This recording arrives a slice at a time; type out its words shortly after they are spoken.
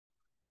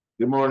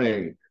Good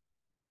morning.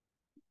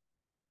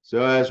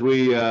 So as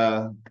we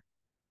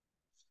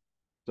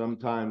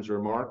sometimes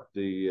remark,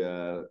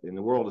 in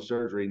the world of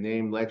surgery,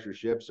 named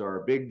lectureships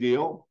are a big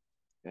deal,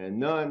 and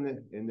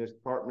none in this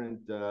department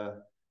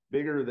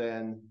bigger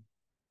than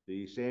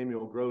the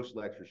Samuel Gross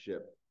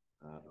Lectureship,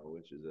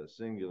 which is a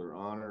singular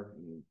honor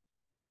in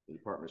the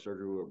Department of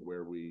Surgery,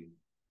 where we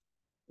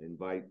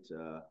invite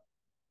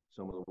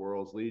some of the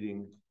world's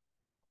leading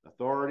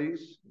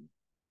authorities,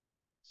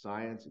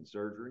 science and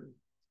surgery,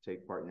 to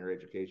take part in your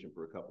education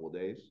for a couple of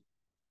days.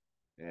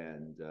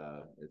 And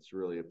it's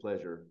really a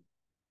pleasure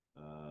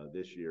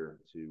this year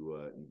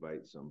to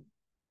invite some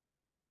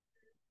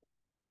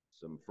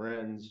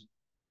friends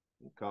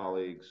and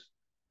colleagues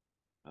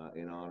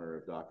in honor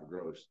of Dr.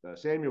 Gross.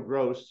 Samuel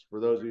Gross, for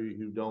those of you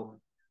who don't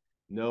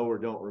know or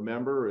don't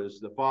remember, is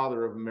the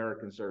father of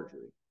American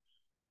surgery.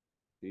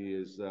 He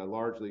is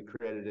largely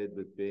credited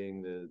with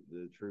being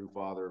the true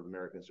father of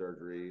American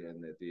surgery,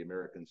 and that the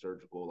American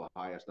surgical, the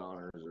highest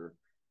honors are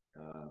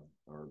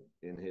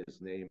in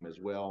his name as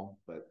well.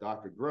 But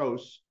Dr.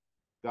 Gross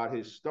got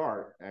his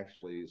start,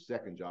 actually his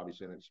second job. He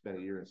spent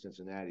a year in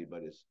Cincinnati,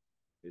 but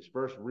his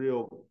first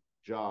real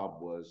job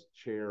was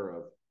chair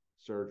of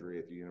surgery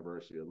at the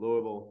University of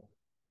Louisville,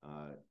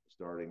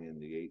 starting in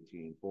the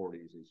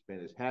 1840s. He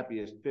spent his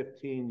happiest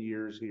 15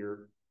 years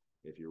here.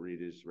 If you read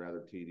his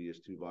rather tedious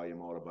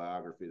 2-volume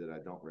autobiography that I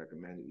don't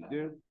recommend that you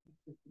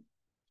do.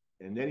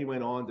 And then he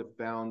went on to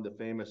found the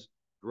famous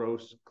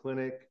Gross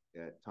Clinic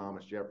at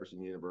Thomas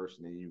Jefferson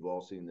University. You've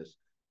all seen this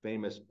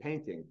famous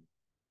painting.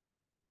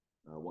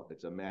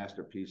 It's a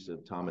masterpiece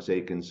of Thomas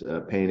Aiken's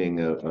painting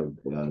of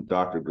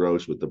Dr.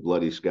 Gross with the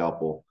bloody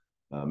scalpel,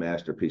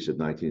 masterpiece of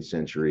 19th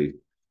century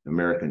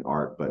American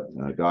art. But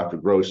Dr.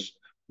 Gross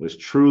was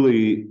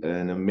truly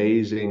an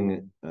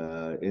amazing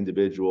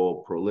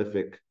individual,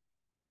 prolific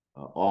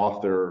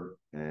author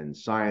and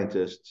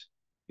scientist.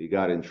 He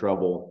got in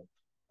trouble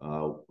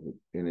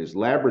in his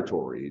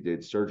laboratory. He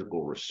did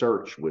surgical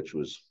research, which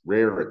was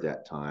rare at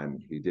that time.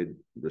 He did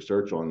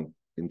research on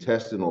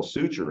intestinal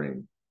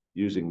suturing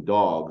using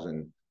dogs,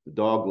 and the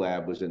dog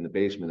lab was in the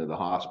basement of the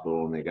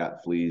hospital, and they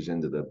got fleas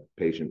into the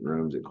patient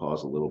rooms. It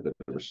caused a little bit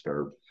of a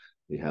stir.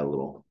 He had a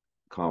little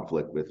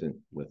conflict with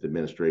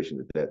administration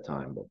at that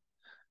time,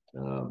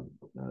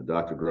 but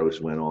Dr. Gross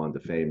went on to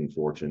fame and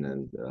fortune,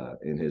 and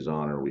in his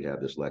honor, we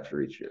have this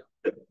lecture each year.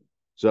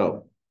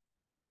 So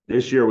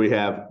this year we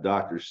have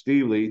Dr.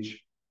 Steve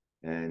Leach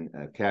and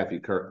Kathy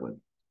Kirkland.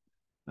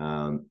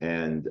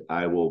 And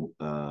I will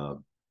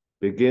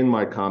begin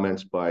my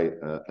comments by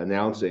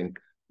announcing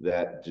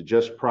that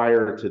just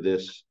prior to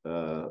this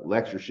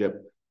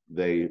lectureship,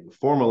 they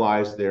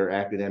formalized their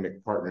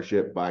academic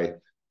partnership by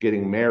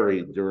getting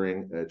married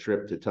during a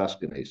trip to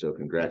Tuscany. So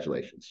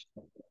congratulations.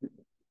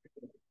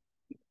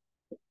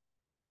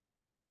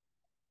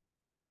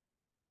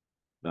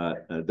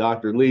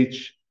 Dr.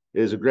 Leach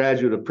is a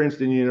graduate of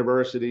Princeton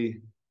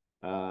University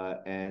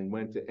and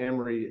went to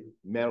Emory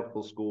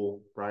Medical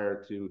School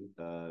prior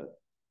to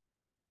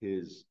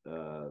his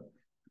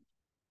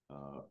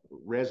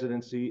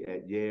residency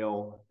at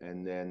Yale,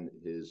 and then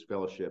his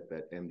fellowship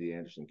at MD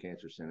Anderson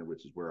Cancer Center,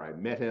 which is where I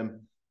met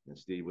him. And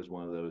Steve was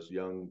one of those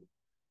young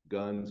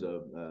guns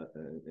of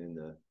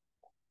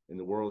in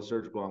the world of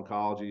surgical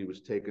oncology. He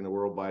was taking the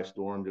world by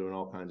storm, doing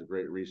all kinds of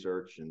great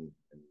research, and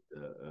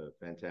a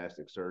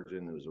fantastic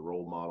surgeon. He was a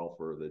role model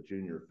for the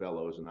junior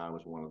fellows, and I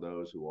was one of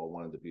those who all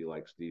wanted to be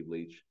like Steve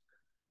Leach.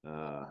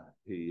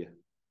 He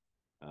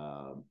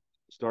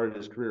started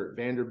his career at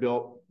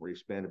Vanderbilt, where he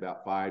spent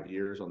about 5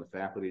 years on the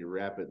faculty,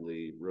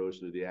 rapidly rose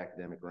through the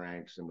academic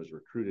ranks, and was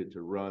recruited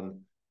to run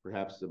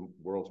perhaps the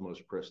world's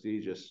most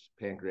prestigious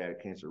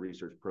pancreatic cancer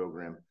research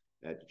program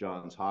at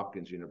Johns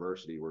Hopkins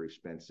University, where he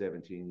spent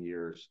 17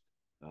 years,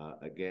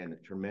 again,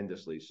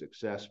 tremendously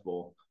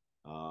successful,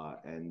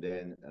 and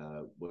then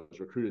was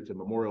recruited to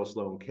Memorial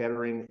Sloan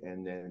Kettering,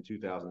 and then in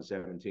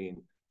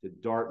 2017 to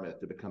Dartmouth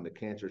to become the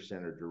Cancer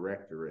Center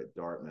Director at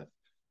Dartmouth.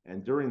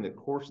 And during the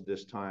course of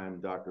this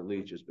time, Dr.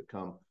 Leach has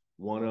become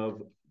one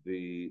of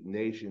the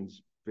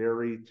nation's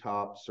very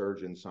top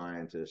surgeon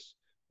scientists,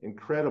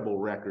 incredible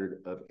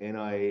record of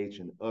NIH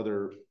and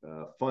other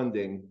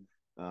funding,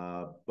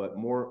 but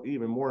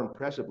even more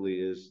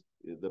impressively is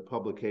the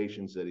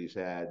publications that he's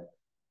had.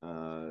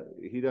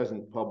 He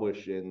doesn't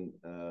publish in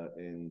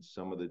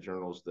some of the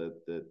journals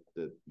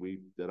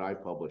that I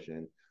publish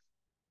in.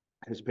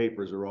 His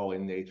papers are all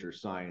in Nature,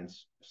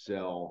 Science,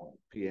 Cell,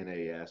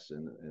 PNAS,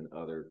 and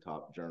other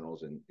top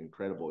journals. An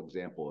incredible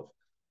example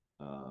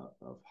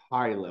of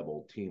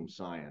high-level team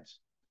science.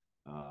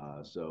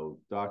 So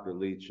Dr.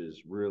 Leach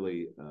is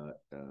really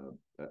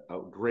a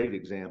great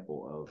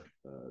example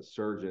of a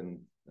surgeon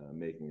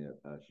making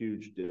a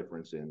huge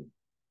difference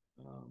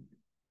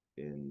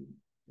in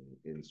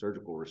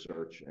surgical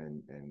research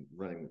and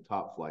running the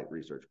top flight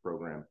research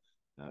program.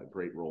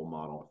 Great role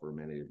model for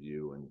many of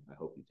you, and I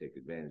hope you take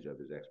advantage of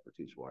his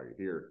expertise while you're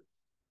here.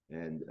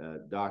 And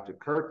Dr.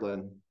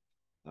 Kirkland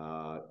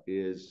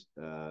is,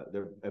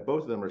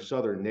 both of them are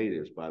Southern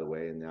natives, by the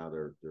way, and now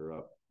they're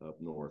up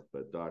north.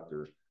 But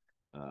Dr.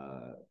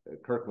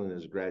 Kirkland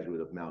is a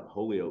graduate of Mount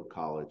Holyoke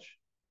College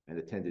and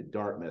attended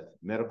Dartmouth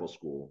Medical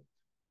School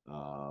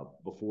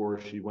before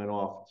she went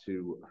off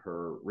to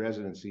her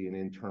residency in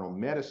internal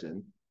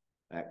medicine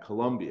at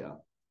Columbia,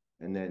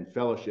 and then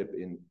fellowship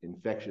in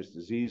infectious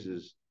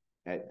diseases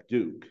at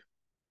Duke.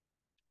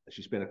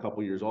 She spent a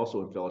couple years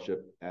also in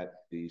fellowship at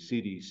the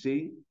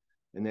CDC,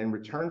 and then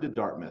returned to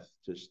Dartmouth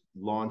to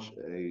launch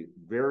a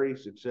very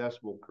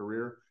successful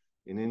career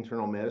in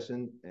internal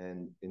medicine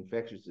and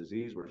infectious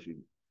disease, where she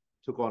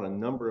took on a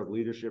number of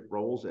leadership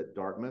roles at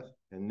Dartmouth,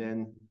 and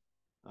then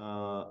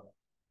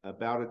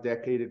about a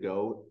decade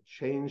ago,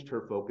 changed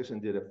her focus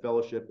and did a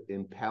fellowship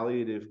in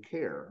palliative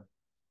care.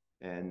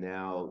 And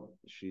now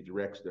she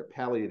directs their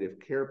palliative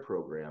care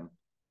program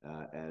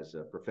as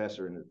a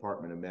professor in the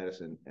Department of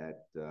Medicine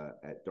at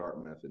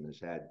Dartmouth, and has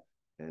had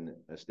an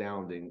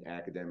astounding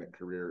academic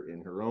career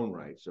in her own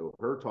right. So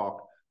her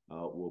talk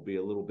will be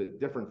a little bit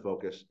different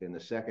focus in the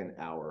second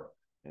hour,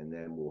 and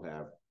then we'll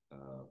have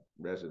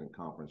resident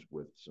conference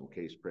with some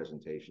case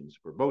presentations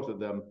for both of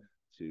them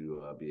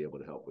to be able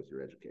to help with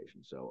your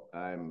education. So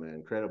I'm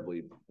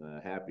incredibly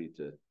happy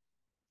to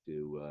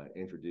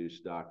introduce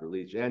Dr.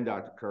 Leach and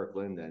Dr.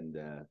 Kirkland, and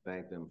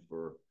thank them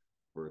for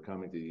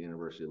coming to the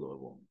University of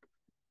Louisville.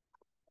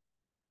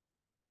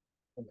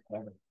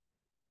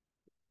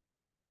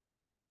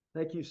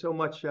 Thank you so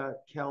much,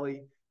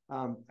 Kelly.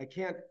 I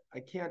can't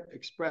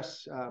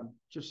express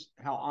just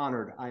how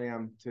honored I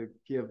am to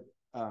give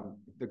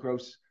the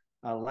Gross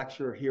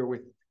lecture here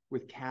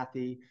with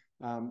Kathy.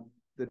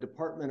 The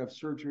Department of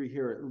Surgery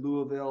here at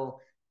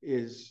Louisville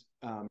is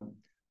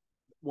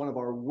one of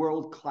our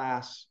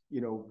world-class,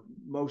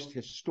 most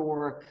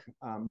historic,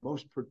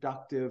 most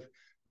productive,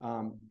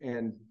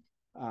 and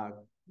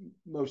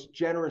most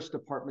generous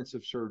departments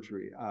of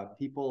surgery.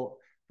 People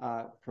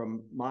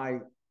from my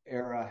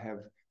era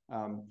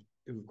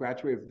who've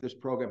graduated with this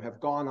program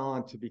have gone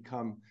on to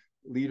become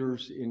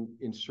leaders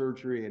in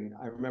surgery. And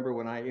I remember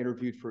when I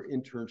interviewed for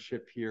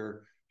internship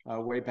here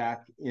way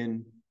back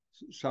in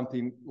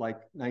something like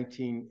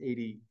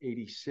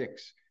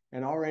 1986.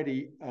 And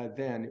already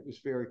then it was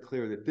very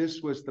clear that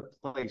this was the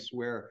place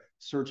where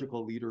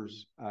surgical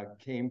leaders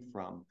came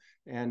from.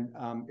 And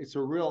it's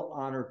a real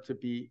honor to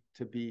be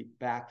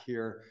back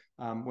here.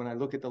 When I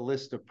look at the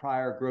list of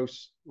prior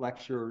Gross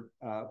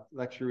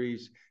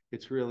lecturees,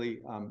 it's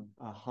really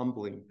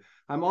humbling.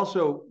 I'm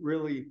also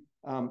really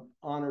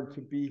honored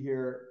to be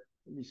here.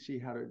 Let me see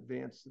how to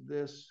advance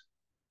this.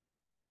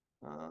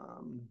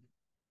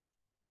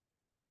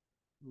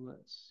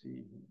 Let's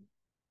see.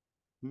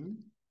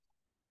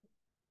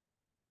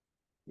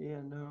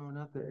 Yeah, no,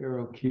 not the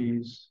arrow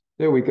keys.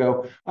 There we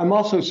go. I'm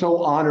also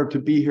so honored to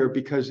be here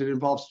because it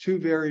involves two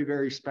very,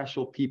 very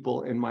special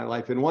people in my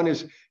life. And one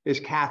is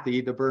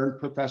Kathy, the Byrne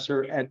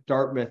professor at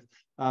Dartmouth,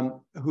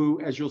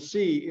 who, as you'll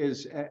see,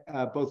 is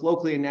both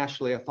locally and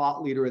nationally a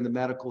thought leader in the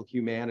medical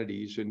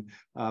humanities. And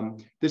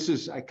this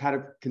is, I kind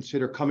of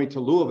consider coming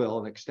to Louisville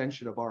an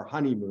extension of our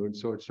honeymoon.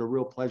 So it's a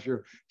real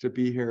pleasure to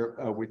be here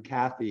with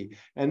Kathy.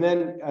 And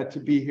then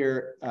to be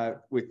here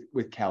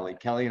with Kelly.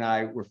 Kelly and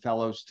I were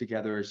fellows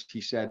together, as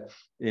he said,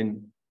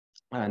 in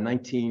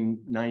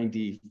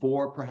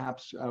 1994,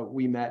 perhaps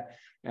we met,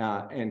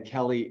 and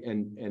Kelly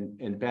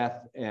and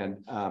Beth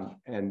and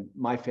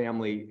my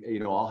family,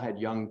 all had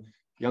young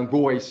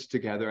boys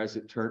together, as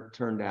it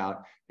turned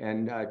out,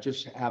 and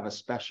just have a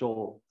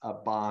special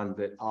bond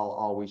that I'll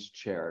always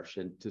cherish.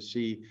 And to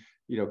see,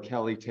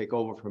 Kelly take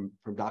over from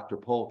Dr.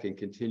 Polk and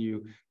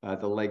continue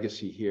the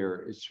legacy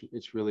here,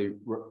 it's really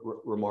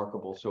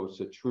remarkable. So it's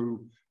a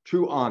true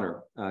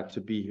honor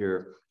to be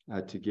here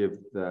to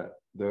give the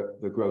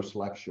Gross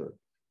lecture.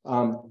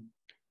 Let's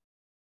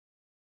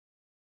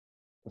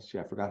see,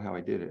 I forgot how I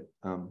did it.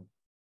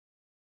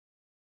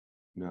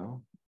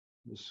 No,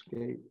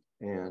 escape,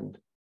 and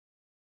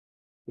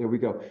there we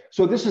go.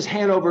 So this is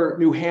Hanover,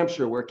 New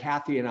Hampshire, where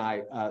Kathy and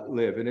I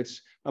live. And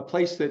it's a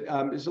place that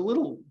is a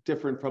little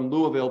different from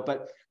Louisville,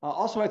 but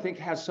also I think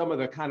has some of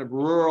the kind of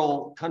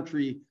rural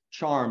country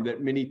charm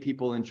that many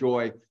people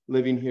enjoy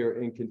living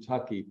here in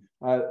Kentucky.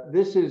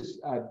 This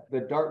is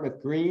the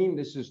Dartmouth Green.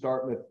 This is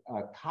Dartmouth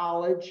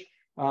College.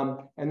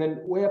 And then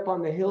way up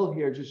on the hill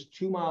here, just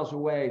 2 miles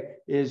away,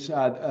 is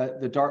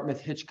the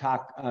Dartmouth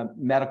Hitchcock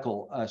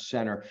Medical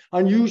Center.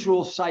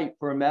 Unusual site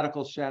for a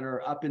medical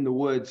center up in the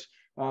woods,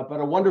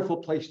 but a wonderful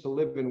place to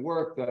live and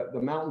work.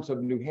 The mountains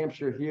of New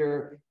Hampshire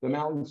here, the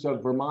mountains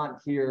of Vermont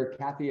here.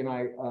 Kathy and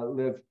I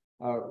live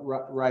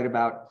right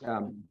about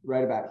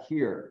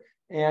here.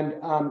 And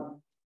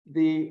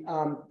the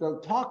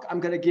talk I'm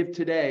going to give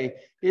today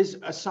is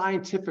a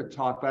scientific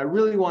talk, but I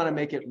really want to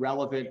make it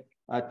relevant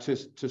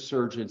to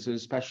surgeons, and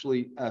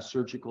especially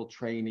surgical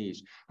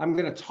trainees. I'm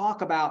going to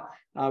talk about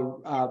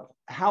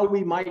how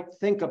we might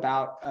think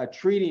about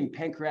treating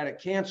pancreatic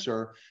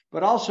cancer,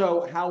 but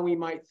also how we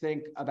might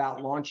think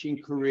about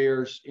launching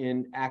careers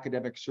in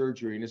academic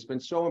surgery. And it's been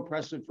so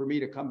impressive for me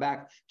to come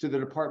back to the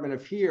department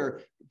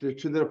here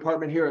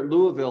at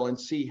Louisville and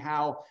see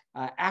how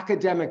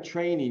academic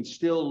training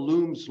still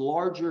looms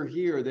larger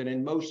here than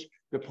in most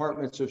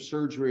departments of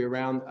surgery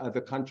around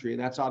the country.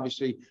 And that's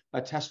obviously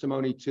a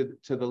testimony to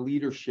the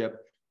leadership.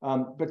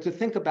 But to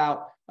think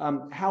about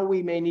how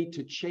we may need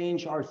to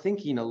change our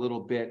thinking a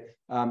little bit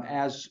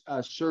as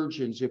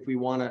surgeons if we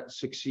want to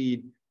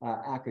succeed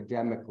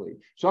academically.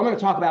 So I'm going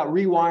to talk about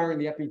rewiring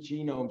the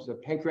epigenomes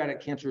of pancreatic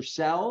cancer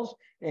cells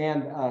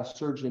and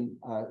surgeon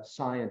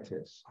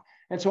scientists.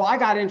 And so I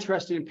got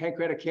interested in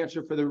pancreatic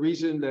cancer for the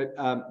reason that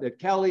that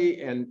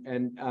Kelly and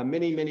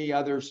many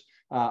others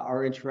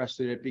are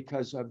interested in it,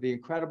 because of the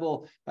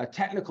incredible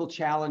technical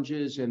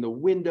challenges and the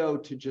window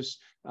to just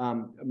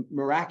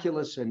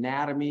miraculous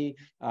anatomy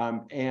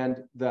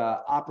and the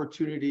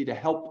opportunity to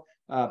help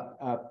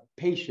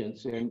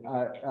patients, and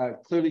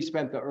clearly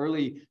spent the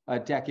early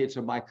decades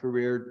of my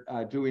career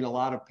doing a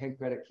lot of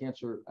pancreatic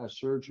cancer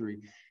surgery.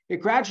 It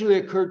gradually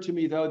occurred to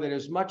me, though, that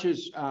as much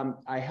as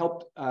I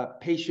helped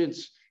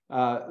patients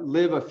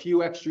live a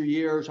few extra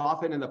years,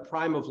 often in the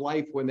prime of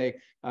life when they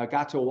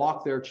got to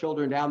walk their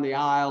children down the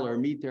aisle or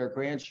meet their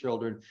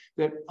grandchildren,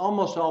 that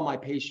almost all my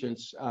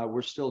patients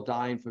were still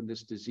dying from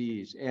this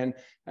disease. And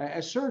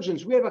as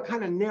surgeons, we have a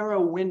kind of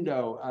narrow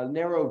window, a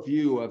narrow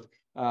view of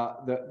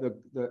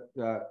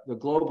the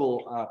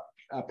global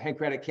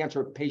pancreatic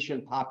cancer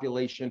patient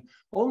population.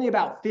 Only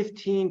about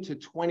 15 to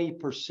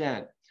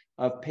 20%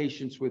 of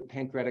patients with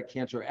pancreatic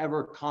cancer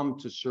ever come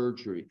to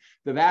surgery.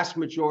 The vast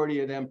majority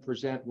of them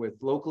present with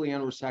locally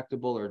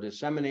unresectable or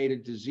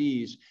disseminated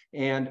disease,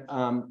 and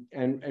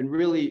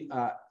really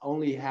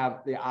only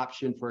have the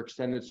option for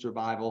extended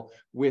survival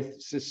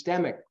with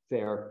systemic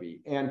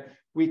therapy. And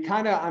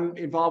I'm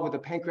involved with the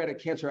Pancreatic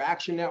Cancer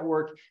Action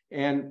Network,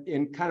 and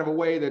in kind of a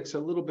way that's a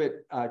little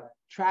bit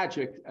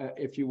tragic,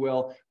 if you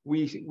will,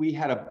 we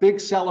had a big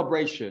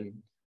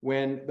celebration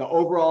when the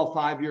overall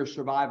 5-year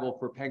survival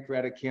for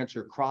pancreatic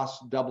cancer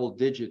crossed double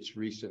digits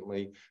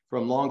recently,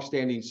 from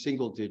longstanding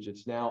single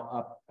digits now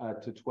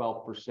up to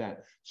 12%.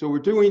 So we're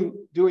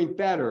doing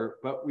better,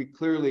 but we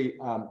clearly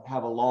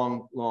have a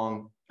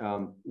long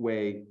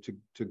way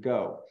to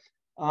go.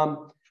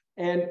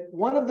 And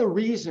one of the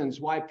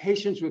reasons why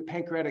patients with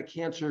pancreatic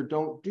cancer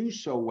don't do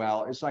so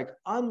well is, like,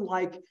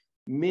 unlike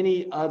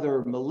many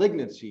other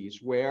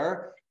malignancies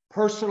where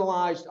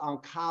personalized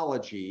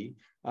oncology,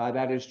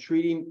 that is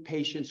treating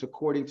patients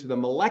according to the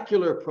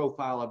molecular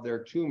profile of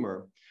their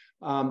tumor,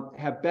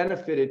 have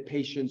benefited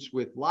patients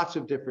with lots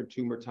of different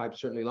tumor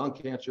types, certainly lung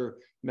cancer,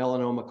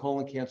 melanoma,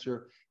 colon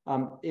cancer.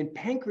 In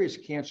pancreas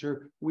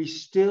cancer, we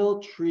still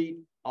treat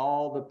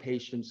all the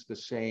patients the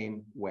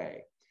same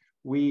way.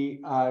 We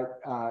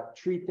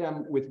treat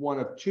them with one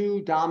of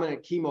two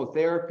dominant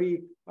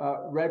chemotherapy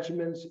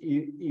regimens,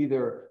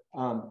 either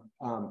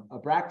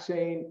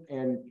Abraxane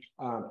and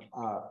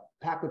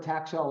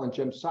paclitaxel and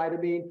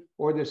gemcitabine,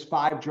 or this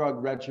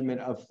 5-drug regimen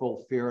of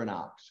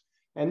FOLFIRINOX.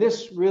 And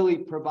this really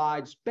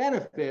provides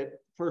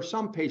benefit for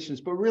some patients,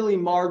 but really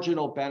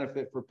marginal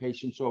benefit for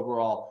patients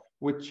overall,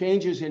 with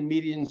changes in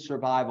median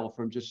survival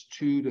from just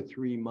 2 to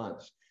 3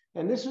 months.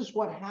 And this is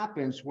what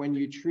happens when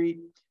you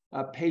treat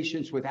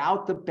patients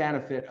without the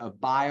benefit of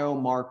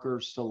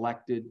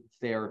biomarker-selected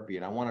therapy.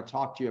 And I want to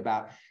talk to you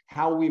about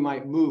how we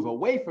might move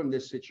away from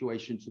this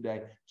situation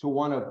today to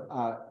one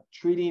of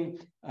treating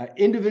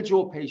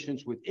individual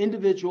patients with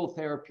individual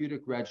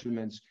therapeutic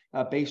regimens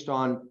based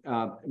on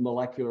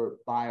molecular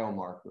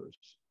biomarkers.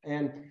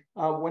 And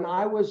when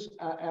I was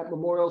at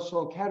Memorial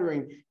Sloan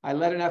Kettering, I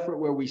led an effort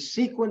where we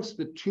sequenced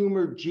the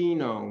tumor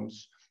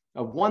genomes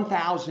of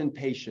 1,000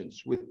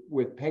 patients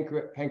with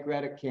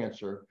pancreatic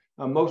cancer,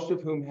 most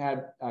of whom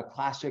had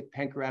classic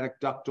pancreatic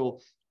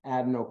ductal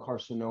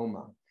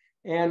adenocarcinoma.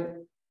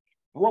 And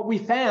what we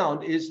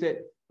found is that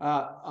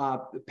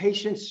the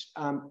patients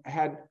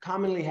had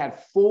commonly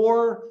had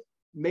 4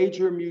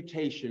 major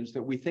mutations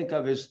that we think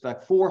of as the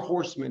 4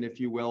 horsemen,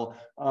 if you will,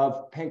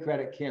 of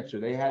pancreatic cancer.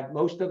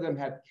 Most of them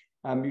had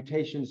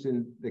mutations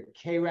in the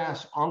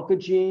KRAS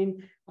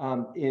oncogene,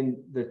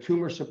 in the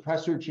tumor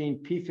suppressor gene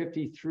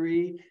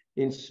P53,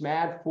 in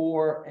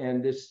SMAD4,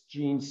 and this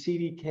gene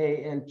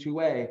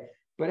CDKN2A.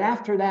 But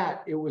after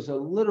that, it was a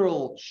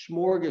literal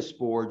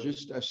smorgasbord,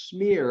 just a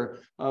smear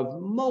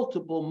of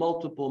multiple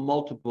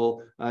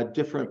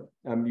different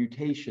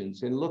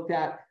mutations. And looked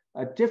at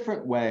a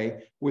different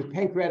way with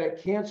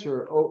pancreatic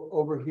cancer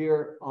over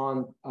here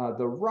on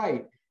the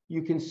right,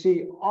 you can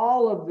see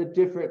all of the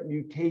different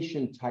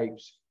mutation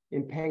types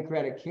in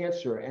pancreatic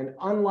cancer. And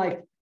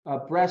unlike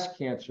breast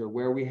cancer,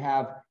 where we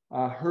have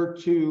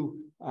HER2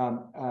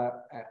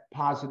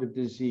 positive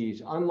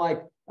disease,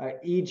 unlike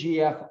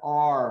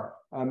EGFR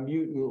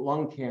mutant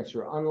lung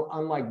cancer,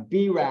 unlike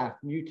BRAF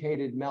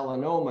mutated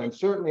melanoma, and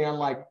certainly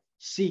unlike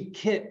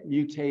c-KIT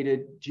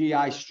mutated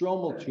GI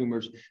stromal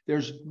tumors,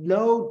 there's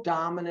no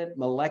dominant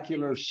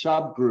molecular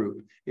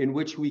subgroup in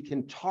which we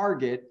can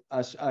target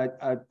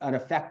an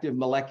effective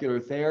molecular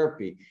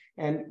therapy.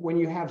 And when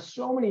you have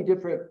so many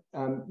different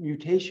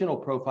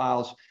mutational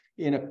profiles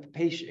in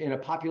a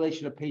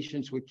population of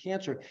patients with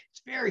cancer,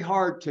 it's very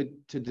hard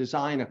to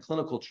design a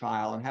clinical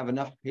trial and have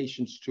enough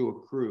patients to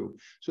accrue.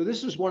 So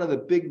this is one of the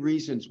big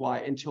reasons why,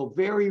 until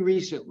very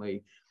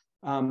recently,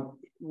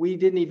 we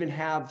didn't even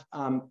have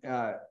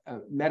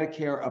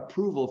Medicare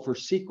approval for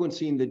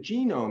sequencing the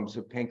genomes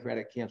of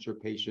pancreatic cancer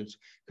patients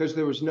because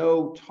there was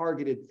no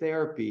targeted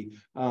therapy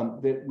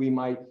that we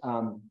might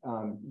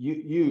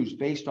use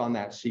based on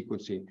that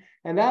sequencing.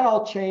 And that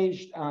all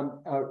changed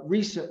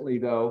recently,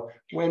 though,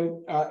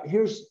 when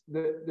here's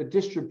the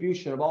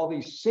distribution of all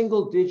these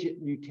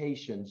single-digit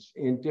mutations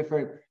in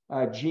different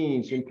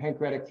genes in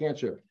pancreatic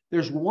cancer.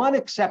 There's one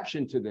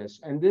exception to this,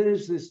 and this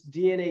is this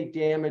DNA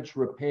damage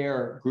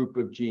repair group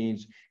of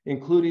genes,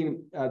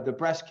 including the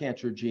breast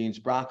cancer genes,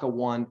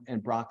 BRCA1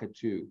 and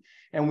BRCA2.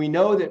 And we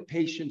know that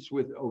patients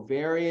with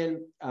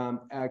ovarian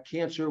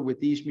cancer with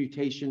these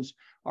mutations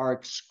are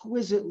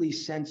exquisitely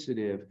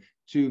sensitive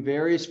to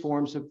various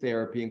forms of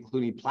therapy,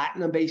 including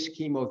platinum-based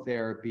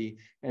chemotherapy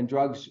and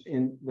drugs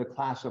in the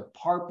class of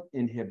PARP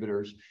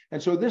inhibitors. And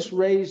so this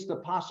raised the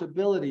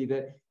possibility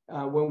that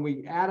when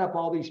we add up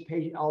all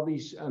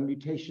these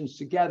mutations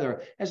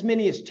together, as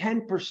many as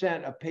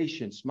 10% of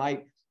patients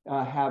might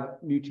have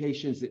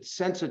mutations that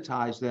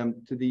sensitize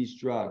them to these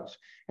drugs.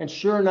 And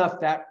sure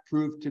enough, that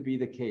proved to be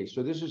the case.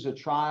 So this is a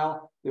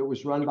trial that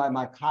was run by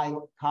my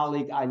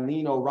colleague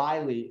Eileen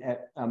O'Reilly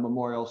at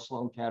Memorial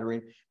Sloan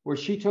Kettering, where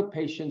she took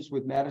patients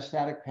with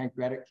metastatic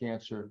pancreatic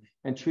cancer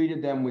and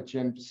treated them with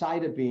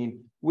gemcitabine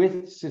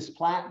with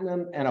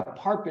cisplatin and a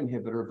PARP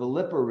inhibitor,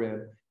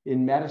 veliparib,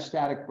 in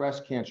metastatic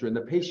breast cancer. And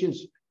the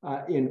patients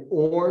in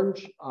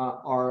orange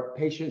are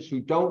patients who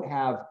don't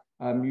have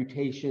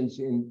mutations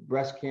in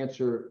breast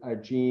cancer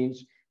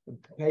genes.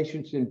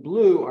 Patients in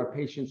blue are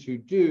patients who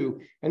do.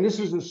 And this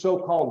is a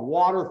so-called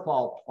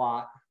waterfall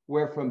plot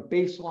where from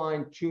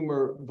baseline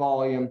tumor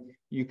volume,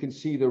 you can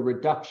see the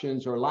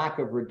reductions or lack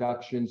of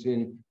reductions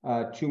in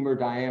tumor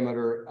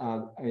diameter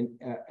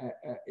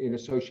in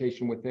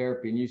association with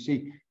therapy. And you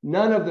see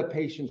none of the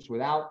patients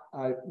without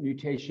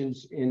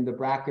mutations in the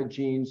BRCA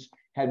genes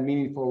had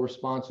meaningful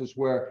responses,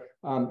 where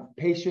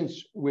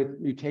patients with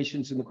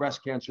mutations in the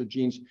breast cancer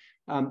genes,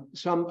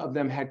 some of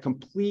them had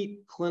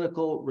complete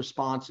clinical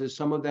responses.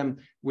 Some of them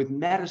with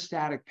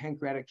metastatic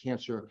pancreatic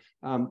cancer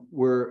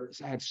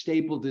had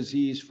stable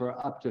disease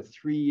for up to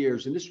 3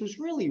 years. And this was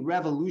really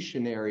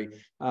revolutionary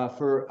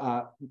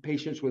for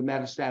patients with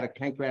metastatic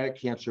pancreatic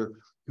cancer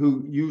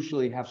who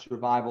usually have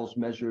survivals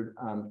measured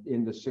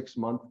in the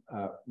 6-month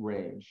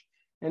range.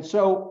 And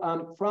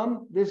so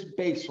from this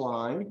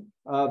baseline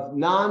of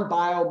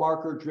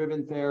non-biomarker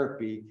driven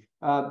therapy,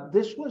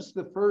 this was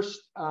the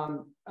first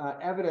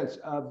evidence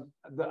of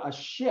a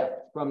shift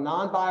from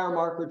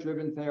non-biomarker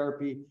driven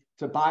therapy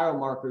to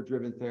biomarker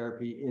driven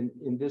therapy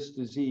in this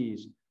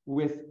disease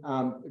with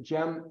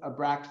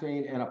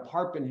gem-Abraxane and a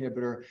PARP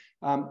inhibitor.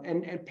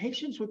 And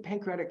patients with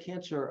pancreatic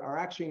cancer are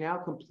actually now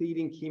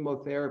completing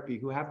chemotherapy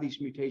who have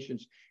these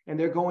mutations, and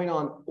they're going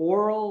on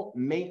oral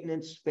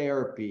maintenance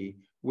therapy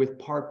with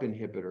PARP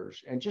inhibitors.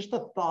 And just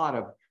the thought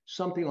of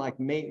something like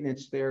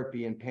maintenance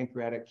therapy in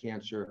pancreatic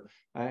cancer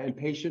and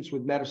patients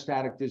with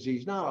metastatic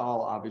disease, not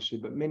all obviously,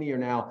 but many are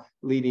now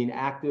leading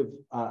active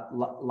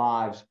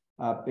lives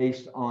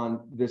based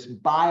on this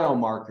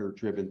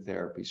biomarker-driven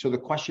therapy. So the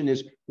question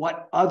is,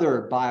 what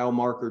other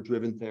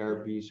biomarker-driven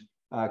therapies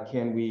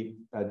can we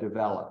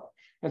develop?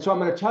 And so I'm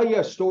going to tell you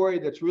a story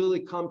that's really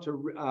come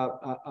to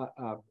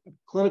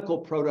clinical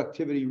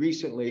productivity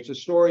recently. It's a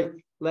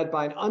story led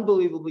by an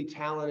unbelievably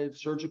talented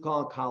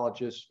surgical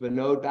oncologist,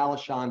 Vinod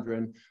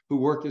Balachandran, who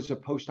worked as a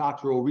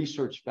postdoctoral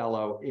research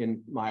fellow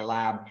in my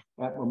lab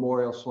at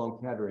Memorial Sloan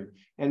Kettering.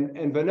 And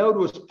Vinod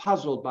was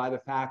puzzled by the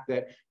fact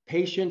that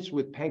patients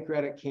with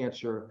pancreatic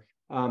cancer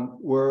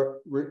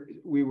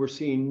we were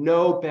seeing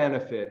no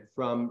benefit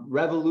from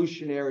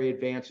revolutionary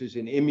advances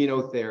in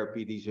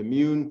immunotherapy, these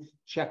immune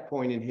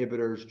checkpoint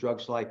inhibitors,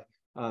 drugs like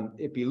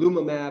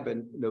ipilimumab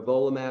and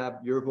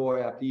nivolumab,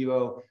 Yervoy,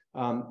 Opdivo,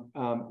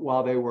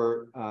 while they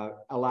were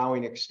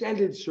allowing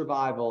extended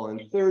survival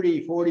and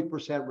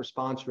 30–40%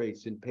 response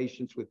rates in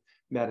patients with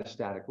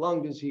metastatic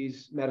lung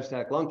disease,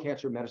 metastatic lung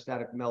cancer,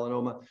 metastatic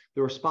melanoma.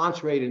 The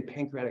response rate in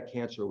pancreatic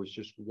cancer was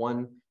just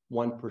 1%.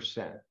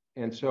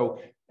 And so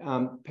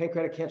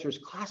pancreatic cancer is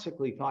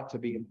classically thought to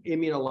be an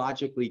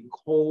immunologically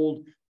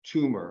cold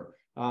tumor,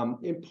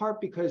 in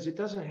part because it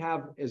doesn't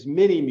have as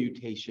many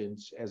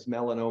mutations as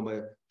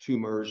melanoma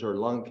tumors or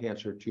lung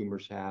cancer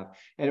tumors have.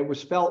 And it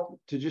was felt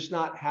to just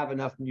not have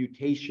enough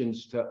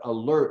mutations to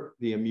alert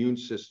the immune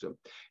system.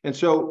 And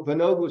so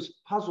Vinod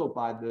was puzzled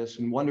by this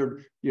and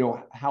wondered,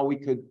 how we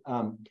could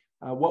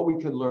what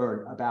we could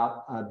learn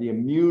about the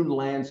immune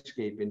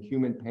landscape in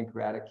human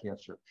pancreatic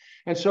cancer.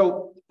 And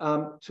so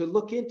to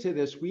look into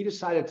this, we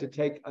decided to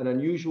take an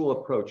unusual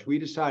approach. We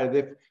decided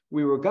if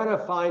we were going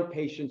to find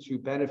patients who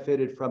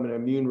benefited from an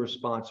immune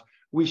response,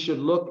 we should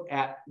look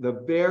at the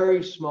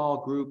very small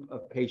group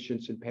of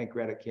patients in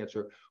pancreatic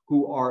cancer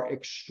who are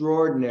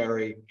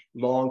extraordinary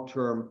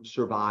long-term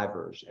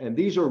survivors. And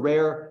these are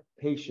rare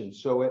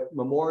patients. So at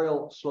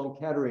Memorial Sloan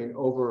Kettering,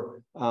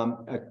 over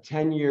a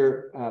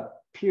 10-year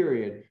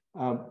period,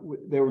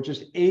 there were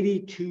just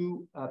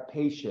 82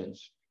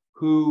 patients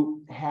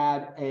who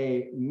had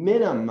a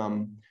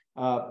minimum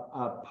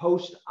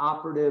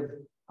post-operative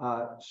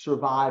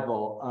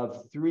survival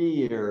of 3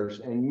 years,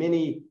 and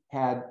many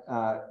had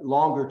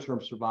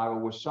longer-term survival,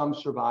 with some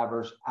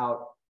survivors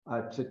out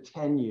to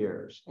 10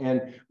 years.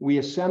 And we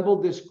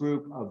assembled this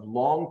group of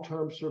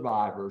long-term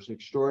survivors,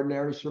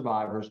 extraordinary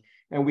survivors,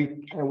 and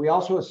we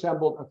also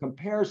assembled a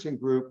comparison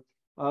group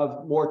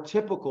of more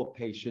typical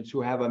patients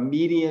who have a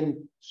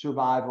median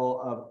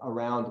survival of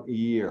around a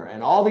year.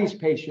 And all these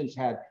patients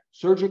had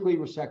surgically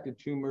resected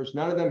tumors.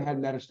 None of them had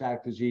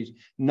metastatic disease.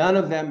 None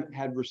of them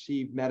had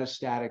received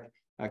metastatic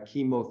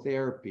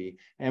chemotherapy.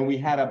 And we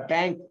had a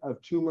bank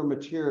of tumor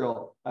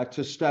material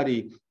to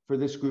study for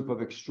this group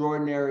of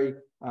extraordinary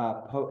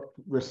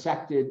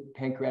resected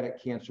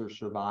pancreatic cancer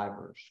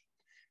survivors.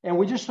 And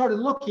we just started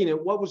looking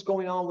at what was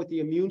going on with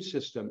the immune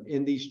system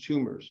in these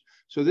tumors.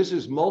 So this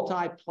is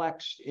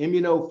multiplexed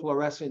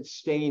immunofluorescent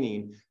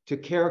staining to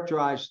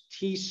characterize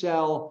T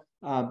cell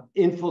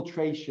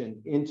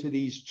infiltration into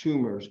these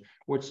tumors,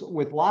 which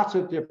with lots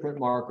of different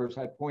markers.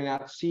 I point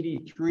out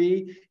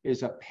CD3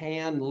 is a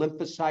pan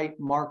lymphocyte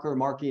marker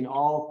marking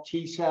all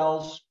T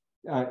cells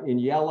in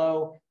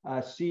yellow.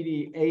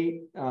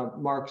 CD8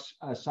 marks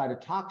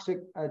cytotoxic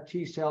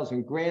T cells,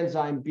 and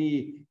granzyme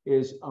B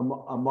is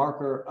a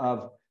marker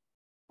of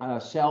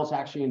cells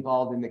actually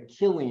involved in the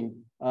killing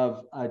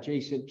of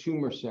adjacent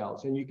tumor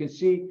cells. And you can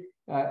see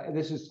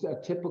this is a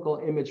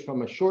typical image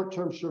from a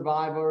short-term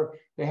survivor.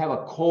 They have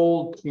a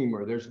cold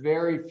tumor. There's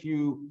very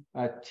few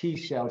T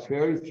cells,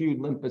 very few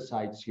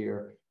lymphocytes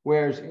here.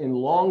 Whereas in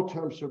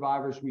long-term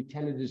survivors, we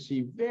tended to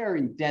see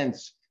very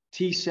dense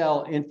T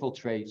cell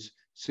infiltrates,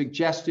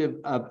 suggestive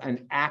of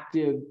an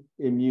active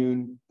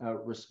immune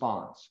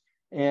response.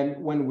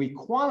 And when we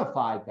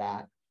quantified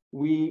that,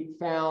 we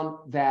found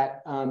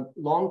that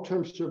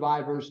long-term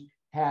survivors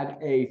had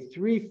a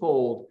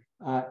threefold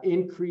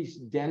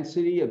increased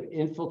density of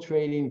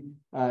infiltrating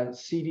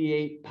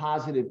CD8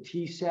 positive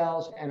T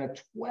cells and a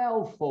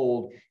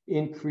 12-fold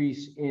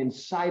increase in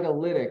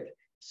cytolytic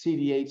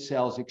CD8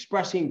 cells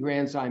expressing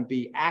granzyme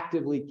B,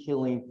 actively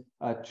killing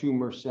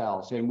tumor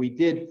cells. And we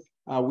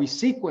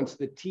sequenced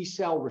the T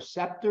cell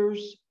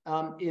receptors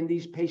in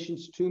these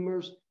patients'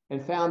 tumors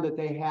and found that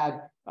they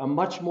had a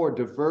much more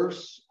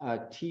diverse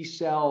T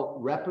cell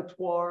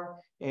repertoire.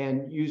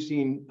 And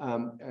using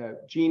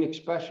gene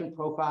expression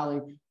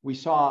profiling, we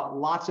saw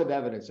lots of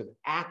evidence of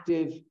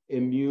active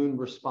immune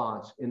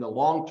response in the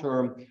long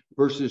term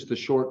versus the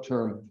short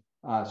term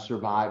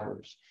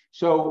survivors.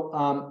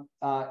 So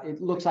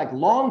it looks like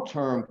long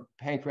term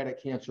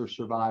pancreatic cancer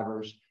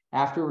survivors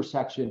after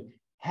resection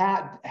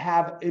have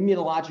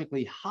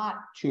immunologically hot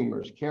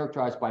tumors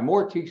characterized by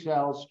more T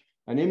cells,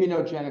 an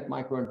immunogenic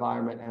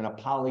microenvironment, and a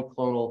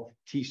polyclonal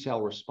T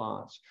cell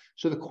response.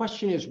 So the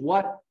question is,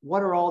 what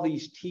are all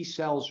these T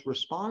cells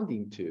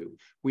responding to?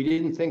 We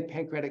didn't think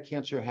pancreatic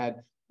cancer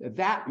had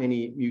that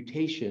many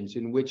mutations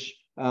in which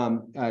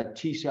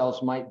T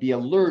cells might be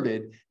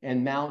alerted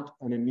and mount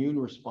an immune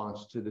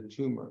response to the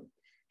tumor.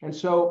 And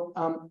so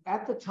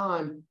at the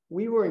time,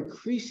 we were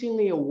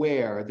increasingly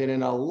aware that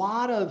in a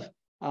lot of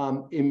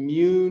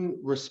immune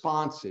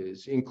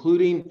responses,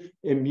 including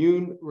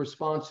immune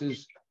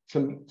responses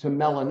to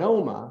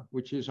melanoma,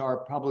 which is our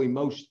probably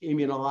most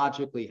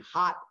immunologically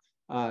hot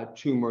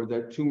tumor,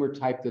 the tumor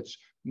type that's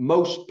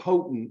most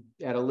potent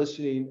at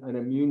eliciting an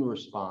immune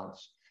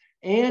response.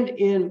 And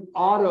in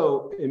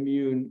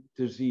autoimmune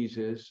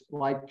diseases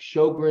like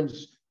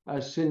Sjogren's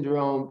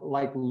syndrome,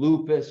 like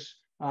lupus,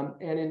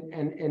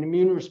 and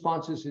immune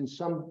responses in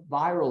some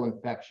viral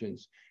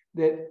infections,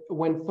 that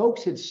when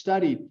folks had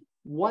studied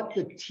what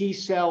the T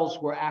cells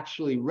were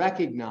actually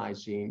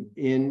recognizing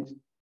in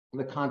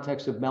the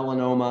context of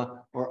melanoma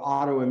or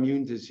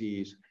autoimmune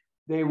disease,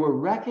 they were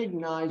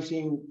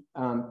recognizing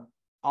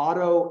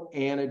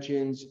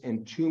autoantigens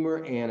and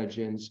tumor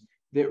antigens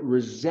that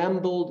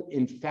resembled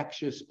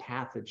infectious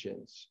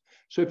pathogens.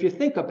 So if you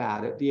think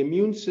about it, the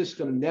immune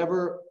system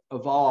never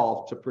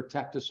evolved to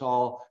protect us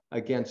all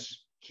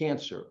against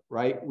cancer,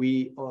 right?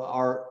 We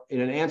are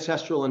in an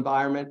ancestral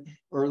environment.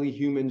 Early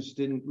humans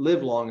didn't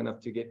live long enough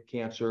to get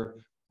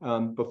cancer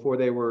before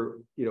they were,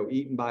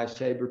 eaten by a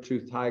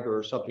saber-toothed tiger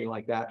or something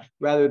like that.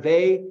 Rather,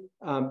 they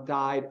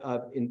died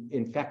of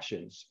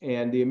infections,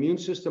 and the immune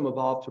system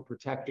evolved to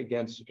protect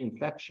against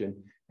infection.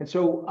 And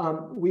so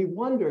we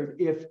wondered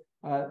if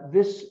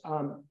this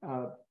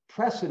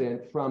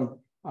precedent from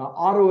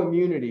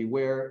autoimmunity,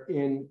 where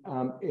in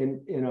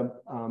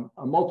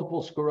a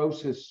multiple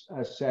sclerosis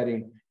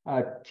setting,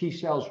 T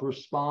cells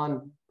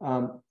respond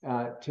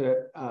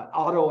to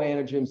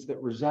autoantigens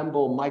that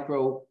resemble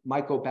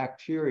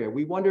mycobacteria.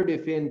 We wondered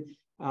if in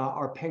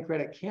our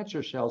pancreatic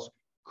cancer cells,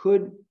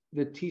 could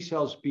the T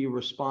cells be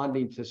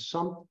responding to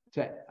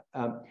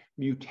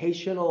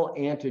mutational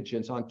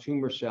antigens on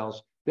tumor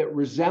cells that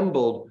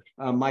resembled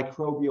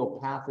microbial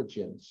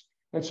pathogens.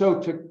 And so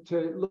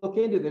to look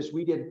into this,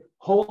 we did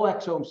whole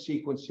exome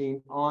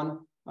sequencing on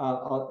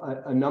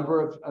a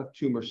number of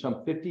tumors,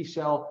 some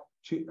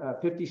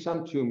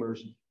 50-some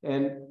tumors,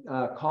 and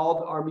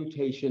called our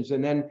mutations.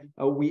 And then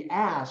we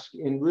asked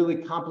in really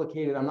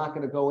complicated, I'm not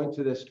going to go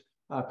into this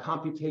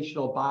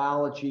computational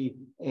biology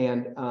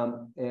and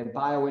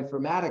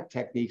bioinformatic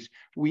techniques,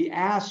 we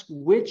asked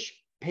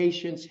which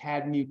patients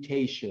had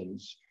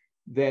mutations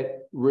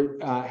that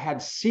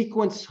had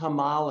sequence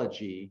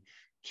homology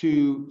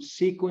to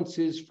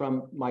sequences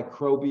from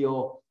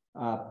microbial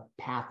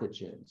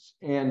pathogens.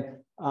 And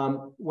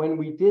when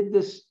we did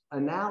this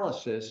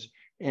analysis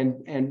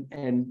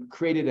and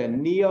created a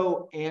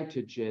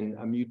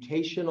neoantigen, a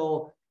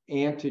mutational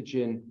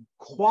antigen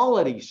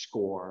quality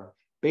score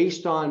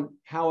based on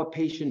how a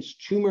patient's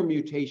tumor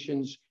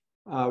mutations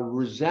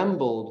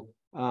resembled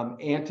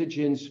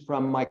antigens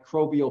from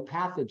microbial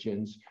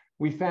pathogens,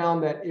 we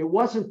found that it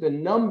wasn't the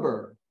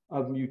number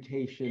of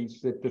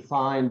mutations that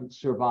defined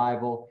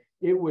survival,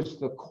 it was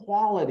the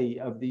quality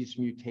of these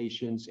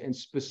mutations, and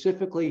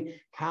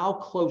specifically how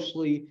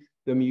closely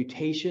the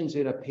mutations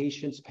in a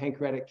patient's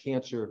pancreatic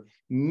cancer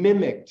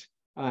mimicked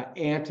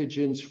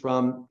antigens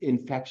from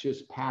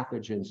infectious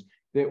pathogens.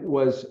 That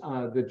was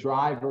the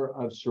driver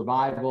of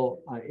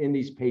survival in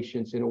these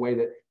patients in a way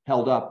that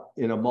held up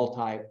in a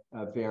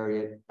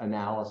multivariate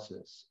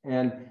analysis.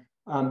 And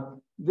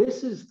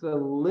this is the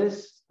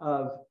list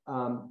of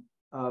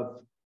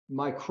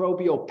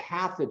microbial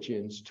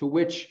pathogens to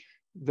which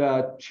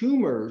the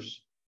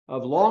tumors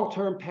of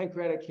long-term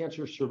pancreatic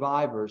cancer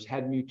survivors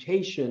had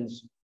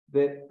mutations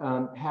that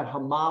had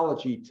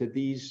homology to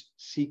these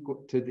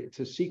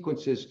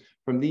sequences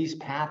from these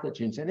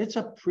pathogens. And it's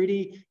a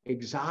pretty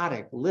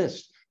exotic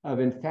list of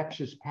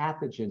infectious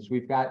pathogens.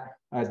 We've got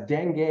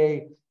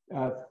dengue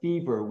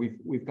fever,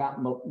 we've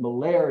got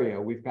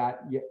malaria, we've got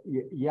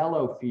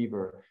yellow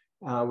fever.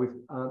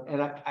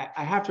 And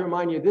I have to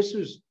remind you,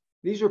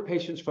 these are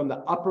patients from the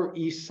Upper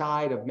East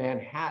Side of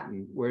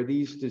Manhattan, where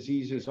these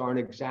diseases aren't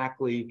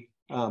exactly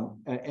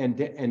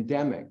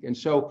endemic. And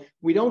so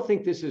we don't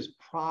think this is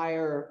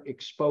prior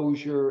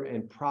exposure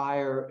and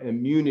prior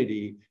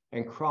immunity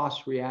and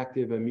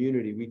cross-reactive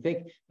immunity. We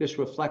think this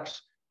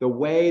reflects the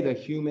way the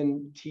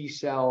human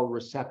T-cell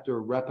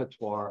receptor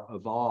repertoire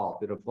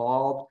evolved. It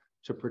evolved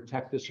to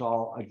protect us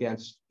all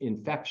against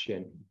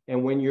infection.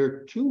 And when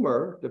your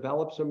tumor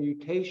develops a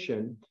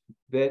mutation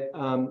that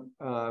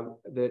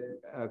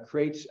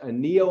creates a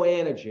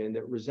neoantigen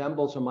that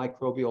resembles a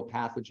microbial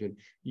pathogen,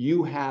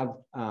 you have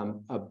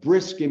a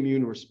brisk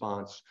immune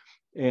response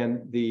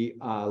and the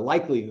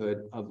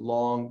likelihood of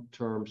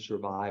long-term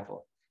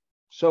survival.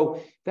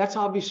 So that's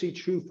obviously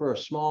true for a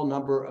small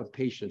number of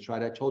patients,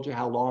 right? I told you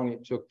how long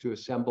it took to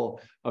assemble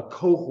a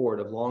cohort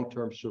of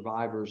long-term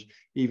survivors,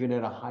 even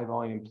at a high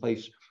volume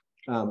place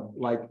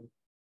like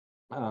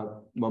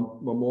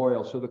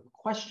Memorial. So the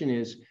question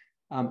is,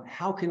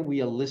 how can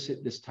we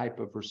elicit this type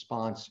of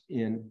response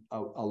in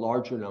a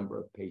larger number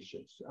of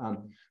patients?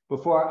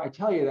 Before I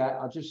tell you that,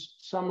 I'll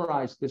just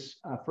summarize this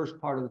first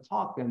part of the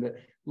talk then, that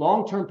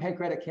long-term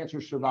pancreatic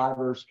cancer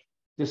survivors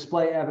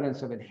display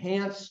evidence of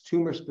enhanced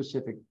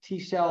tumor-specific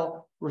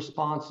T-cell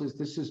responses.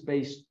 This is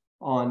based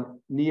on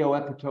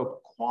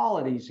neoepitope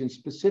qualities, and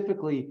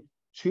specifically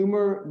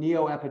tumor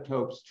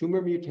neoepitopes,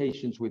 tumor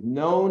mutations with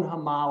known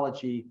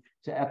homology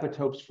to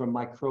epitopes from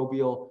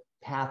microbial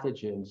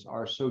pathogens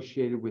are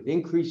associated with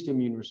increased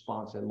immune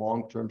response and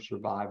long-term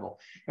survival.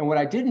 And what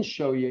I didn't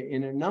show you,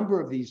 in a number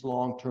of these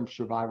long-term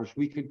survivors,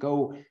 we could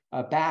go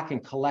back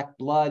and collect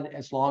blood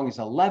as long as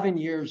 11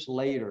 years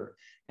later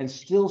and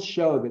still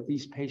show that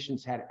these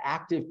patients had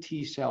active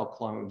T-cell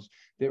clones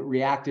that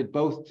reacted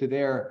both to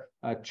their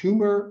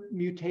tumor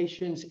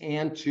mutations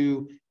and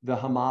to the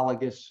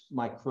homologous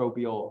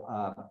microbial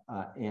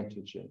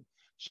antigen.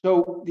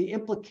 So the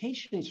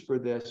implications for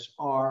this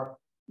are,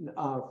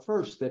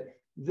 first, that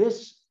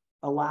this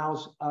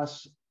allows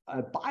us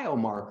a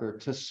biomarker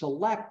to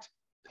select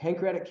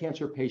pancreatic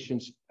cancer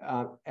patients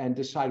and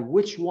decide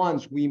which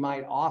ones we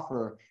might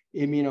offer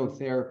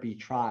immunotherapy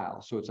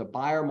trials. So it's a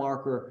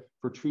biomarker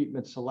for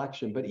treatment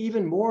selection. But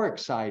even more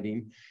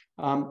exciting,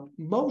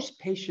 most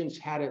patients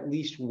had at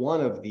least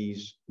one of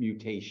these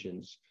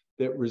mutations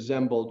that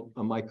resembled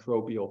a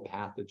microbial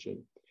pathogen.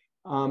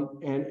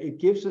 And it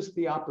gives us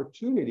the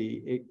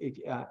opportunity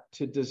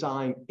to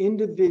design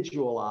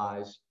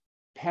individualized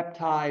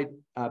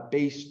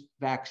peptide-based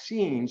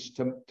vaccines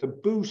to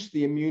boost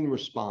the immune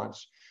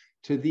response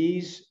to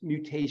these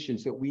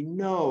mutations that we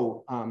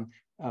know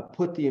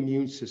put the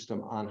immune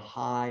system on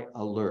high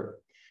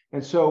alert.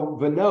 And so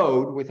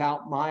Vinod,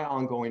 without my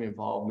ongoing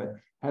involvement,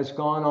 has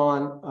gone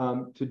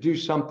on to do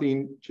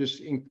something just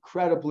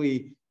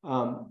incredibly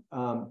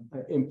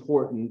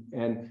important.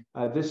 And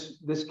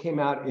this came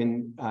out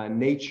in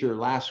Nature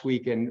last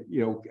week, and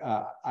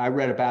I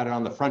read about it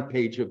on the front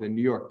page of the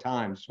New York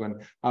Times when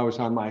I was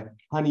on my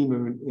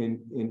honeymoon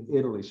in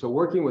Italy. So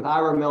working with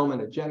Ira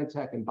Millman at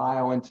Genentech and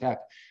BioNTech,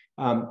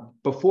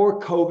 before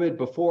COVID,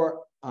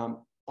 before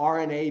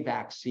RNA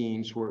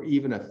vaccines were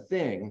even a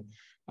thing,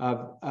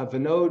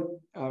 Vinod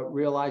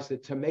realized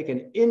that to make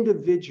an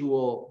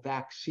individual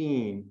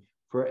vaccine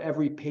for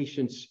every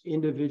patient's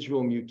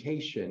individual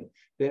mutation,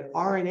 that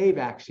RNA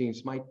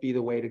vaccines might be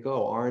the way to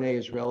go. RNA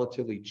is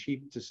relatively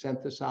cheap to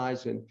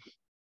synthesize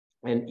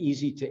and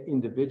easy to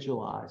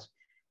individualize.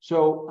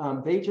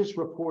 So they just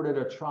reported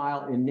a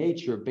trial in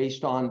Nature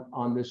based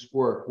on this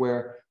work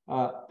where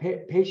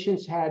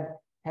patients had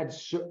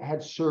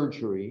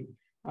surgery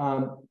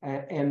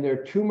and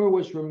their tumor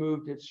was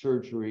removed at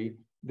surgery.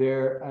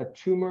 Their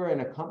tumor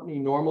and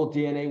accompanying normal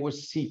DNA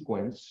was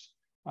sequenced.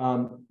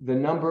 The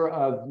number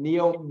of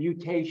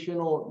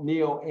mutational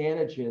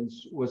neoantigens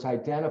was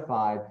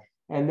identified.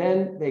 And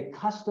then they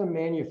custom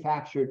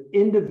manufactured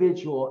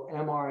individual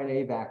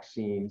mRNA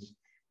vaccines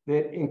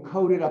that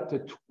encoded up to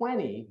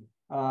 20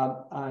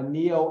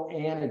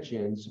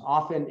 neoantigens,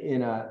 often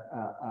in an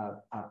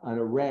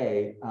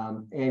array,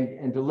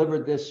 and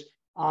delivered this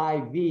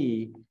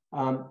IV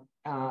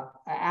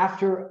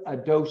after a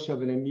dose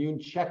of an immune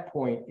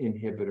checkpoint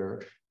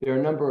inhibitor. There are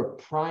a number of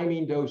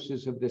priming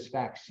doses of this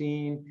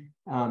vaccine,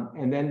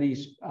 and then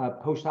these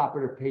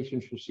postoperative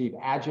patients receive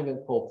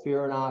adjuvant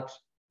FOLFIRINOX,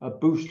 a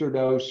booster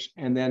dose,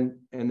 and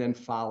then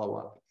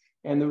follow-up.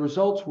 And the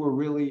results were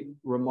really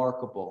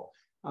remarkable.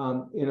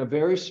 In a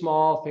very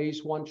small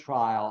phase 1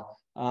 trial,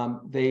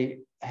 they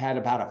had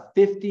about a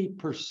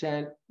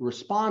 50%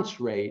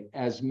 response rate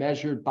as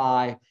measured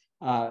by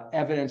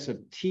evidence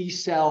of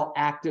T-cell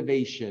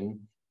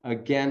activation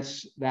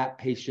against that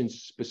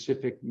patient's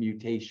specific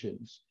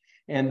mutations.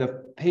 And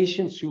the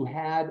patients who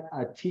had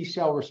a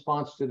T-cell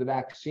response to the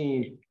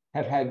vaccine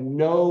have had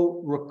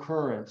no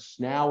recurrence,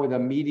 now with a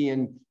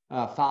median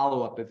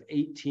follow-up of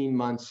 18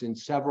 months and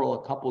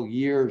a couple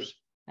years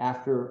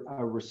after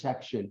a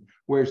resection,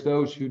 whereas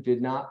those who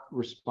did not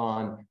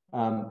respond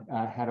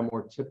had a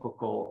more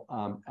typical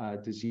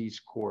disease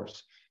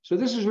course. So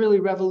this is really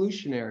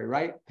revolutionary,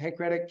 right?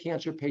 Pancreatic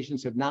cancer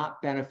patients have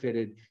not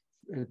benefited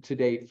to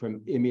date from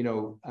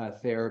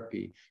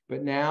immunotherapy,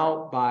 but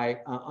now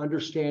by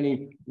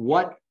understanding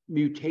what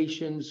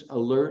mutations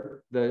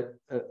alert the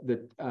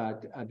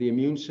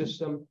immune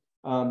system,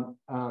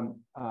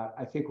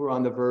 I think we're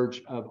on the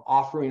verge of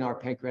offering our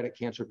pancreatic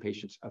cancer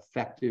patients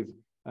effective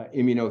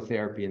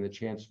immunotherapy and the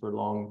chance for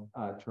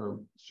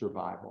long-term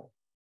survival.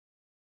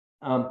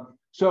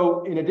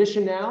 So in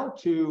addition now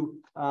to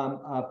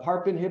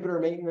PARP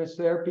inhibitor maintenance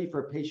therapy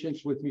for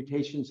patients with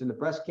mutations in the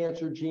breast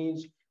cancer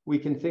genes, we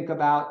can think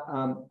about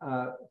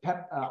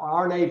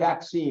RNA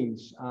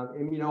vaccines,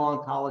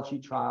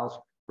 immuno-oncology trials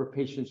for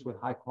patients with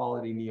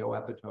high-quality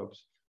neoepitopes.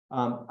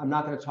 I'm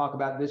not going to talk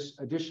about this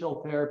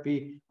additional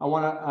therapy. I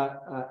want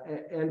to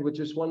end with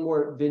just one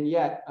more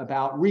vignette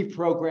about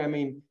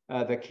reprogramming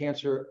the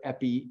cancer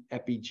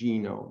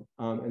epigenome.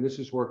 And this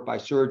is work by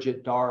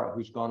Surajit Dara,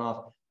 who's gone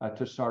off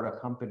to start a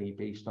company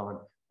based on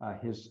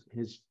his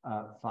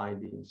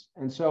findings.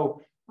 And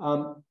so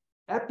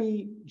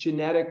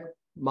epigenetic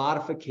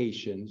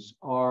modifications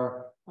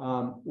are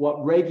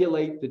what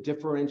regulate the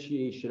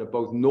differentiation of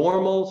both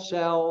normal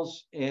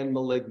cells and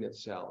malignant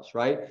cells,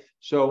 right?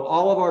 So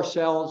all of our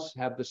cells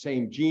have the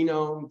same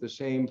genome, the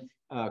same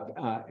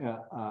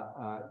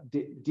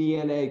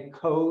DNA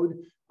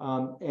code,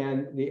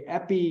 and the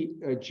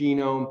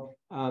epigenome,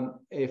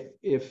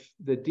 if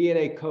the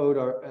DNA code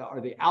are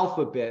the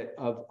alphabet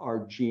of our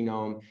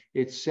genome,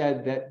 it's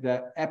said that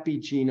the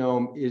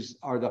epigenome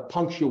are the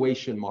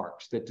punctuation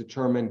marks that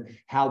determine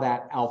how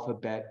that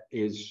alphabet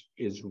is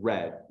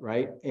read,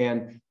 right?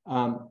 And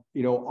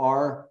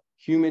our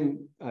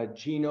human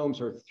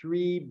genomes are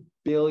 3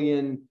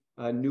 billion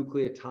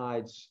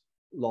nucleotides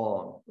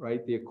long,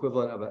 right? The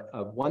equivalent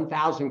of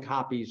 1,000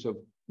 copies of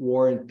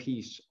War and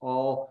Peace,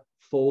 all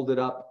folded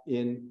up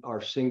in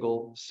our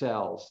single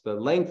cells. The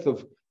length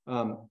of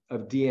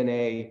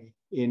DNA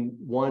in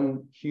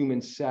one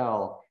human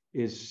cell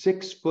is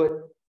 6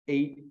 foot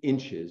 8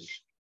 inches,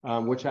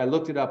 which I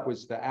looked it up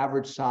was the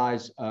average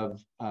size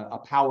of a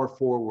power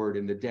forward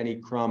in the Denny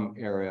Crum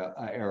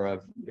era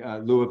of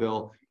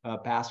Louisville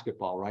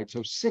basketball, right?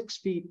 So 6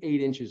 feet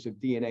 8 inches of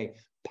DNA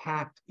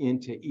packed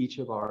into each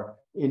of our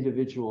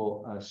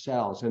individual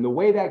cells. And the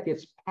way that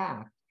gets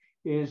packed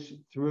is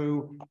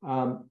through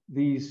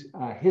these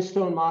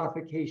histone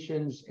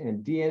modifications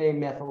and DNA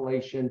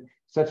methylation,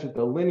 such that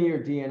the linear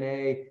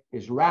DNA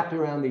is wrapped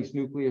around these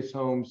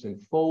nucleosomes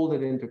and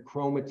folded into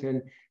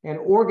chromatin and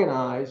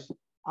organized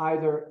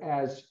either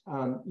as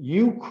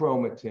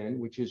euchromatin,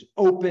 which is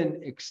open,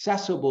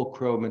 accessible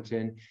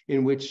chromatin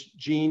in which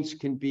genes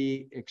can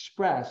be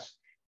expressed,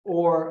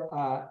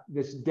 or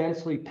this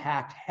densely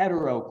packed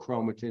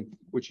heterochromatin,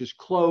 which is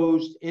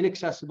closed,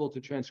 inaccessible to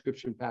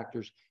transcription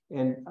factors,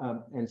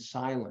 and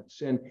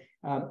silence. And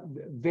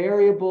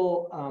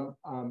variable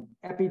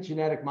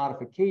epigenetic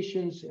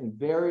modifications and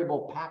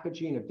variable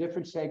packaging of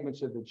different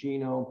segments of the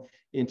genome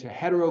into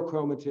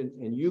heterochromatin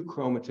and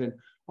euchromatin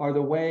are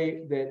the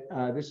way that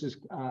this is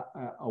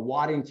a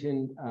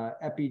Waddington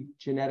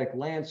epigenetic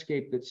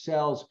landscape that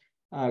cells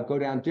go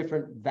down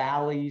different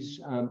valleys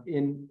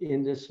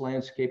in this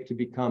landscape to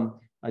become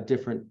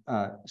different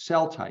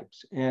cell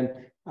types. And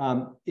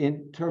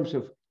in terms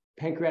of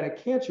pancreatic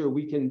cancer,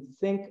 we can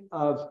think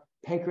of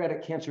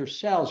pancreatic cancer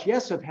cells,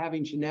 yes, of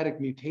having genetic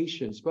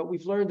mutations, but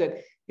we've learned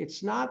that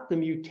it's not the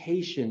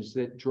mutations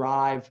that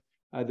drive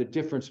the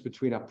difference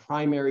between a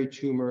primary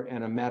tumor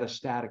and a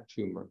metastatic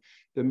tumor.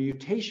 The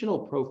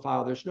mutational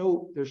profile, there's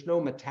no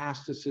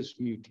metastasis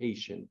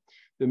mutation.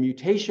 The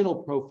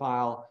mutational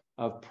profile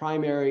of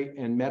primary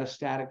and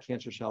metastatic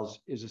cancer cells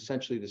is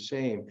essentially the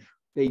same.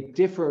 They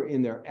differ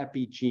in their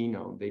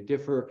epigenome. They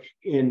differ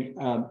in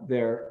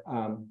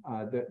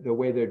the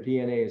way their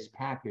DNA is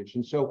packaged.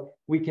 And so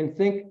we can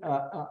think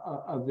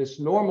of this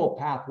normal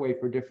pathway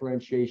for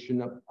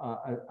differentiation of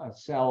a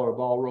cell or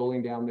ball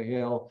rolling down the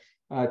hill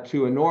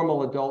to a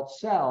normal adult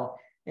cell.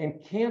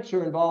 And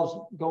cancer involves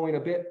going a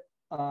bit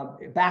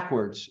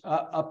backwards,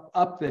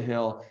 up the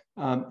hill,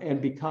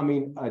 and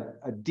becoming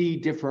a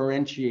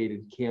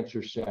de-differentiated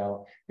cancer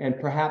cell. And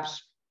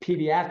perhaps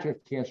pediatric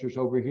cancers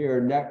over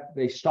here,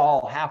 they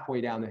stall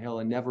halfway down the hill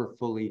and never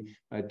fully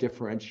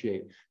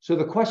differentiate. So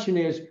the question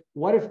is,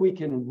 what if we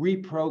can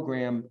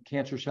reprogram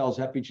cancer cells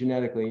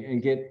epigenetically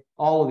and get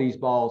all of these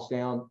balls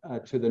down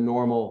to the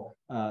normal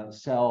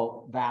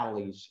cell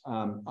valleys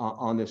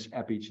on this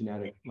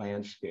epigenetic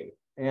landscape?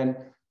 And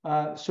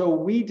so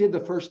we did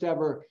the first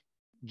ever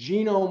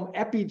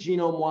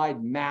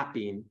epigenome-wide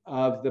mapping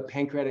of the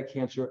pancreatic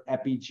cancer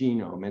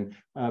epigenome. And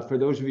for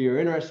those of you who are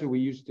interested, we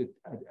used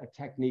a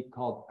technique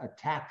called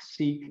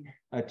ATAC-seq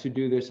to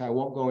do this. I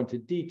won't go into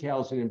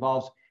details. It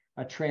involves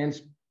a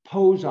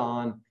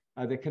transposon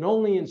that can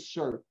only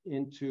insert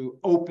into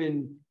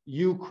open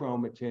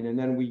euchromatin, and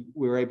then we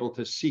were able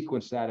to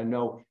sequence that and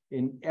know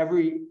in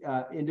every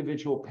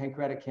individual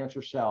pancreatic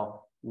cancer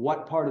cell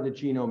what part of the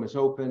genome is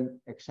open,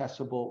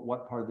 accessible,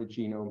 what part of the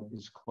genome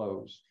is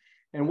closed.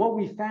 And what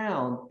we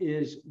found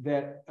is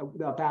that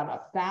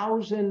about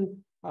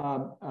 1,000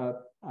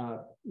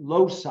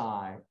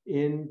 loci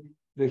in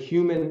the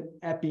human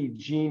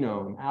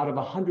epigenome out of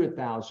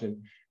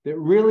 100,000 that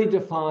really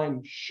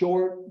define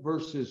short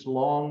versus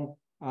long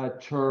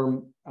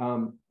term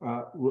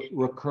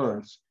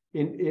recurrence.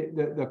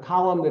 The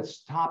column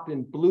that's topped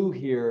in blue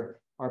here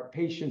are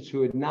patients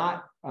who had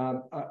not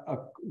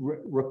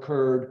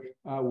recurred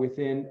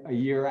within a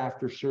year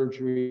after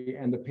surgery,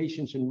 and the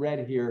patients in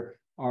red here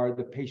are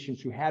the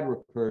patients who had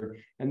recurred.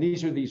 And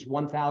these are these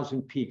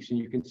 1,000 peaks, and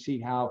you can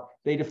see how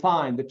they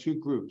define the two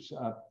groups,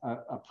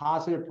 a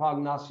positive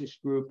prognosis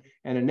group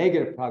and a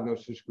negative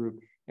prognosis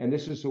group. And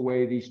this is the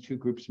way these two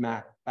groups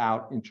map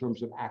out in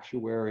terms of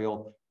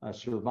actuarial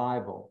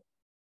survival.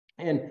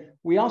 And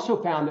we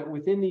also found that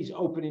within these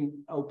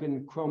open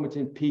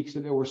chromatin peaks,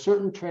 that there were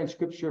certain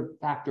transcription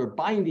factor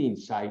binding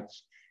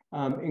sites,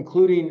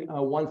 including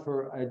one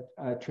for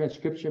a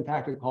transcription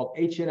factor called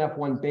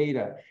HNF1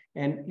 beta.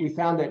 And we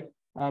found that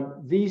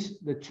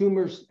the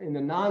tumors in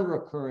the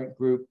non-recurrent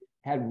group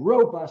had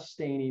robust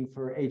staining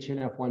for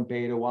HNF1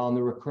 beta, while in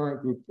the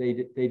recurrent group, they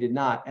did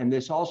not. And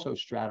this also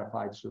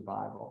stratified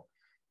survival.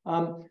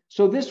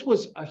 So this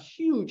was a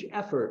huge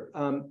effort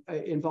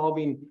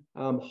involving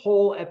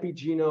whole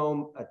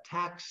epigenome,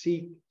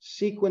 ATAC-seq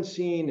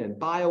sequencing and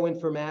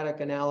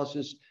bioinformatic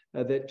analysis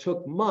that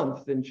took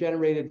months and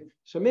generated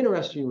some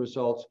interesting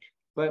results.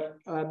 But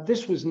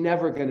this was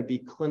never going to be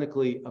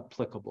clinically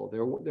applicable.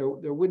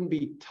 There wouldn't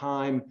be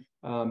time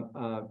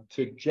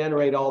to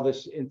generate all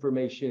this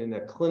information in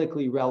a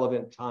clinically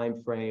relevant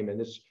time frame, and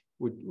this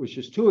was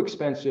just too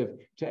expensive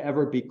to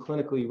ever be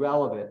clinically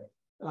relevant.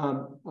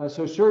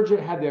 So Surgeon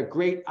had the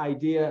great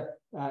idea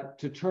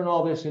to turn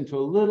all this into a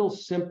little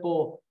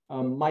simple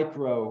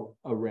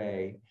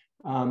microarray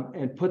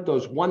and put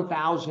those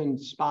 1,000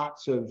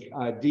 spots of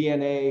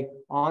DNA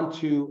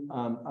onto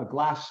a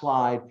glass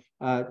slide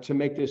to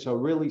make this a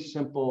really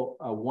simple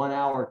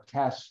 1-hour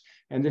test.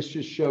 And this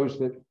just shows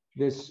that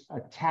this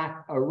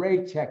ATAC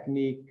array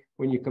technique,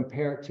 when you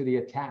compare it to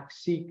the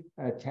ATAC-seq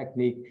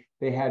technique,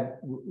 they had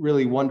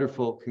really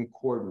wonderful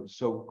concordance.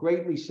 So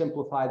greatly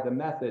simplified the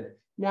method,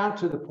 now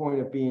to the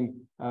point of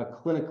being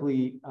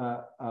clinically,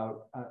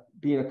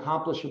 being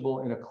accomplishable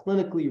in a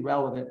clinically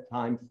relevant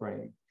time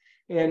frame.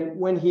 And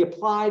when he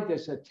applied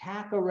this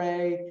ATAC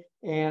array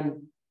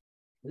and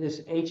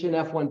this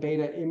HNF1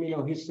 beta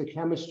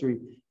immunohistochemistry,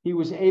 he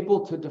was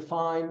able to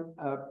define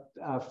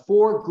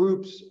 4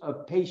 groups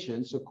of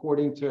patients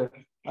according to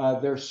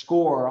their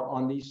score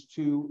on these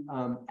two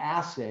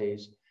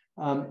assays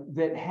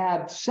that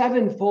had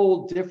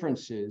 7-fold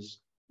differences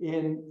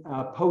in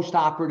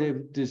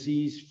post-operative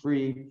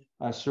disease-free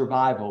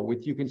survival.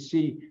 With, you can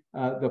see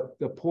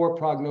the poor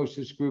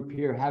prognosis group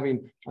here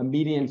having a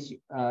median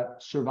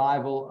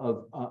survival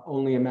of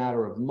only a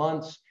matter of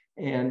months,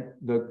 and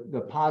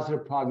the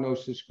positive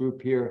prognosis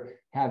group here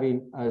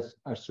having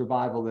a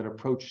survival that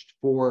approached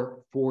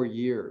 4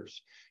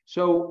 years.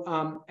 So,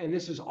 and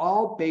this is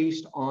all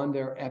based on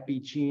their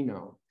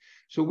epigenome.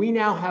 So we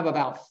now have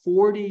about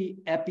 40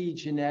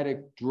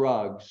 epigenetic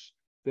drugs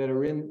that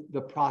are in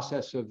the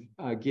process of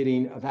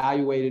getting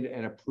evaluated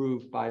and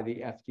approved by the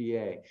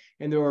FDA.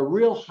 And they're a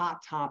real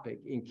hot topic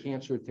in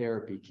cancer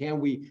therapy. Can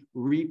we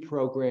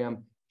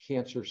reprogram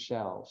cancer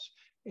cells?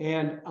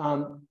 And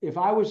if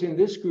I was in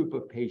this group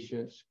of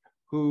patients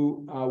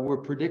who were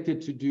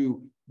predicted to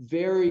do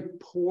very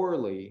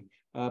poorly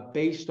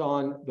based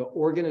on the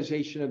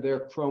organization of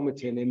their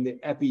chromatin in the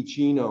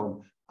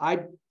epigenome,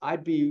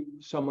 I'd be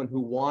someone who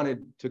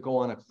wanted to go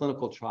on a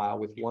clinical trial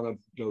with one of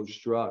those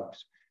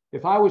drugs.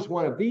 If I was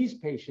one of these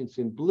patients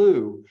in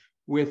blue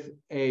with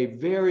a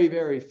very,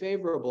 very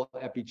favorable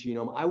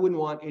epigenome, I wouldn't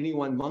want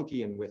anyone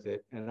monkeying with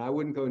it, and I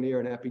wouldn't go near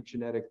an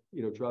epigenetic,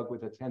 drug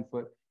with a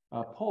 10-foot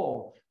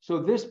pole. So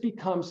this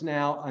becomes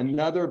now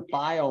another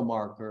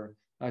biomarker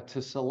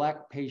to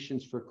select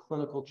patients for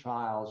clinical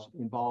trials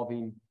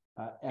involving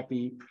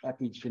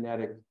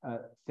epigenetic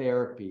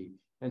therapy.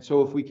 And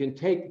so if we can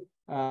take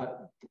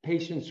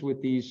patients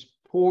with these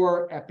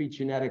poor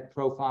epigenetic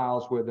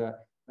profiles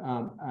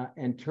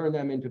and turn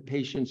them into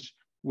patients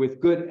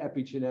with good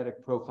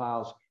epigenetic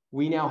profiles,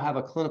 we now have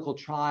a clinical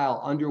trial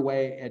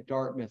underway at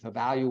Dartmouth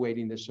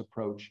evaluating this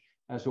approach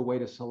as a way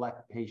to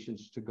select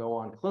patients to go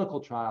on clinical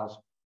trials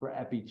for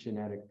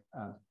epigenetic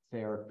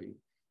therapy.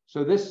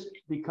 So this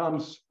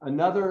becomes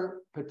another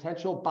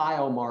potential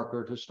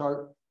biomarker to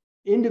start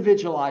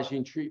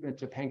individualizing treatment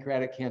to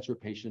pancreatic cancer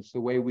patients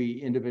the way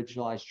we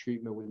individualize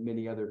treatment with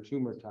many other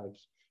tumor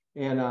types.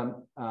 And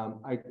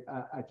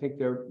I think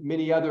there are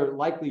many other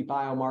likely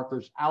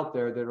biomarkers out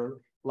there that are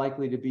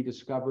likely to be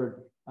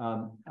discovered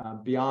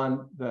beyond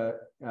the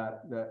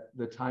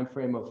time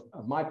frame of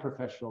my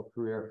professional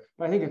career.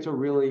 But I think it's a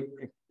really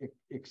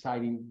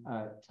exciting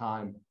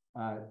time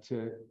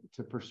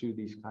to pursue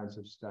these kinds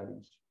of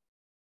studies.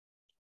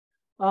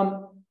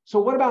 So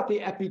what about the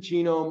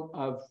epigenome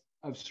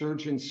of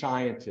surgeon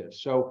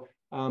scientists? So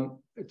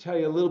I'll tell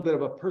you a little bit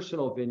of a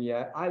personal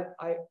vignette.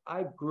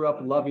 I grew up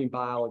loving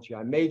biology.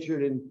 I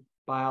majored in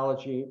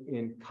biology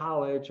in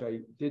college. I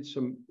did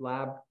some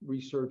lab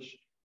research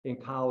in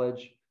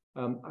college.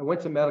 I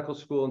went to medical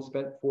school and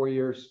spent 4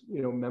 years,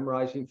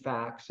 memorizing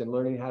facts and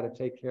learning how to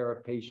take care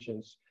of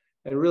patients,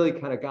 and really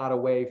kind of got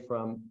away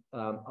from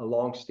a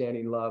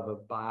longstanding love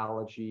of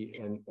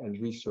biology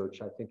and research,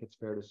 I think it's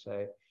fair to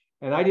say.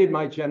 And I did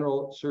my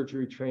general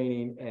surgery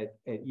training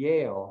at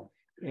Yale,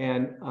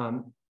 and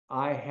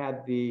I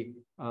had the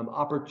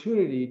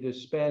opportunity to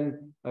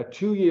spend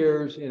 2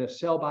 years in a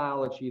cell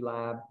biology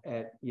lab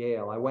at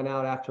Yale. I went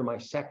out after my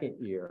second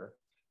year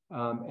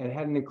and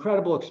had an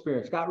incredible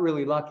experience. Got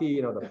really lucky.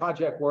 The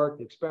project worked,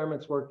 the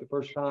experiments worked the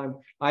first time.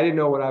 I didn't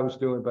know what I was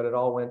doing, but it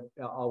all went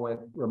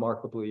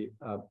remarkably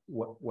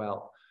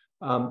well.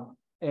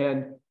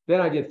 And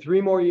then I did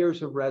 3 more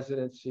years of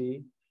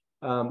residency,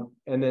 and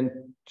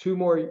then 2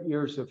 more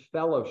years of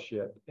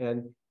fellowship.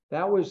 And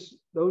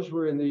those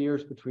were in the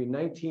years between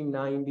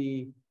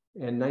 1990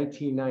 and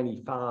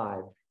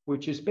 1995,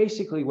 which is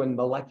basically when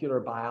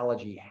molecular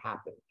biology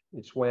happened.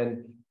 It's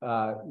when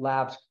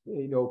labs,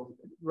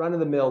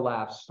 run-of-the-mill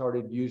labs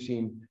started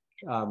using,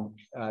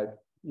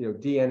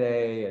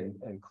 DNA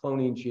and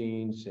cloning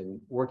genes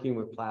and working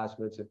with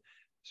plasmids. And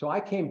so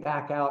I came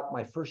back out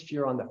my first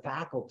year on the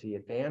faculty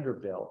at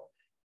Vanderbilt,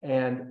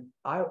 and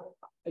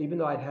even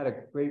though I'd had a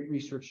great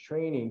research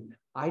training,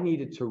 I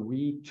needed to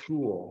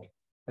retool.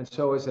 And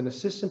so as an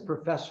assistant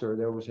professor,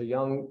 there was a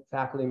young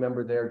faculty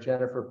member there,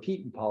 Jennifer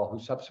Pietenpaul, who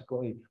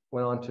subsequently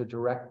went on to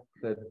direct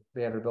the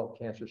Vanderbilt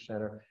Cancer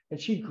Center. And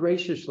she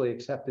graciously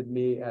accepted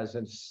me as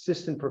an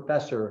assistant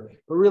professor,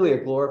 but really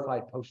a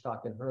glorified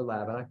postdoc in her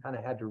lab. And I kind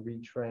of had to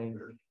retrain.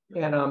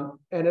 And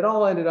it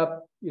all ended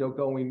up,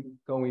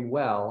 going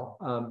well.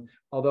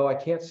 Although I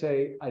can't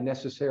say I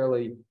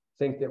necessarily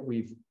think that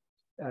we've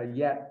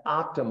yet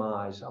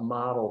optimize a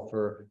model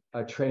for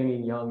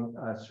training young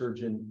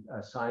surgeon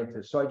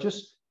scientists. So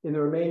in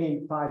the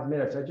remaining 5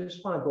 minutes, I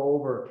just want to go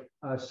over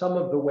some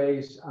of the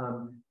ways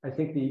I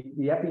think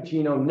the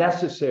epigenome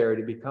necessary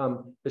to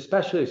become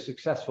especially a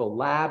successful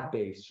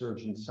lab-based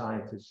surgeon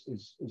scientist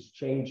is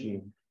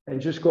changing,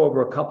 and just go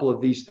over a couple of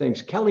these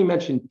things. Kelly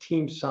mentioned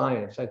team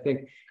science. I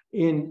think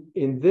in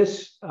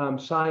this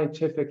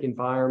scientific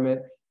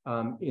environment,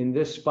 in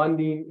this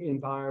funding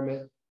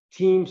environment,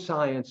 team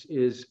science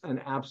is an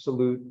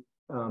absolute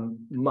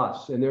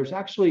must. And there's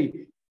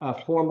actually a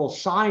formal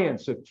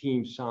science of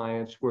team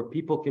science where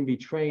people can be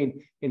trained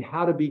in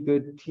how to be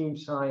good team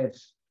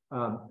science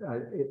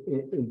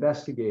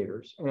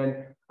investigators.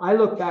 And I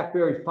look back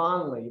very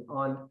fondly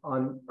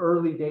on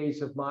early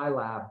days of my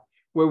lab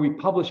where we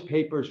published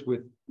papers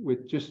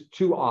with just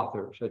 2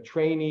 authors, a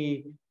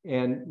trainee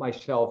and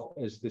myself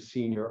as the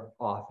senior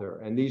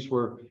author. And these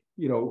were,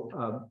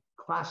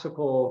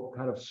 classical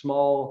kind of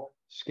small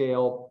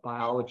scale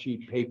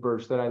biology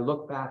papers that I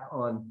look back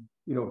on,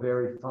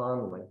 very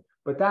fondly.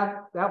 But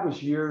that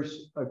was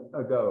years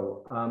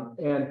ago.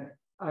 And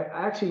I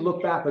actually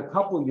looked back a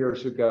couple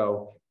years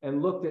ago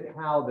and looked at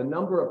how the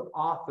number of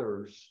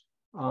authors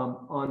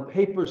on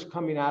papers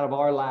coming out of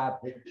our lab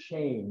had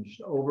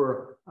changed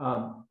over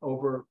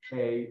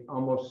a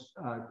almost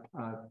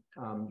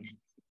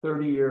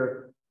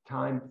 30-year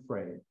time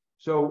frame.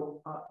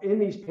 So in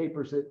these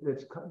papers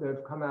that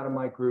have come out of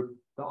my group,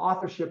 the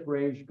authorship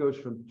range goes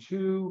from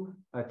 2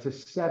 to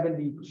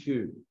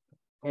 72.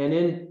 And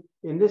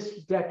in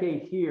this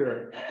decade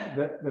here,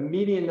 the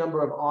median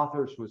number of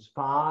authors was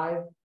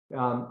 5.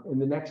 In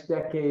the next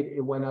decade,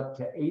 it went up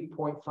to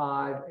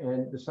 8.5,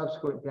 and the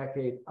subsequent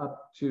decade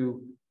up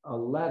to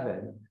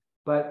 11.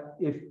 But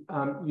if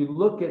you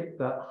look at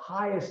the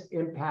highest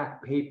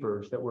impact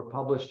papers that were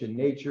published in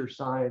Nature,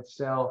 Science,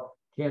 Cell,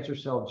 Cancer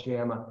Cell,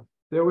 JAMA,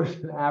 there was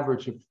an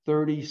average of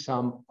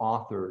 30-some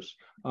authors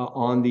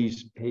on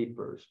these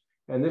papers.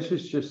 And this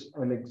is just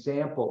an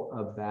example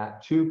of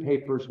that. 2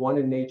 papers, one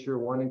in Nature,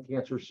 one in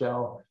Cancer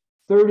Cell,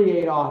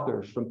 38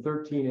 authors from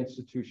 13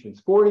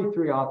 institutions,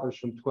 43 authors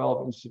from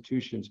 12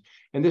 institutions.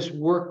 And this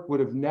work would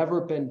have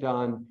never been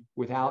done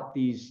without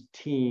these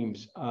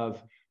teams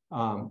of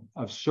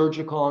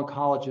surgical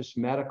oncologists,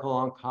 medical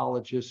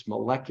oncologists,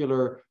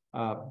 molecular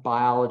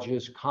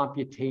biologists,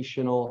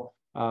 computational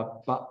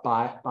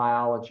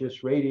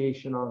biologists,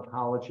 radiation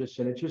oncologists.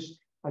 And it just,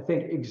 I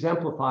think,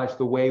 exemplifies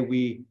the way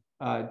we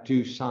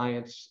do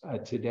science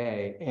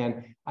today.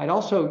 And I'd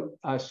also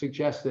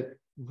suggest that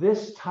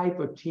this type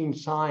of team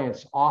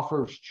science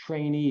offers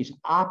trainees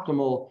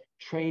optimal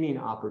training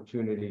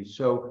opportunities.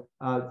 So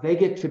they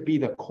get to be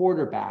the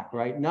quarterback,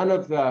 right? None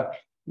of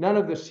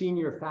the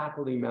senior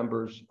faculty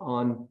members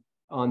on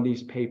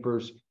these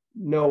papers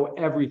know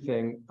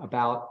everything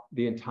about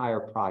the entire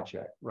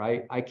project,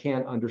 right? I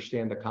can't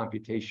understand the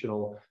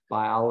computational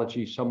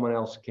biology. Someone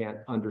else can't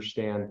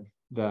understand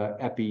the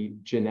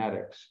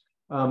epigenetics.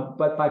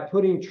 But by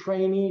putting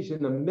trainees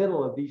in the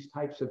middle of these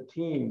types of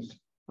teams,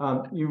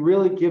 you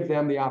really give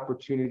them the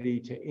opportunity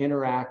to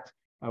interact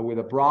with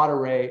a broad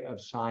array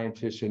of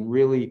scientists and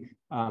really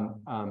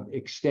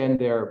extend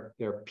their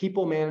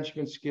people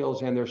management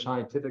skills and their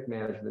scientific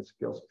management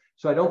skills.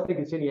 So I don't think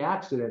it's any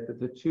accident that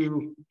the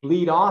 2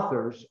 lead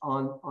authors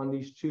on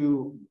these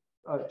two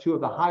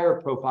of the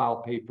higher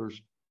profile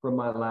papers from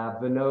my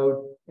lab,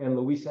 Vinod and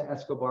Luisa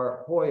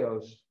Escobar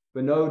Hoyos.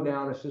 Vinod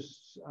now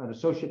an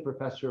associate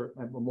professor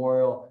at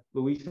Memorial,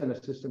 Luisa an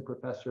assistant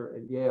professor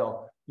at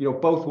Yale.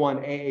 Both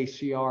won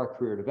AACR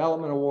Career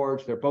Development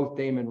Awards. They're both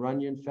Damon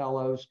Runyon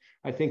Fellows,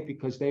 I think,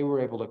 because they were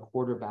able to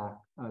quarterback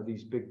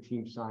these big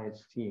team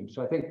science teams.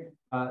 So I think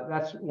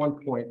that's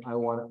one point I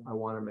want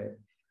to make.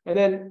 And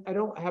then I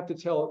don't have to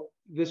tell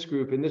this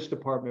group in this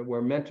department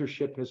where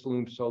mentorship has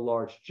loomed so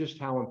large, just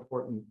how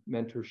important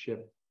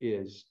mentorship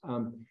is.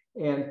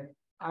 And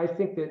I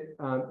think that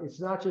it's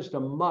not just a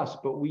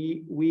must, but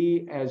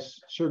we as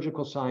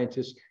surgical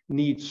scientists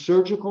need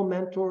surgical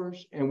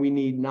mentors and we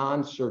need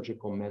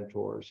non-surgical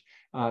mentors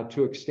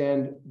to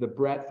extend the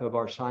breadth of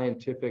our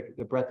scientific,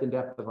 the breadth and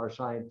depth of our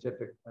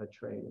scientific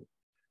training.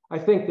 I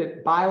think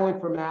that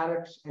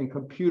bioinformatics and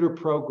computer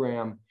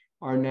program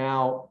are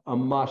now a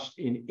must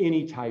in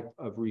any type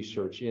of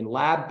research, in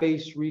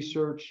lab-based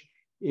research,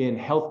 in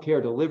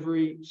healthcare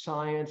delivery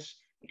science,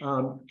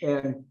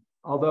 and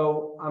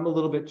although I'm a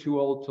little bit too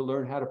old to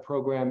learn how to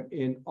program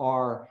in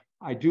R,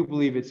 I do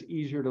believe it's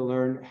easier to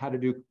learn how to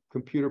do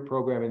computer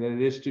programming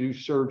than it is to do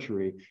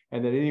surgery,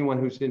 and that anyone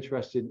who's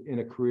interested in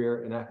a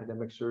career in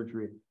academic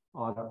surgery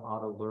ought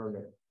to learn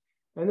it.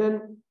 And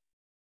then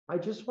I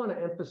just want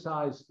to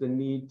emphasize the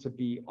need to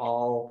be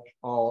all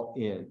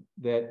in,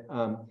 that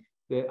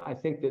I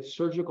think that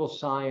surgical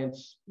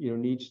science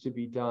needs to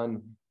be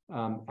done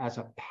as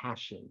a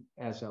passion,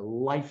 as a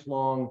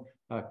lifelong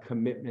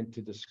commitment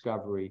to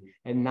discovery,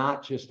 and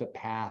not just a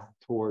path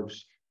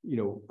towards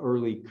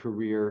early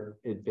career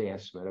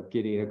advancement of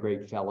getting a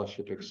great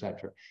fellowship, et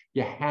cetera.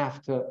 You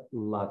have to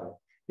love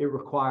it. It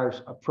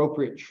requires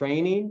appropriate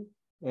training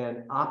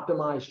and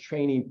optimized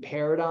training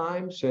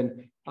paradigms.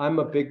 And I'm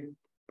a big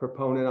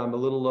proponent, I'm a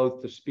little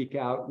loath to speak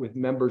out with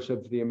members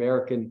of the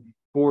American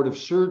Board of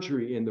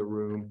Surgery in the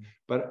room,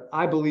 but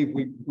I believe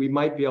we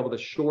might be able to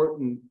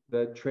shorten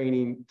the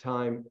training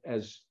time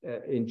as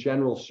in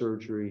general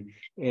surgery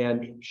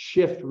and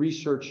shift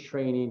research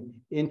training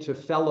into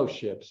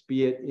fellowships,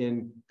 be it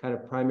in kind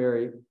of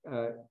primary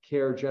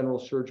care general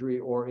surgery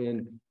or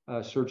in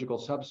surgical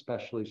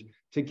subspecialties,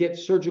 to get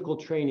surgical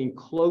training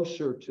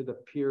closer to the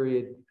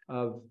period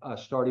of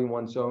starting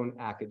one's own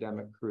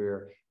academic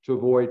career, to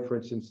avoid, for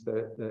instance,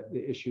 the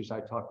issues I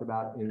talked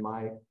about in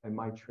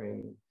my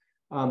training.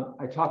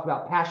 I talked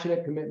about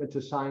passionate commitment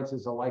to science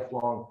as a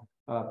lifelong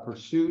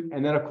pursuit,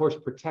 and then of course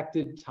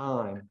protected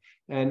time.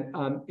 And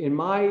in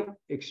my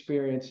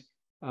experience,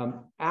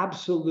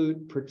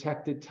 absolute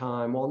protected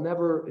time,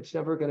 it's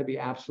never going to be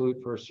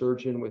absolute for a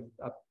surgeon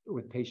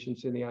with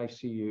patients in the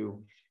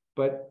ICU,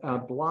 but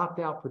blocked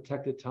out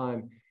protected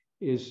time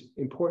is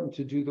important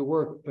to do the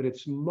work, but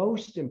it's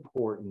most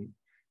important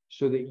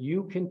so that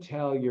you can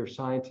tell your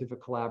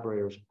scientific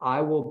collaborators,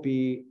 I will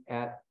be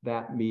at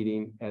that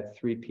meeting at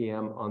 3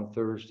 p.m. on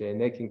Thursday,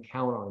 and they can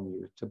count on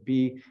you to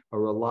be a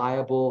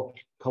reliable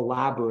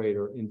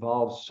collaborator,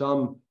 involves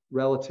some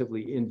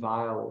relatively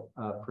inviolate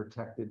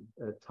protected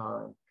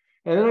time.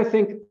 And then I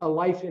think a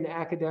life in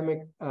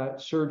academic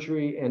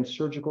surgery and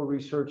surgical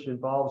research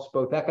involves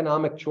both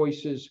economic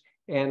choices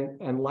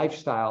and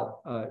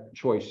lifestyle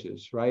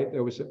choices, right?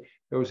 There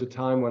was a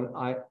time when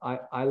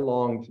I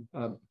longed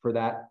for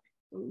that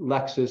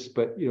Lexus,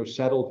 but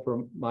settled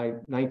for my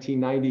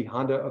 1990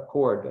 Honda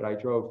Accord that I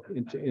drove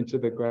into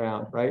the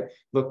ground, right?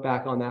 Look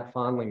back on that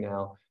fondly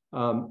now.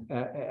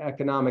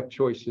 economic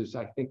choices,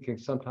 I think, can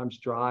sometimes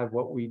drive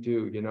what we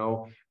do. You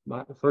know,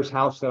 the first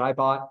house that I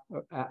bought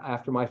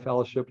after my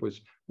fellowship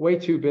was way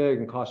too big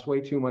and cost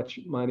way too much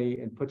money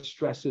and put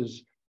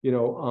stresses, you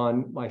know,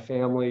 on my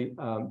family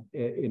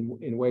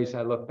in ways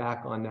I look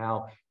back on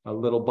now. A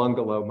little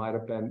bungalow might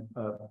have been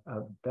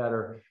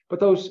better, but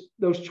those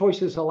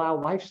choices allow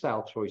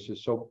lifestyle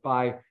choices. So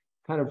by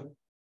kind of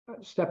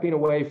stepping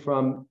away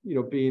from, you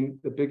know, being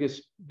the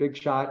biggest big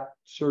shot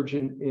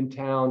surgeon in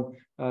town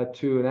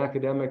to an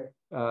academic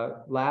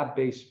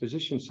lab-based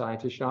physician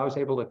scientist, you know, I was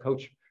able to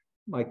coach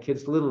my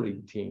kids' little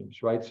league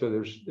teams, right? So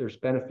there's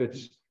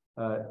benefits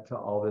to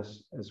all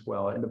this as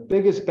well. And the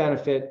biggest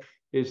benefit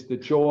is the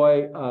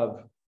joy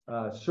of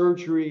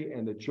surgery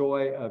and the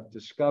joy of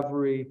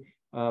discovery.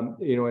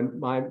 You know, and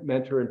my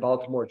mentor in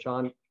Baltimore,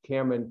 John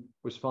Cameron,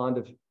 was fond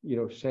of, you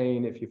know,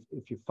 saying, if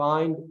you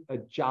find a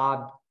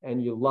job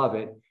and you love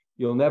it,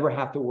 you'll never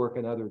have to work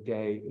another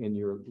day in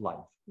your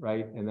life,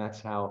 right? And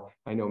that's how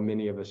I know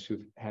many of us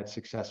who've had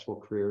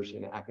successful careers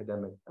in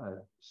academic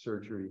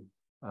surgery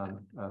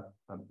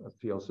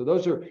field. So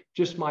those are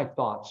just my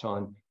thoughts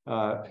on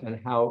and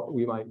how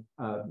we might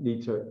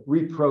need to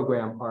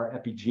reprogram our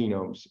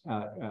epigenomes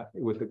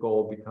with the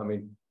goal of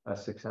becoming a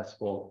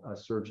successful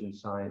surgeon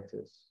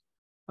scientist.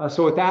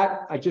 So with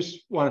that, I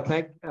just want to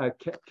thank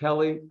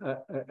Kelly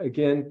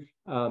again,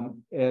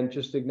 and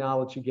just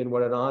acknowledge again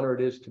what an honor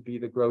it is to be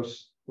the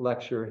Gross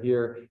Lecturer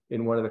here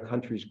in one of the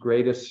country's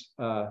greatest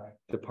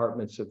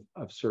departments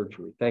of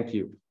surgery. Thank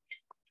you.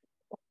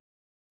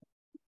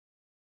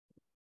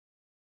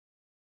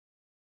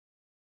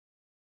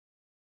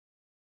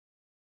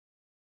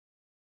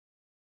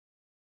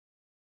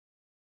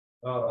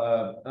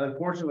 Well,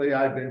 unfortunately,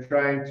 I've been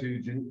trying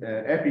to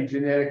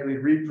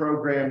epigenetically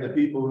reprogram the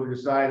people who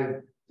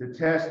decided to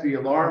test the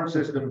alarm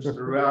systems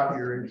throughout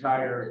your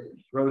entire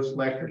Gross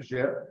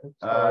Lectureship.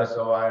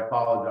 So I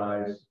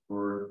apologize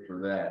for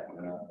that.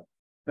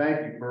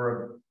 Thank you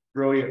for a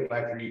brilliant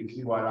lecture. You can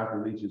see why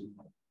Dr. Leach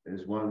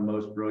is one of the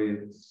most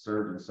brilliant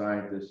surgeon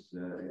scientists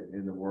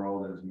in the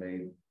world and has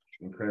made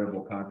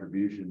incredible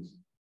contributions.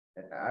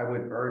 I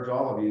would urge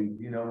all of you,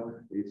 you know,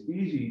 it's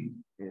easy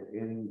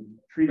in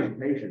treating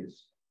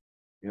patients.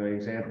 You know, an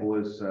example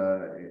is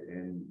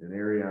in an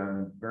area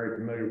I'm very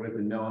familiar with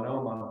in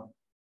melanoma.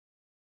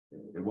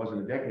 It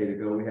wasn't a decade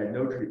ago, we had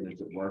no treatments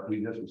that worked.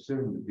 We just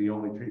assumed that the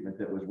only treatment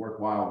that was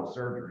worthwhile was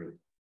surgery.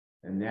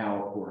 And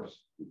now, of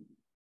course,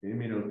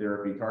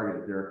 immunotherapy,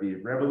 targeted therapy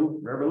have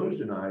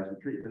revolutionized the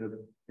treatment of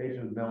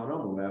patients with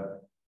melanoma who have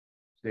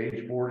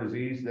stage 4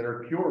 disease that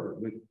are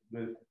cured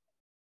with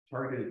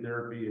targeted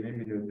therapy and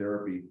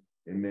immunotherapy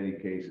in many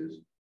cases.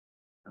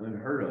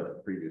 Unheard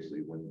of previously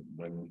when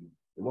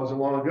it wasn't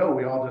long ago,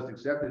 we all just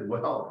accepted,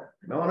 well,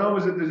 melanoma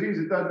is a disease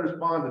that doesn't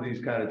respond to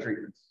these kind of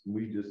treatments.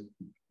 We just,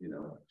 you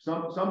know,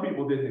 some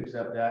people didn't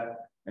accept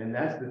that, and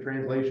that's the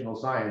translational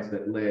science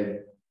that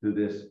led to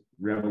this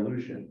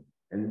revolution.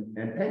 And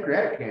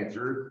pancreatic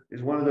cancer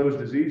is one of those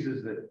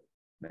diseases that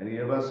many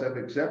of us have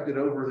accepted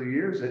over the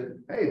years that,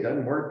 hey, it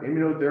doesn't work,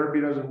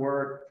 immunotherapy doesn't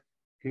work,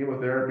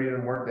 chemotherapy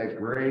doesn't work that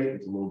great,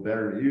 it's a little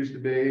better than it used to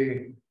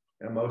be.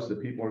 And most of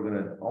the people are going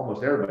to,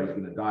 almost everybody's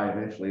going to die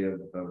eventually of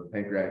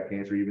pancreatic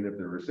cancer, even if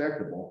they're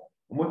resectable.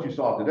 And what you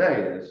saw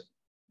today is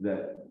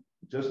that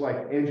just like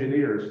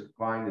engineers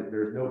find that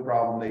there's no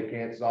problem they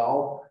can't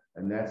solve,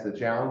 and that's the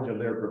challenge of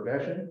their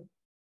profession,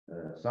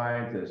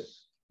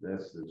 scientists,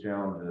 that's the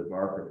challenge of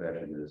our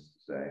profession, is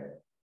to say,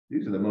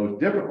 these are the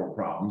most difficult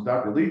problems.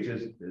 Dr. Leach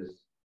has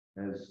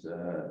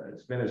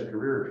spent his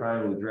career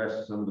trying to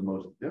address some of the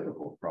most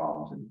difficult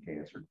problems in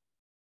cancer.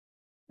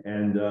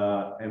 And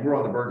we're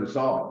on the verge of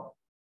solving them.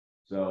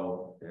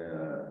 So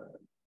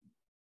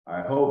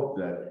I hope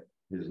that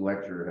his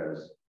lecture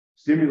has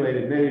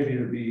stimulated many of you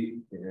to be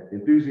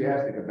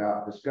enthusiastic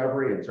about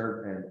discovery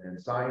and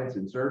science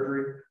and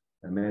surgery.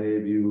 And many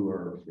of you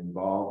are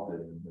involved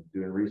in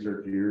doing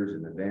research years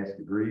and advanced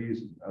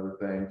degrees and other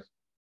things.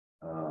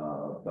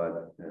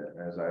 But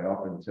as I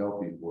often tell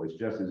people, it's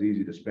just as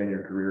easy to spend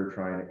your career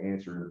trying to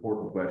answer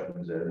important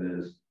questions as it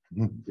is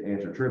to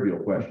answer trivial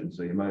questions.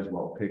 So you might as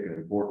well pick an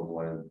important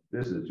one.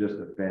 This is just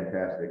a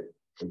fantastic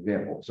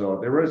example. So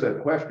there is a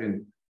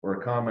question or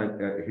a comment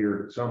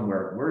here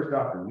somewhere. Where's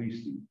Dr.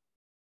 Weesty?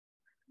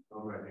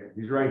 Oh, right here.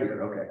 He's right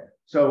here. Okay.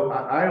 So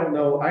I don't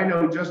know. I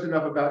know just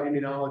enough about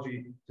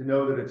immunology to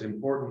know that it's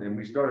important. And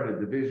we started a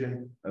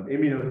division of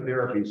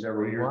immunotherapy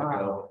several years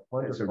ago.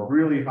 Wonderful. It's a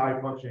really high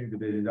functioning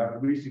division. Dr.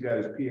 Weesty got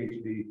his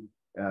PhD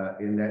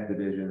in that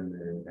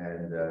division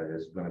and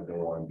is going to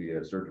go on and be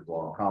a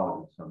surgical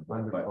oncologist at some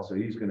point. But, so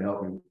he's going to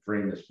help me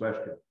frame this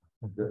question.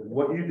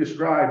 What you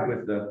described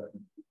with the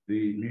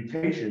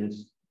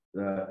mutations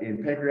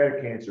in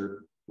pancreatic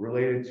cancer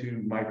related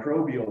to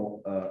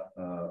microbial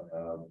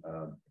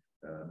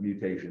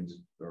mutations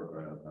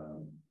or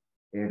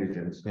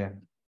antigens,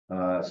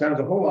 sounds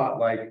a whole lot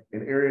like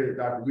an area that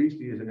Dr.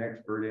 Weesty is an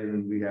expert in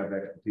and we have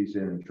expertise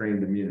in,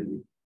 trained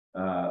immunity.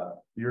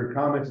 Your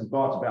comments and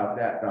thoughts about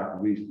that, Dr.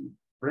 Weesty?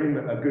 Frame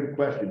a good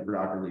question for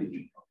Dr.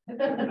 Leach.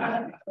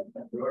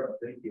 Sure,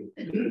 thank you.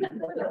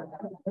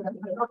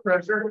 No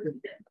pressure.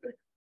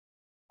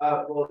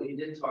 Well, you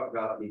did talk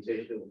about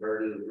mutational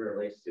burden as it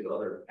relates to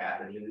other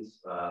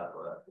pathogens,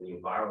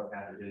 viral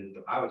pathogens.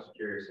 But I was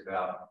curious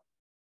about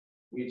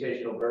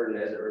mutational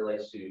burden as it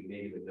relates to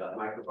maybe the gut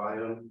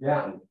microbiome.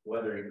 Yeah. And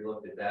whether you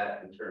looked at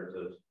that in terms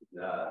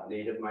of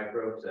native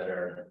microbes that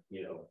are,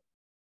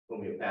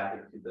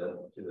 homeopathic to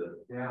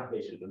the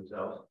patient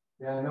themselves.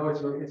 Yeah, I know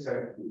it's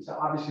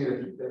obviously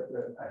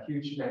a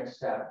huge next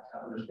step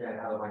to understand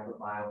how the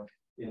microbiome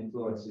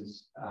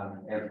influences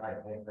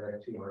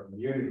anti-pancreatic tumor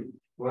immunity.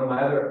 One of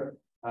my other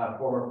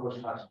former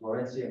postdocs,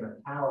 Florencia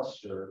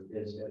McAllister,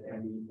 is at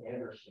MD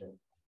Anderson,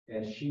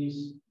 and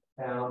she's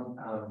found,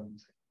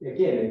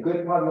 again, in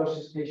good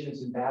prognosis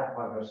patients and bad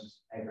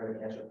prognosis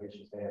pancreatic cancer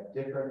patients, they have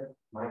different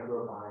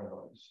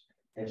microbiomes.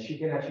 And she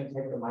can actually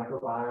take the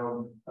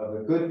microbiome of a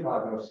good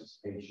prognosis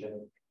patient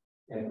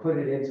and put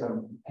it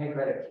into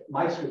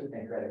mice with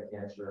pancreatic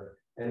cancer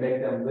and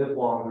make them live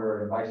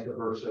longer, and vice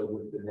versa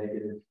with the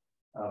negative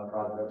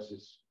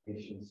prognosis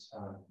patients'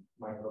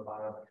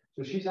 microbiome.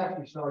 So she's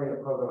actually starting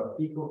a program of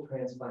fecal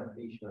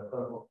transplantation, a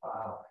clinical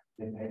trial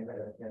in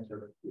pancreatic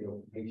cancer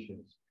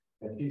patients.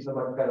 And she's a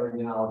much better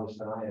immunologist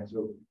than I am.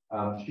 So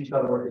she's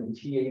done work in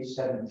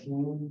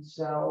Th17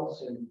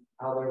 cells and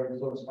how they're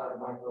influenced by the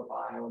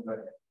microbiome.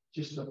 But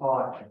just the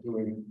thought of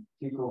doing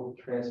fecal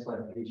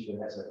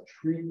transplantation as a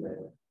treatment,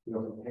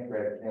 for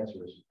pancreatic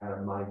cancer is kind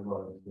of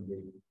mind-blowing to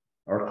me.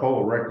 Our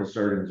colorectal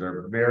surgeons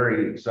are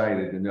very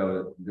excited to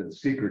know that the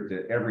secret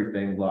to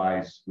everything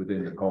lies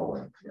within the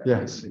colon.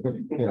 Yes.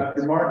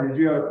 Dr. Martin, did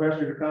you have a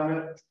question or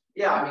comment?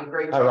 Yeah, I mean,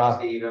 great Hi, talk, Rob.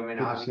 Steve. I mean, Good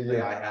to see obviously,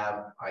 you.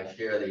 I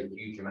share the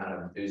huge amount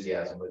of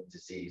enthusiasm with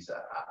disease.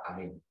 I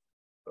mean,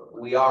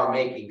 we are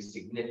making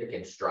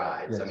significant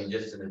strides. Yes. I mean,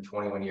 just in the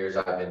 21 years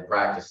I've been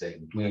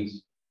practicing, Yes.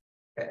 we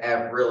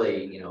have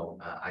really,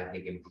 I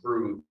think,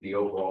 improved the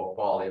overall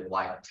quality of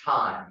life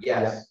time.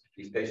 Yes,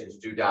 these patients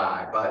do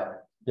die,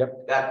 but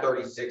that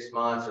 36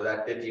 months or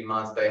that 50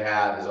 months they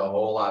have is a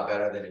whole lot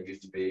better than it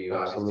used to be,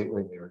 obviously,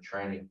 when we were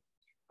training.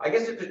 I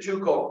guess it's a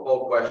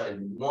two-fold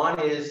question. One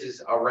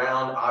is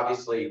around,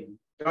 obviously,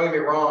 don't get me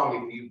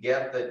wrong, if you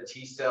get the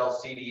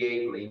T-cell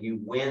CD8 and you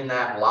win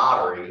that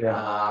lottery,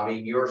 I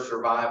mean, your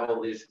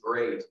survival is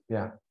great.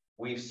 Yeah.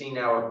 We've seen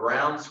now a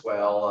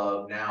groundswell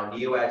of now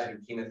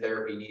neoadjuvant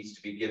chemotherapy needs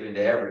to be given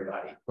to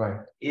everybody.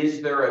 Right.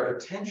 Is there a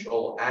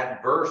potential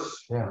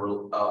adverse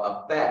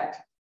effect?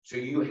 So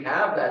you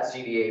have that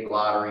CD8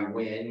 lottery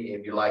win.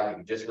 If you like, if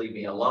you just leave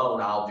me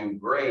alone, I'll do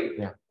great.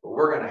 Yeah. But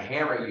we're going to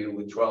hammer you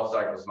with 12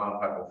 cycles of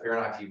modified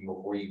FOLFIRINOX even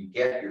before you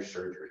get your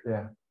surgery.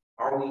 Yeah.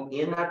 Are we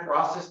in that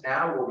process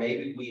now, or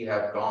maybe we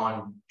have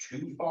gone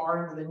too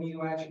far into the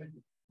neoadjuvant?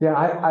 Yeah,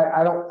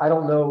 I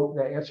don't know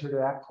the answer to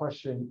that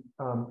question,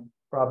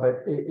 Rob,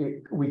 but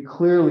we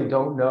clearly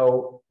don't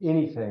know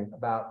anything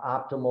about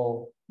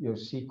optimal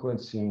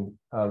sequencing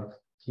of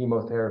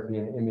chemotherapy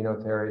and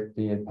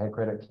immunotherapy in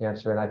pancreatic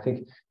cancer. And I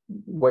think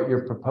what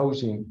you're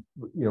proposing,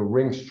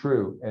 rings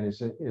true and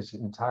is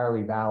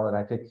entirely valid.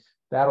 I think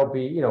that'll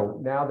be,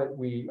 now that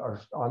we are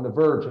on the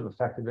verge of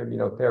effective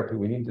immunotherapy,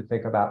 we need to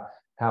think about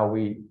how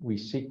we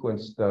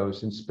sequence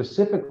those. And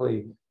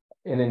specifically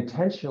and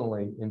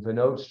intentionally in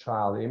Vinode's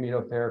trial, the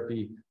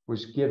immunotherapy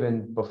was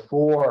given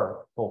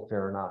before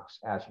FOLFIRINOX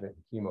adjuvant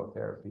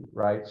chemotherapy,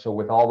 right? So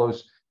with all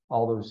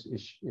those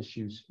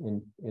issues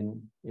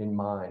in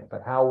mind,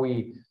 but how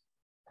we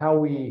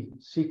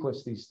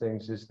sequence these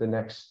things is the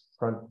next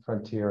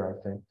frontier,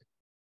 I think.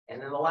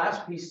 And then the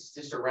last piece is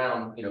just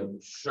around,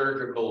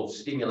 surgical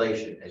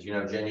stimulation. As you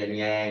know, Jen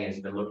Yang has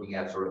been looking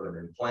at sort of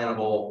an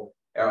implantable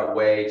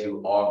way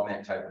to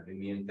augment type of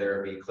immune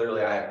therapy.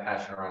 Clearly, I have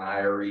passion around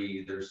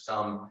IRE. There's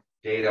some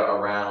data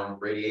around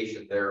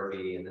radiation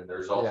therapy, and then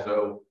there's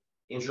also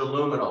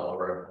intraluminal,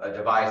 or a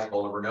device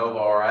called a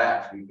Renova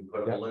RX, where you can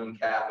put a balloon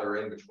catheter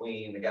in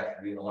between the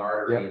gastroduodenal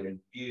artery and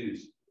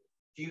infuse.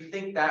 Do you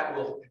think that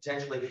will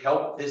potentially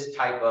help this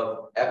type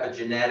of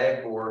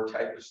epigenetic or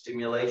type of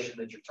stimulation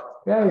that you're talking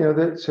about?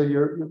 Yeah, so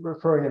you're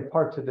referring in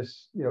part to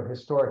this,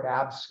 historic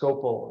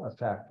abscopal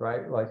effect,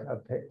 right? Like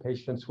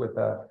patients with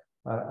a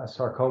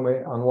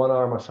sarcoma on one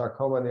arm, a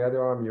sarcoma on the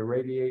other arm, you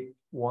radiate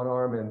one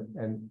arm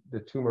and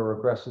the tumor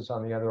regresses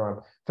on the other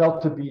arm.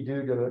 Felt to be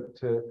due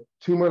to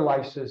tumor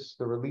lysis,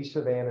 the release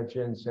of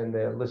antigens, and the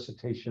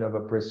elicitation of a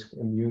brisk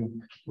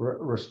immune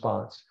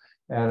response.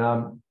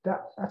 And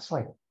that's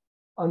like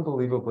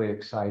unbelievably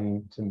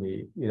exciting to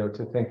me,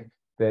 to think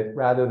that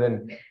rather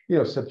than,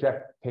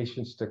 subject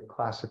patients to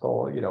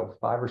classical,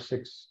 5 or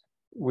 6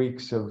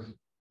 weeks of,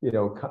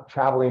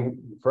 traveling.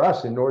 For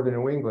us in Northern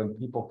New England,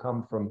 people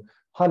come from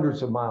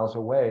hundreds of miles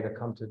away to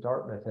come to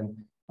Dartmouth.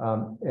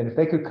 And if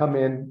they could come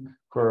in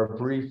for a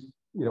brief,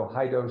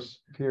 high dose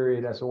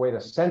period as a way to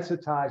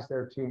sensitize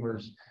their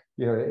tumors,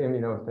 to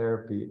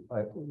immunotherapy,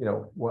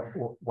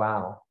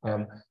 wow.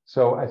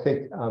 So I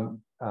think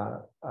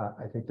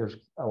there's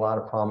a lot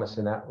of promise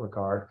in that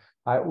regard.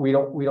 We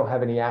don't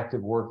have any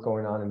active work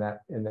going on in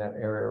that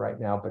area right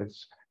now, but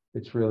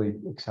it's really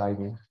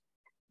exciting.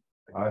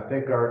 I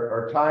think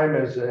our time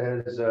has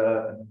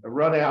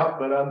run out,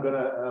 but I'm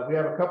gonna, we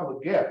have a couple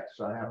of gifts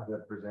I have to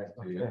present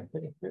to you.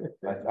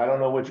 I don't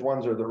know which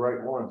ones are the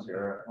right ones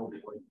here.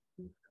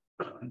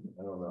 I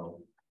don't know.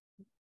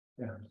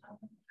 Yeah.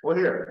 Well,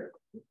 here.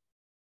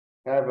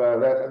 Have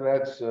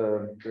that's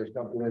there's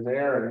something in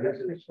there, and this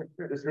is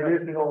this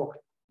traditional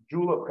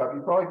julep cup.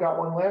 You probably got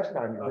one last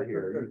time you were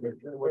here.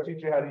 We'll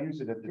teach you how to use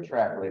it at the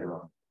track later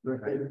on. Yeah,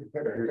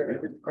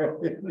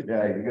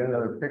 you get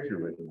another picture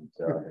with him.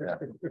 So yeah.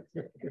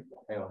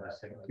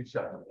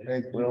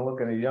 We don't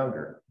look any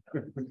younger.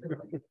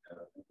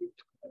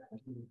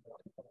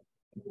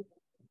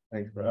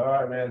 Thanks, bro. All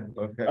right, man.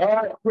 Okay. All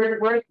right, quick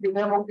break, and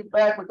then we'll get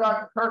back with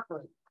Dr.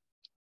 Kirkland.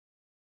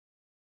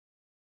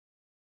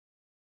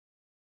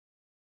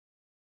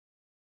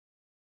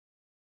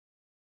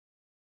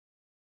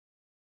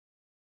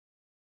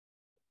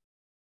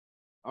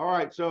 All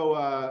right, so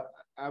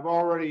I've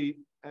already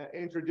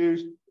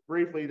introduced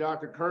briefly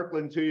Dr.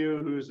 Kirkland to you,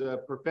 who's a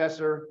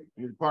professor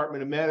in the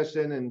Department of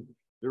Medicine and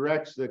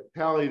directs the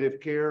palliative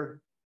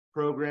care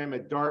program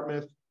at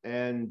Dartmouth.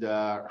 And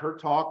her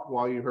talk,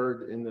 while you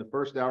heard in the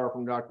first hour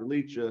from Dr.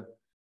 Leach, a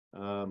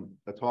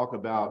talk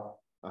about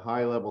a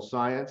high-level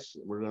science.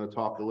 We're going to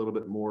talk a little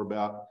bit more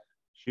about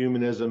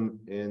humanism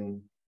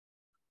in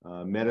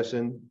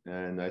medicine,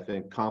 and I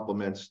think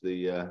complements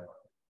the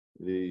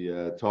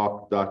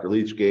talk Dr.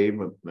 Leach gave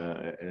in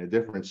a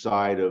different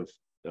side of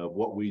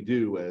what we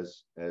do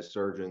as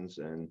surgeons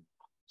and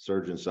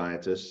surgeon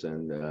scientists.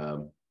 And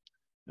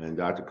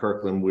Dr.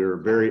 Kirkland, we're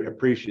very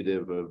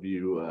appreciative of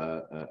you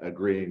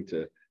agreeing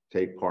to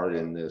take part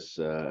in this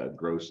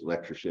Gross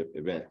Lectureship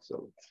event.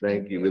 So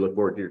thank you. We look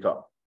forward to your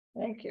talk.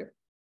 Thank you.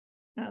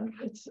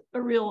 It's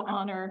a real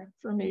honor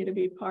for me to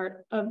be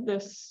part of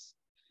this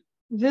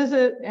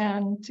visit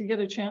and to get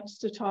a chance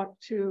to talk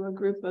to a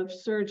group of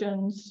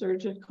surgeons,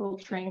 surgical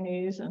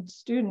trainees, and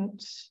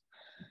students.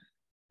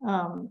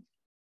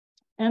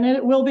 And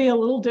it will be a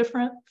little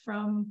different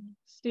from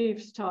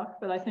Steve's talk,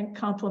 but I think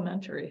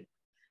complementary.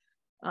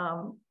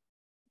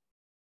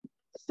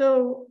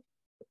 So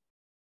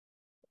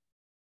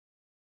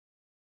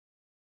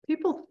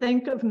people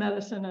think of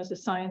medicine as a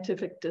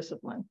scientific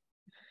discipline,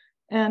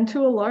 and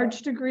to a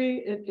large degree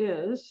it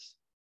is.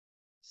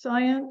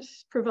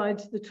 Science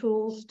provides the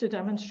tools to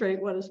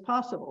demonstrate what is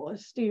possible,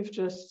 as Steve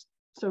just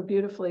so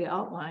beautifully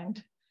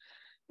outlined.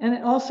 And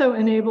it also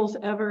enables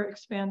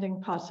ever-expanding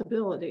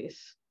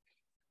possibilities,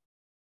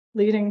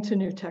 leading to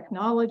new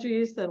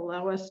technologies that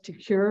allow us to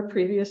cure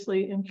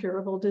previously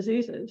incurable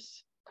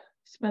diseases.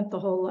 Spent the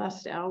whole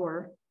last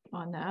hour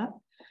on that.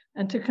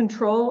 And to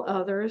control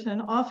others, and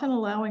often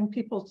allowing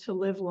people to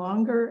live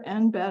longer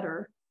and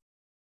better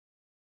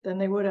than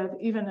they would have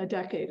even a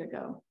decade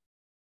ago.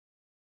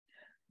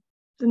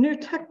 The new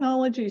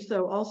technologies,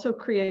 though, also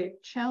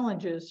create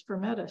challenges for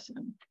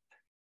medicine,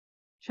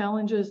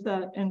 challenges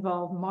that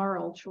involve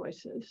moral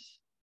choices.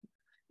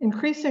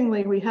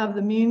 Increasingly, we have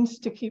the means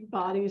to keep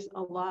bodies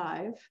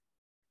alive,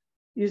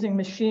 using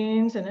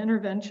machines and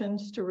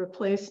interventions to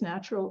replace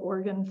natural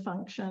organ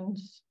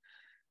functions,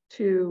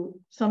 to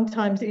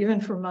sometimes even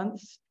for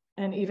months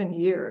and even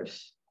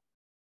years.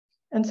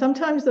 And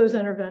sometimes those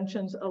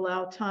interventions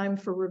allow time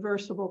for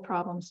reversible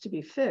problems to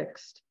be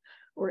fixed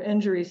or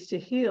injuries to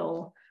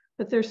heal.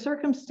 But there's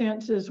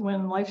circumstances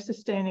when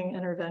life-sustaining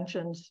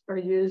interventions are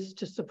used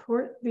to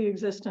support the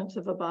existence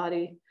of a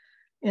body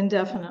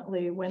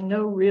indefinitely when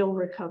no real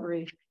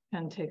recovery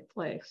can take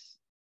place.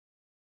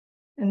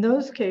 In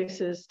those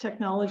cases,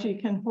 technology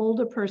can hold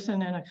a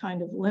person in a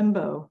kind of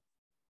limbo,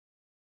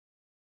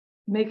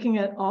 making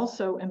it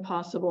also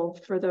impossible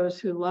for those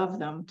who love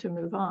them to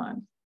move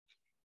on.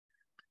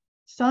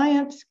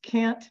 Science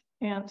can't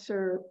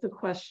answer the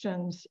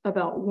questions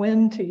about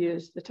when to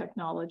use the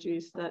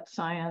technologies that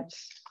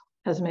science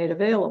has made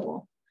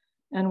available,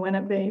 and when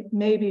it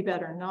may be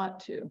better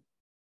not to.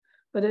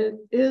 But it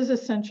is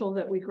essential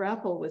that we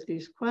grapple with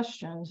these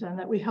questions and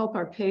that we help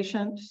our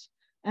patients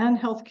and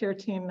healthcare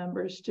team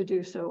members to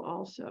do so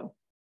also.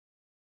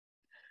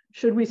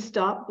 Should we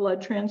stop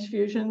blood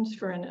transfusions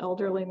for an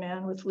elderly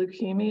man with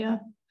leukemia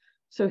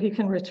so he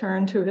can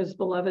return to his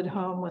beloved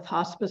home with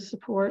hospice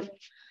support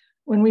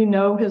when we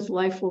know his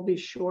life will be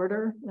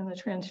shorter when the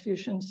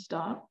transfusions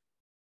stop?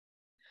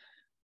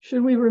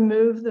 Should we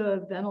remove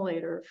the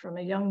ventilator from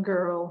a young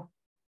girl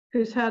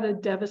who's had a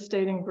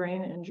devastating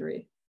brain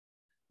injury,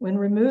 when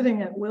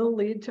removing it will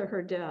lead to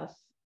her death,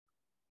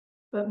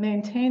 but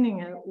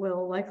maintaining it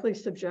will likely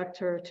subject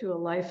her to a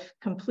life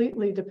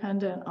completely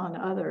dependent on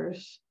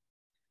others,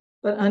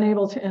 but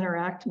unable to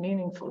interact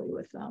meaningfully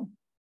with them?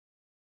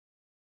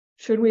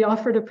 Should we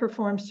offer to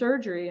perform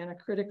surgery in a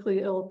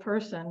critically ill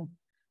person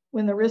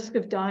when the risk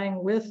of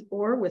dying with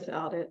or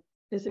without it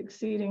is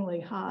exceedingly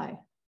high?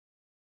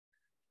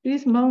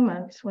 These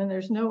moments when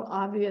there's no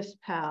obvious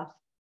path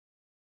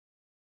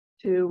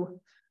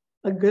to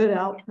a good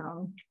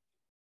outcome,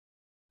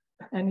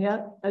 and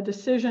yet a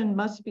decision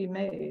must be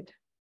made,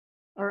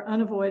 are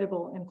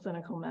unavoidable in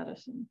clinical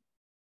medicine.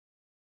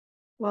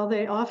 While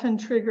they often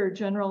trigger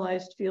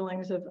generalized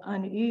feelings of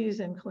unease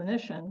in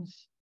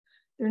clinicians,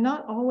 they're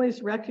not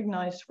always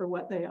recognized for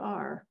what they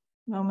are,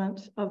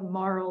 moments of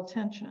moral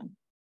tension.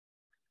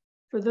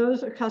 For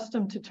those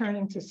accustomed to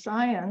turning to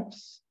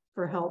science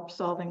for help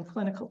solving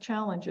clinical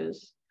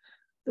challenges,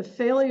 the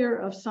failure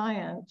of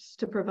science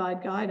to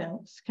provide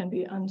guidance can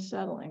be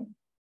unsettling.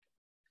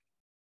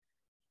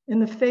 In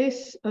the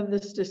face of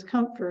this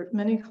discomfort,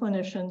 many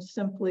clinicians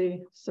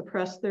simply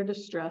suppress their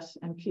distress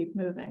and keep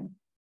moving.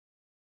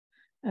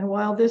 And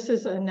while this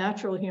is a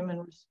natural human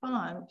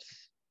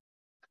response,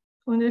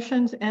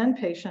 clinicians and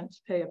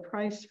patients pay a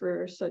price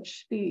for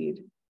such speed.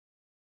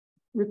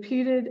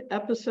 Repeated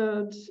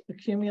episodes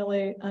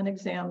accumulate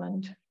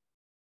unexamined.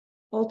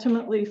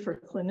 Ultimately,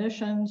 for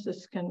clinicians,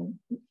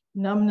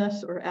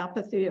 numbness or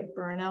apathy of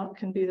burnout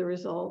can be the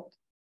result.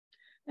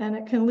 And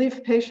it can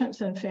leave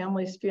patients and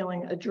families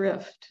feeling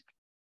adrift,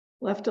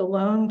 left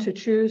alone to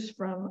choose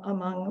from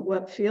among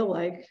what feel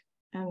like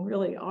and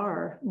really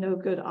are no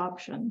good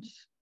options.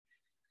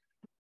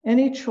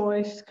 Any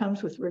choice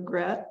comes with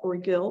regret or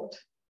guilt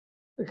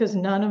because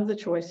none of the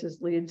choices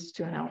leads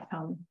to an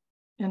outcome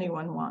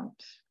anyone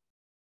wants.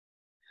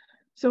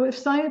 So if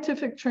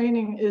scientific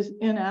training is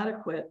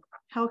inadequate,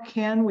 how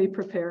can we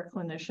prepare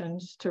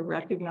clinicians to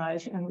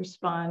recognize and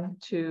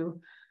respond to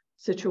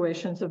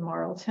situations of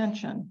moral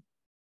tension?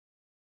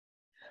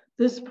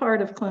 This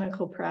part of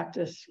clinical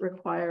practice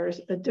requires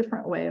a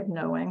different way of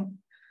knowing,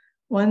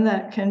 one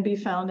that can be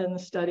found in the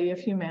study of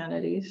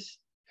humanities,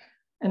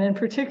 and in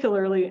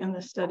particularly in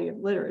the study of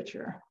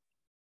literature.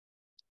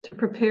 To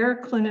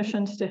prepare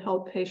clinicians to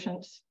help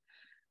patients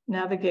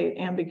navigate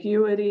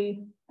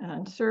ambiguity and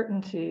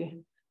uncertainty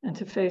and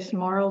to face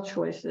moral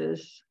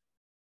choices,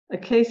 a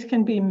case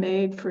can be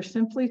made for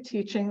simply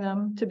teaching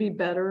them to be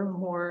better,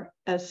 more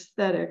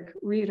aesthetic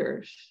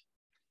readers.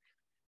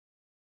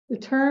 The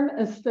term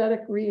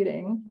aesthetic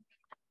reading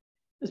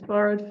is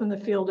borrowed from the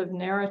field of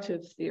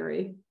narrative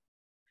theory.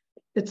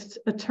 It's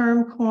a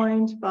term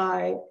coined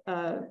by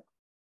a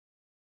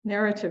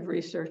narrative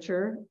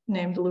researcher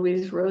named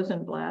Louise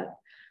Rosenblatt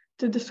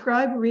to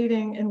describe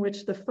reading in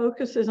which the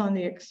focus is on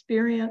the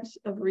experience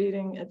of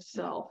reading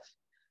itself,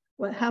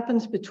 what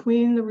happens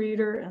between the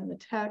reader and the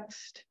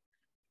text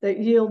that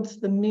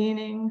yields the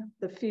meaning,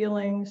 the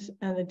feelings,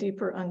 and the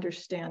deeper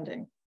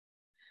understanding.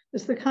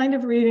 It's the kind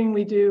of reading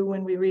we do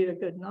when we read a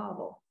good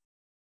novel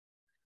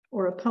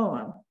or a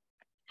poem.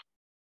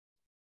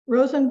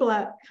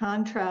 Rosenblatt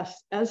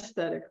contrasts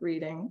aesthetic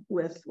reading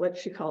with what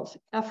she calls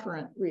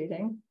efferent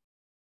reading.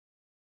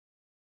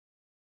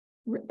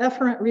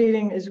 Efferent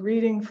reading is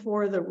reading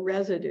for the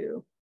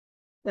residue,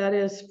 that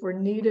is, for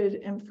needed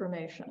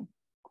information.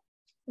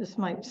 This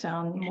might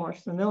sound more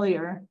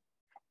familiar.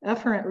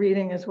 Efferent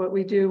reading is what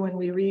we do when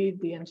we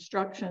read the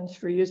instructions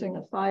for using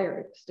a fire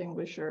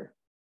extinguisher.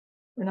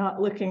 We're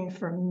not looking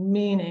for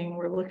meaning,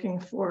 we're looking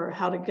for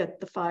how to get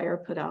the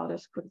fire put out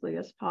as quickly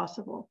as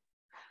possible.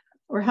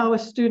 Or how a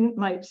student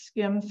might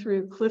skim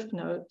through Cliff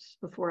Notes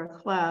before a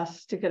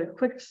class to get a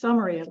quick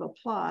summary of a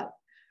plot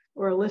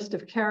or a list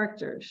of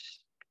characters.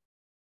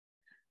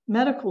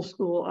 Medical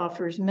school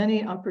offers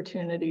many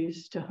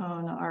opportunities to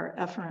hone our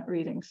efferent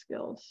reading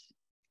skills,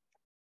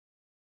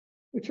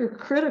 which are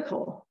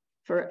critical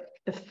for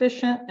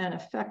efficient and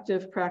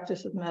effective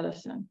practice of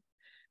medicine.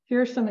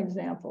 Here are some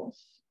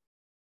examples.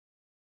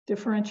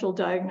 Differential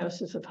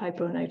diagnosis of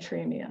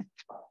hyponatremia,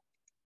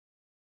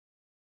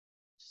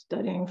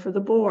 studying for the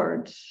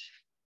boards,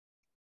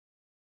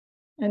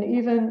 and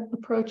even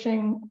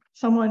approaching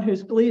someone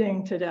who's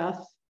bleeding to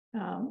death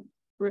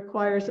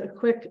requires a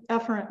quick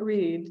efferent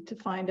read to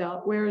find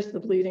out where is the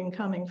bleeding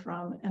coming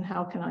from and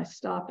how can I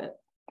stop it.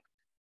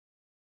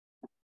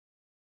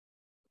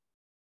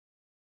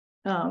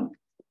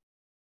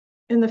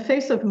 In the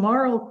face of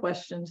moral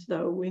questions,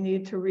 though, we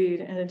need to read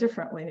in a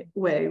different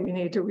way. We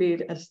need to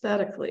read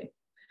aesthetically.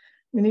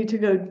 We need to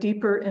go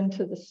deeper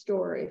into the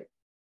story,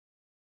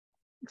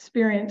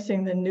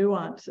 experiencing the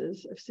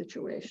nuances of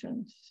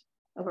situations,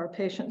 of our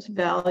patients'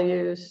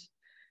 values,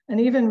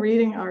 and even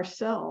reading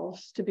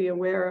ourselves to be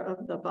aware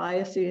of the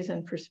biases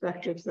and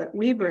perspectives that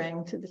we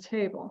bring to the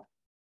table.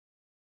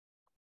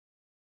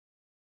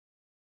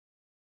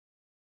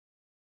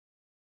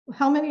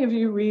 How many of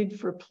you read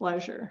for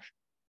pleasure?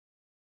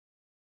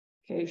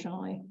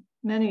 Occasionally,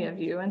 many of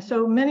you. And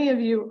so many of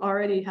you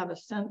already have a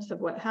sense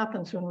of what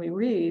happens when we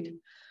read,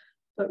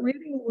 but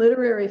reading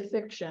literary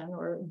fiction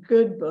or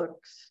good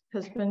books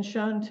has been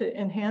shown to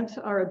enhance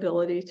our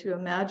ability to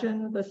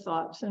imagine the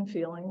thoughts and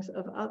feelings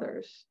of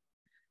others.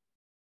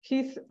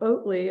 Keith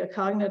Oatley, a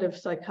cognitive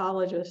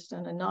psychologist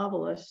and a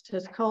novelist,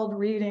 has called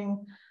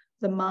reading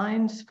the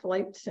mind's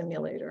flight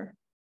simulator.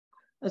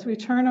 As we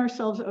turn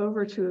ourselves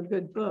over to a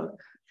good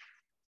book,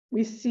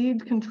 we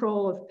cede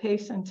control of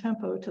pace and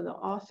tempo to the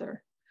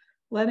author,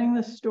 letting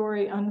the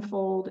story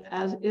unfold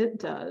as it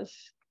does.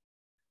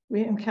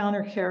 We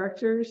encounter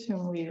characters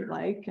whom we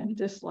like and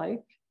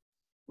dislike,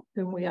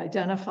 whom we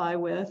identify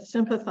with,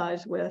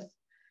 sympathize with,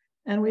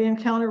 and we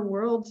encounter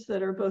worlds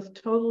that are both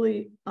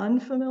totally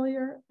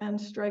unfamiliar and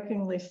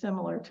strikingly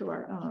similar to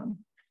our own.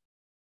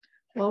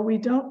 While we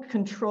don't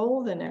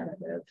control the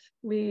narrative,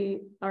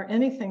 we are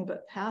anything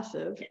but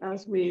passive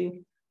as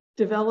we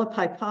develop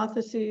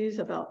hypotheses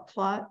about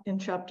plot in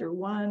chapter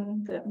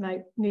 1 that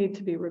might need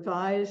to be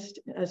revised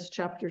as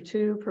chapter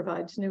 2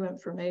 provides new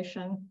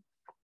information.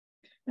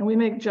 And we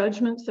make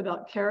judgments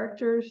about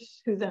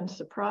characters who then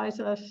surprise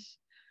us.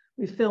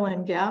 We fill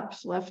in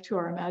gaps left to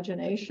our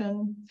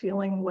imagination,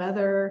 feeling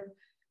weather,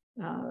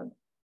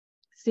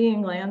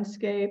 seeing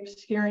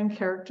landscapes, hearing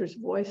characters'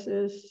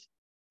 voices.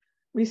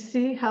 We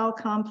see how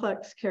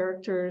complex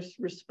characters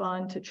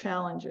respond to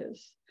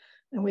challenges,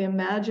 and we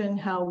imagine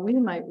how we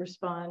might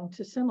respond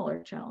to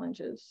similar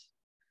challenges.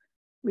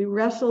 We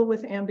wrestle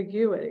with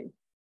ambiguity,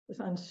 with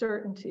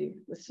uncertainty,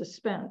 with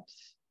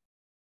suspense.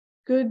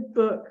 Good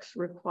books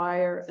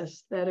require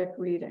aesthetic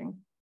reading.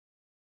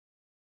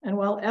 And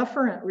while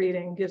efferent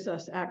reading gives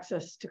us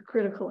access to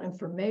critical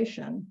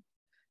information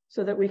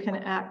so that we can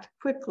act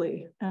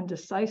quickly and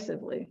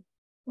decisively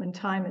when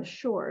time is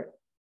short,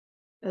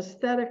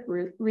 aesthetic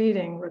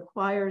reading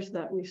requires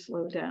that we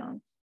slow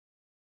down.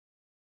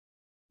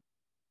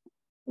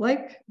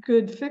 Like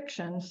good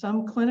fiction,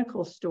 some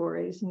clinical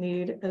stories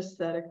need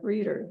aesthetic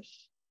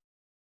readers.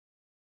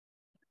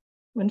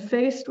 When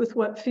faced with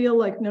what feel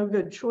like no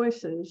good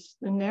choices,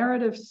 the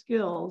narrative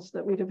skills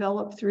that we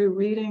develop through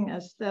reading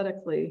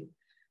aesthetically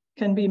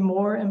can be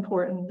more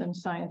important than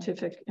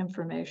scientific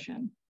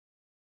information.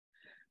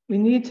 We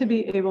need to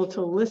be able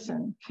to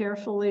listen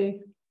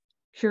carefully,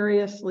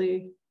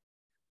 curiously,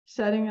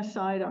 setting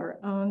aside our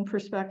own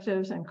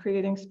perspectives and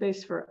creating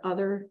space for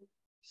other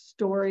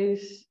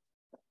stories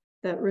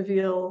that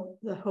reveal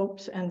the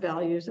hopes and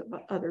values of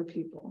other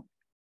people.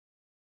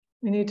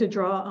 We need to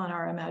draw on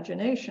our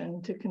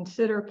imagination to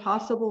consider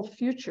possible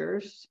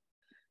futures,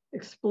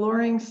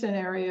 exploring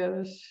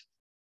scenarios,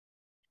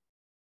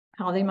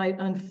 how they might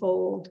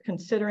unfold,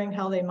 considering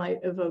how they might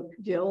evoke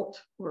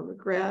guilt or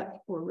regret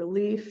or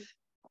relief.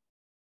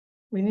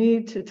 We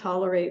need to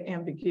tolerate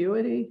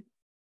ambiguity,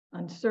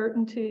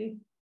 uncertainty,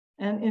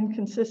 and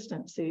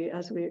inconsistency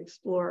as we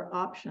explore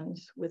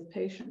options with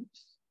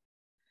patients.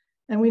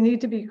 And we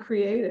need to be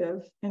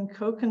creative in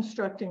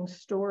co-constructing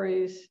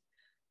stories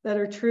that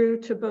are true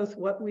to both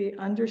what we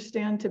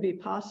understand to be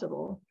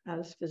possible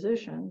as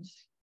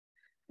physicians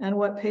and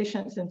what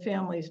patients and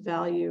families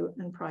value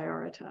and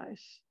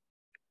prioritize.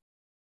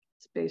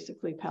 It's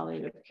basically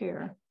palliative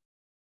care.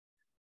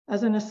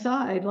 As an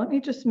aside, let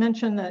me just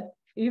mention that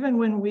even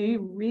when we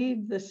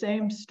read the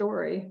same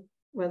story,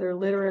 whether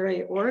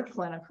literary or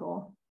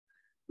clinical,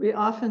 we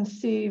often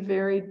see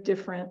very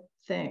different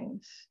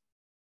things.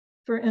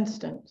 For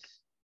instance,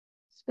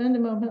 spend a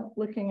moment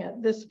looking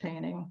at this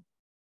painting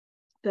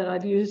that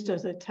I've used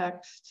as a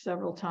text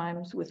several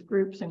times with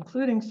groups,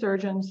 including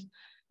surgeons,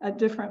 at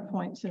different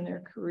points in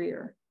their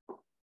career.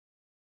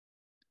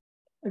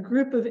 A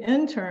group of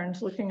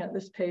interns looking at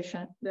this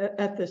painting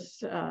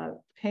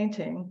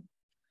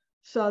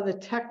saw the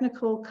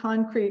technical,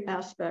 concrete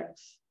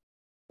aspects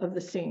of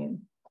the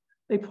scene.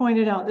 They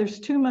pointed out there's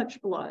too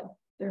much blood.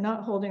 They're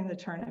not holding the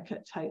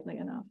tourniquet tightly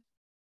enough.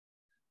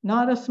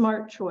 Not a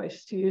smart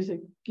choice to use a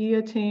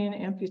guillotine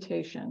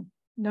amputation.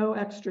 No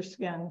extra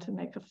skin to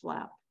make a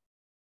flap.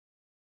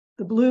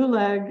 The blue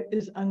leg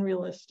is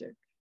unrealistic.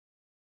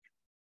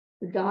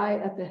 The guy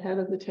at the head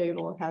of the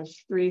table has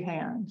 3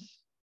 hands.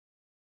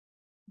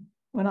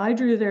 When I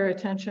drew their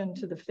attention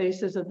to the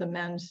faces of the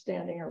men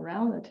standing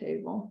around the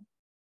table,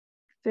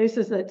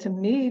 faces that to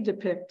me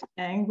depict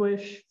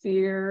anguish,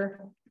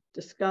 fear,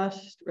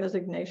 disgust,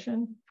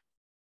 resignation,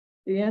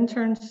 the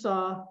interns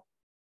saw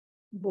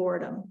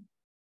boredom.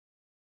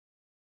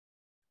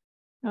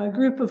 Now, a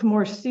group of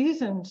more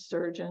seasoned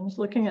surgeons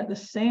looking at the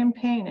same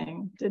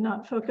painting did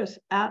not focus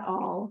at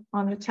all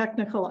on the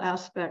technical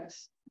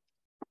aspects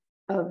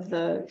of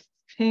the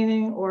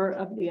painting or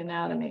of the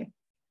anatomy.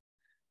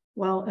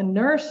 While a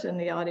nurse in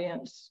the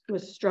audience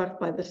was struck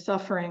by the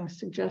suffering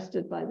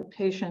suggested by the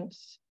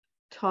patient's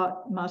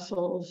taut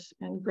muscles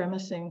and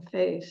grimacing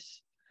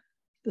face,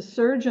 the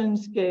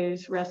surgeon's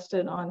gaze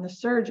rested on the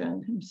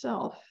surgeon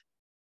himself.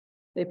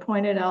 They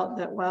pointed out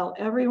that while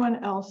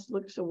everyone else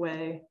looks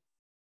away,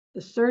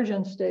 the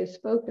surgeon stays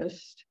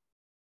focused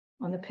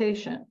on the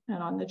patient and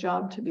on the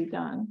job to be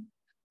done.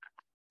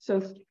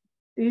 So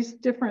these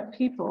different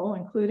people,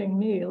 including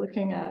me,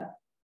 looking at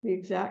the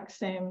exact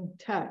same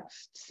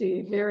text,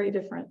 see very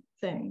different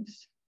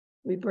things.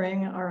 We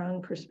bring our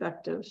own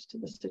perspectives to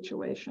the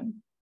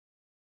situation.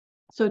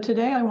 So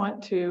today I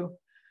want to,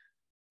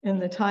 in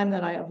the time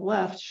that I have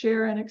left,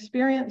 share an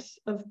experience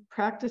of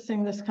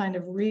practicing this kind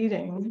of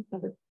reading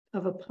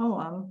of a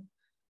poem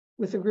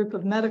with a group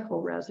of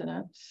medical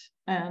residents.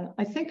 And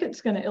I think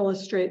it's going to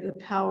illustrate the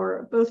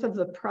power both of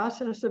the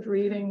process of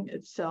reading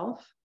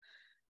itself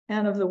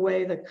and of the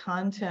way the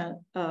content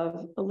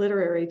of a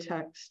literary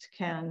text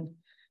can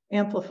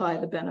amplify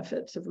the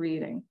benefits of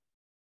reading.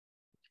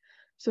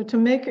 So to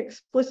make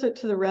explicit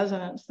to the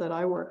residents that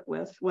I work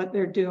with what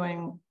they're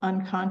doing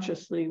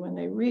unconsciously when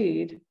they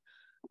read,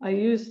 I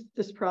use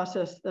this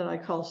process that I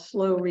call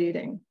slow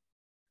reading.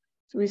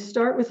 So we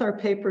start with our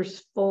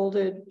papers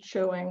folded,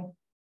 showing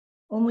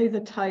only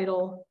the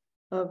title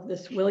of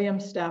this William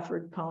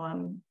Stafford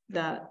poem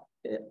that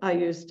I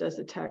used as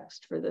a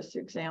text for this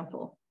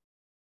example.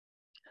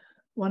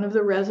 One of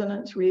the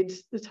residents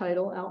reads the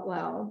title out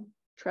loud,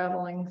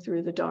 Traveling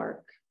Through the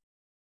Dark.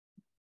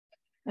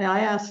 And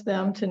I ask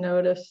them to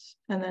notice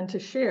and then to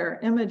share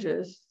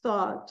images,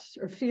 thoughts,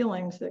 or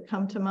feelings that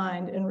come to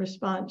mind in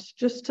response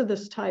just to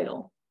this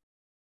title.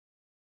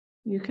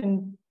 You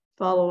can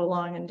follow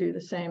along and do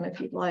the same if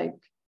you'd like.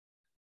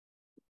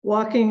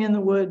 Walking in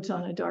the woods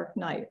on a dark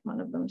night, one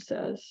of them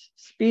says.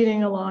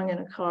 Speeding along in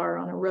a car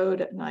on a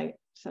road at night,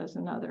 says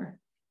another.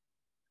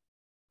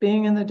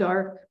 Being in the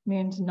dark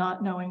means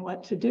not knowing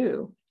what to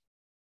do,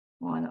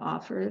 one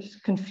offers.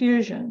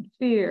 Confusion,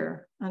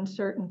 fear,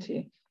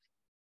 uncertainty.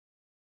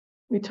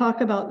 We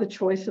talk about the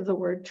choice of the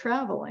word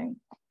traveling,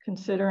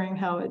 considering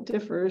how it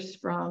differs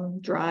from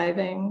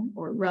driving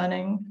or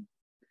running,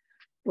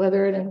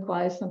 whether it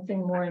implies something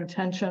more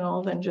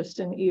intentional than just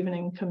an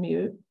evening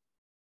commute.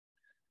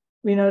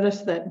 We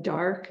notice that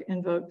dark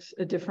invokes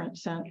a different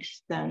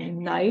sense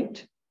than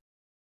night.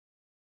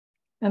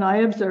 And I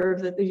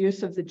observe that the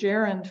use of the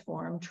gerund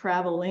form,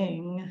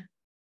 traveling,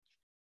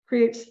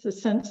 creates the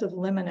sense of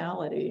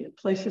liminality. It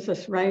places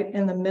us right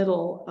in the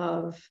middle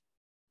of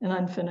an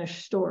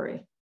unfinished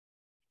story.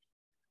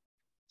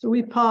 So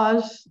we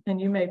pause,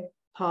 and you may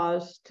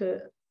pause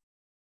to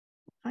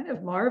kind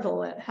of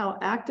marvel at how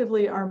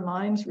actively our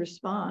minds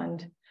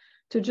respond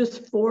to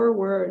just 4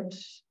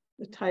 words,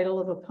 the title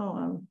of a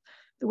poem,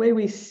 the way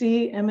we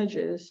see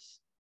images,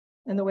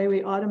 and the way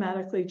we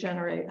automatically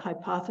generate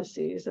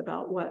hypotheses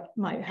about what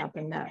might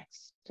happen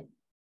next.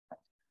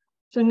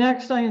 So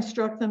next, I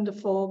instruct them to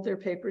fold their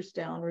papers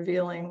down,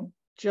 revealing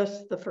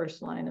just the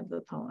first line of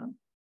the poem.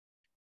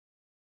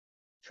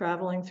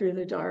 Traveling through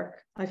the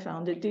dark, I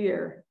found a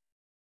deer.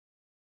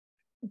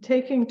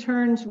 Taking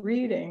turns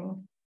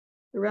reading,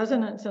 the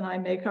residents and I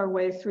make our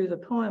way through the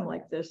poem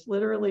like this,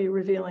 literally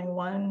revealing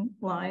one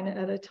line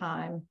at a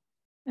time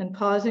and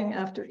pausing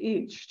after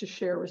each to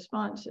share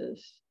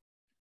responses.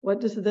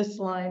 What does this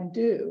line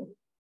do?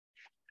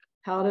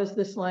 How does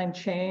this line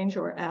change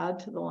or add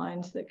to the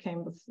lines that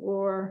came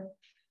before?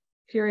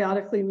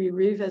 Periodically, we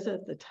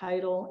revisit the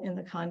title in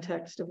the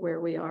context of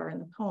where we are in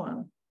the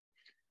poem.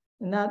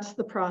 And that's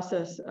the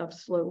process of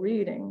slow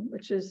reading,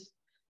 which is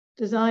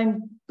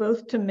designed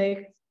both to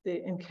make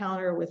the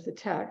encounter with the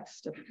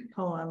text of the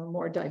poem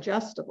more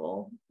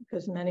digestible,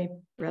 because many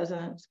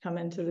residents come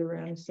into the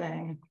room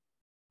saying,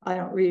 I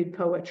don't read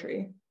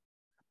poetry.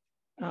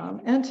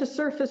 And to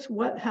surface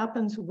what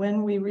happens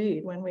when we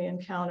read, when we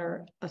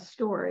encounter a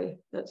story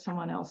that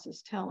someone else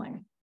is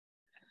telling.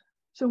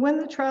 So when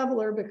the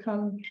traveler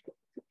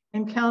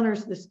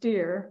encounters this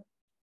deer,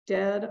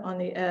 dead on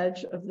the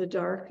edge of the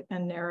dark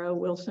and narrow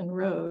Wilson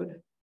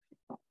River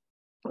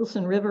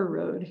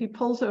Road, he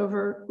pulls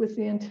over with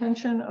the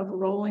intention of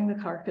rolling the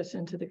carcass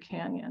into the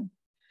canyon,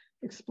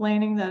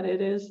 explaining that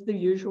it is the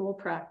usual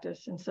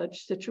practice in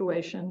such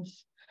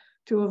situations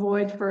to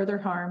avoid further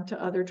harm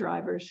to other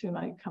drivers who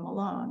might come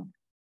along.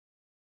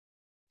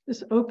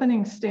 This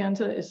opening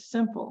stanza is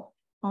simple,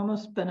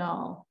 almost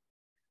banal,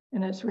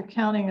 in its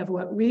recounting of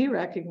what we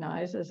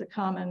recognize as a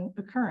common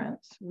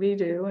occurrence. We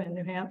do in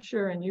New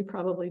Hampshire, and you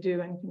probably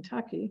do in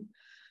Kentucky,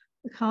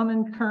 the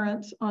common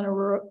occurrence on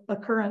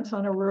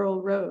a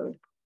rural road.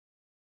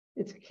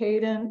 Its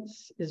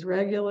cadence is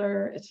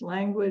regular, its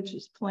language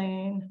is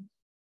plain.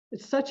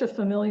 It's such a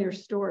familiar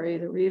story,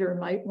 the reader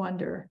might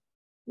wonder,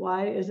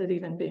 why is it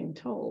even being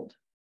told?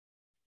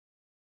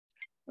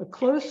 A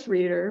close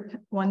reader,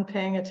 one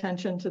paying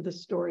attention to the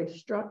story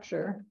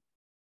structure,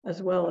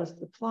 as well as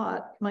the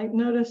plot, might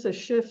notice a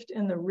shift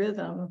in the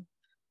rhythm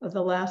of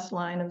the last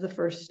line of the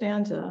first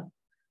stanza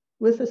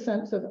with a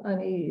sense of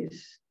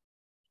unease.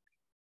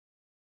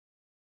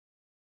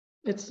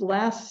 Its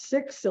last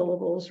 6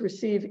 syllables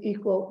receive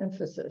equal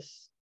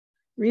emphasis.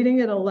 Reading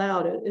it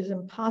aloud, it is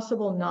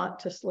impossible not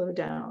to slow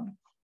down.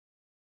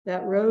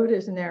 That road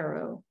is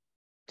narrow.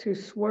 To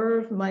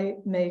swerve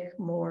might make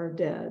more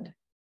dead.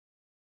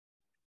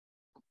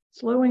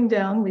 Slowing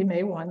down, we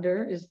may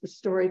wonder, is the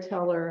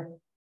storyteller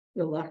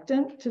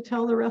reluctant to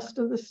tell the rest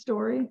of the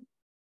story?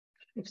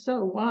 If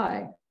so,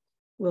 why?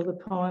 Will the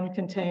poem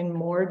contain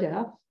more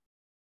death?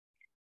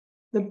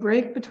 The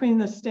break between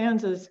the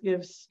stanzas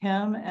gives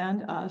him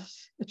and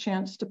us a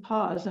chance to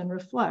pause and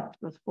reflect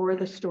before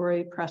the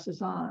story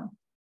presses on.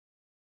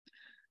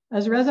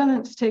 As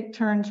residents take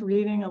turns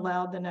reading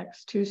aloud the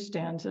next 2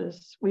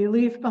 stanzas, we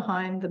leave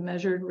behind the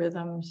measured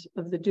rhythms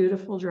of the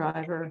dutiful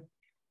driver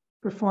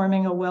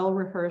performing a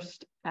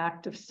well-rehearsed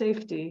act of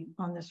safety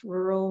on this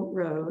rural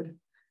road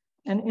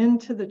and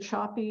into the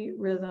choppy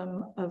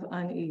rhythm of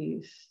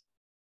unease.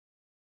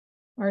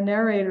 Our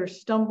narrator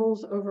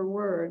stumbles over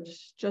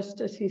words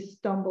just as he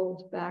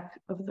stumbled back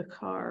of the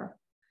car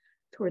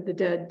toward the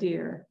dead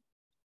deer.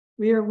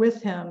 We are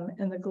with him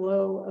in the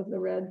glow of the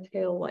red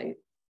taillight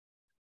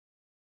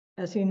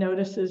as he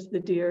notices the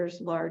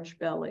deer's large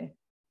belly.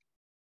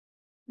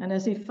 And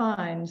as he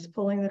finds,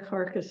 pulling the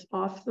carcass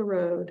off the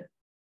road,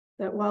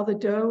 that while the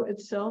doe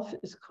itself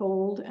is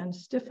cold and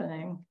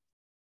stiffening,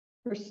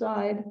 her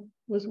side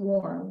was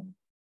warm.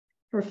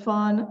 Her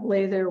fawn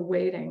lay there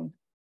waiting,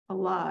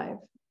 alive,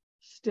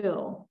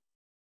 still,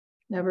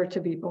 never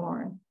to be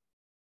born.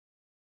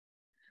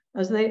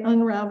 As they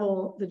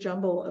unravel the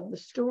jumble of the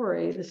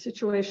story, the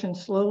situation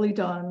slowly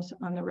dawns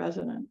on the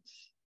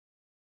residents.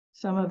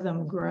 Some of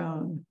them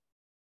groan.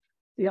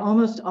 The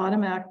almost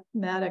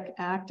automatic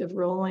act of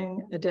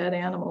rolling a dead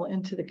animal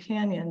into the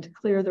canyon to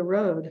clear the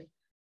road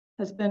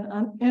has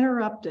been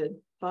interrupted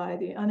by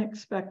the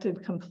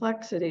unexpected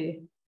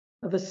complexity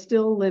of a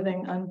still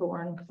living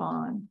unborn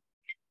fawn.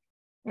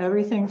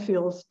 Everything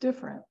feels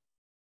different,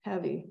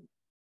 heavy.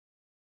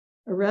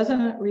 A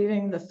resident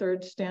reading the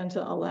third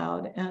stanza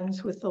aloud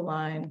ends with the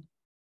line,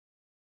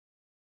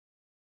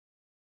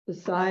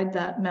 "Beside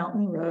that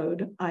mountain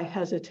road, I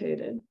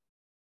hesitated."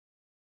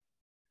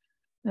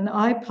 And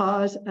I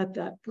pause at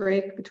that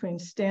break between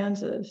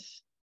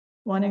stanzas,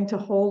 wanting to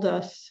hold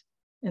us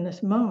in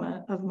this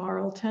moment of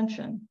moral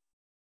tension.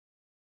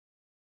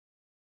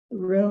 The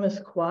room is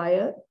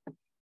quiet.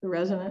 The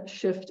residents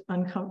shift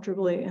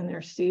uncomfortably in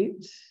their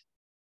seats.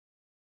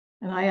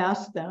 And I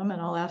ask them,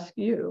 and I'll ask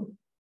you,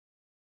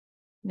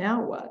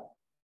 now what?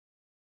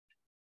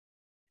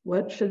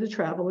 What should a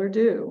traveler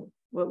do?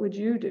 What would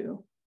you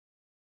do?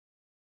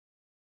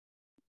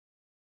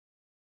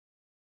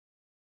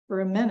 For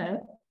a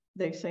minute,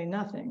 they say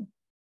nothing.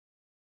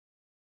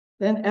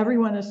 Then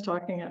everyone is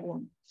talking at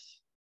once.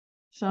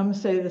 Some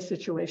say the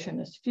situation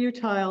is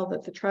futile,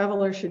 that the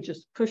traveler should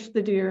just push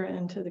the deer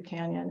into the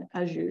canyon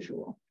as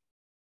usual.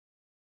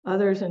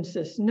 Others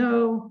insist,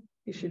 no,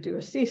 he should do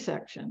a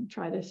C-section,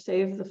 try to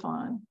save the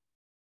fawn.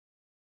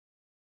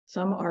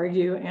 Some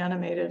argue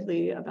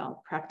animatedly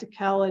about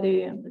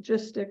practicality and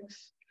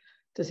logistics.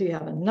 Does he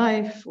have a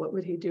knife? What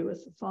would he do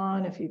with the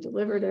fawn if he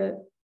delivered it?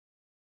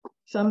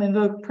 Some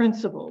invoke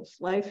principles.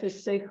 Life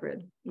is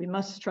sacred. We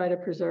must try to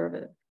preserve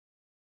it.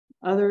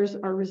 Others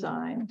are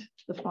resigned.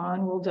 The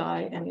fawn will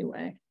die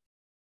anyway.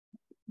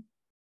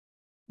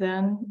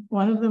 Then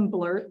one of them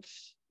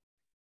blurts,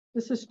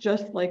 "This is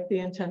just like the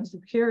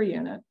intensive care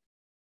unit."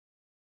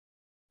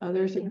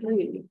 Others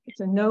agree.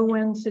 It's a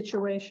no-win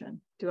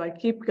situation. Do I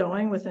keep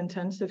going with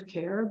intensive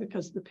care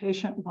because the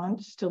patient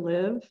wants to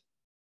live,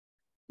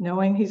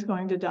 knowing he's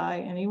going to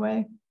die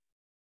anyway?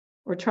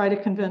 Or try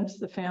to convince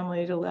the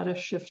family to let us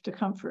shift to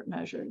comfort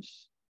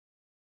measures?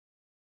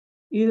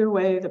 Either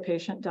way, the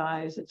patient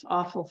dies. It's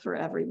awful for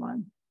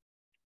everyone.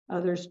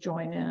 Others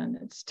join in.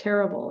 It's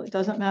terrible. It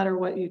doesn't matter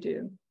what you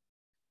do.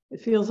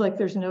 It feels like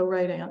there's no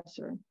right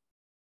answer.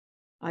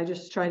 I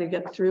just try to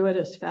get through it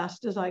as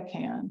fast as I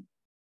can.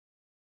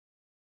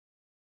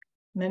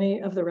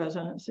 Many of the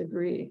residents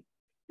agree.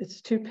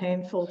 It's too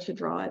painful to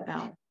draw it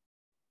out.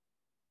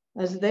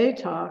 As they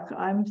talk,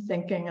 I'm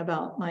thinking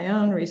about my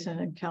own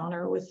recent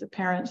encounter with the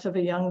parents of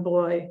a young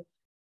boy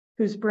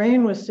whose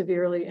brain was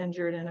severely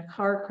injured in a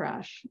car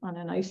crash on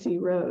an icy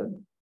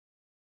road.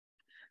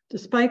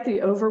 Despite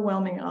the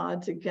overwhelming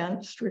odds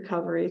against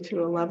recovery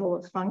to a level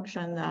of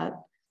function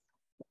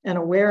and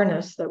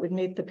awareness that would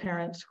meet the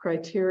parents'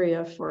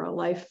 criteria for a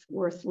life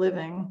worth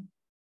living,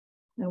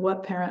 and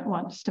what parent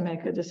wants to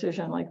make a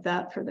decision like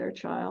that for their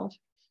child?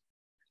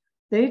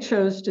 They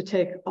chose to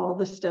take all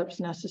the steps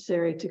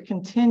necessary to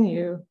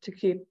continue to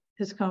keep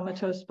his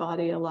comatose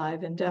body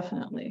alive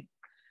indefinitely,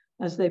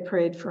 as they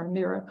prayed for a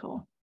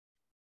miracle.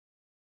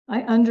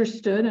 I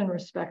understood and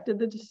respected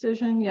the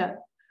decision,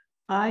 yet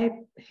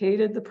I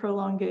hated the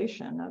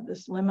prolongation of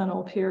this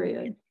liminal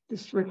period,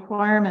 this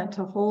requirement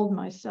to hold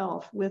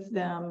myself with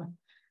them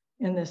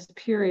in this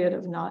period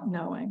of not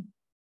knowing.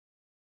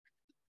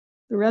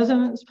 The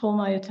residents pull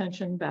my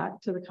attention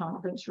back to the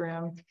conference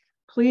room,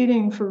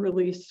 pleading for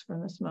release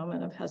from this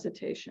moment of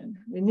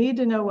hesitation. We need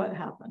to know what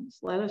happens.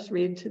 Let us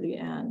read to the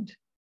end.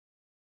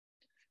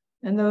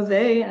 And though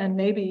they, and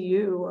maybe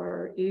you,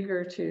 are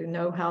eager to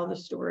know how the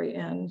story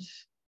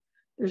ends,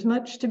 there's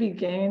much to be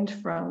gained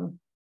from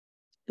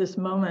this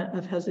moment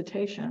of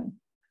hesitation,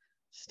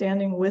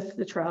 standing with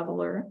the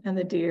traveler and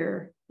the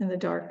deer in the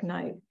dark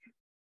night.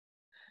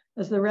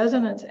 As the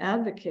residents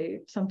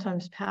advocate,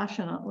 sometimes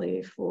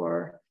passionately,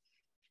 for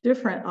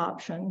different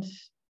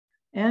options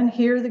and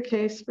hear the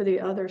case for the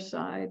other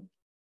side,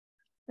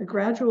 a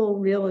gradual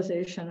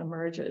realization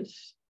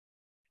emerges.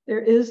 There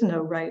is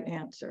no right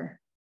answer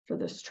for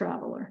this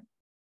traveler.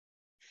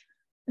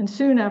 And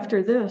soon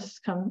after this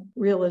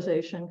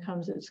realization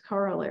comes its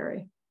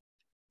corollary.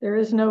 There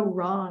is no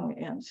wrong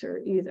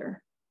answer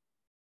either.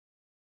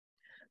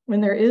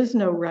 When there is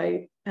no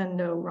right and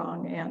no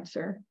wrong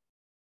answer,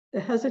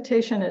 the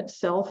hesitation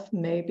itself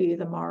may be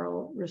the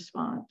moral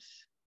response.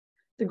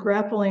 The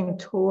grappling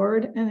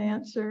toward an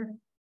answer,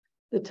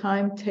 the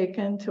time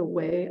taken to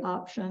weigh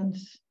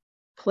options,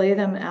 play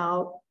them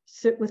out,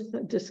 sit with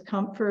the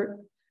discomfort,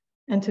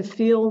 and to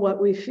feel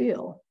what we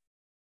feel.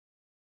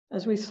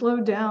 As we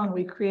slow down,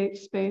 we create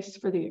space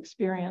for the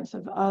experience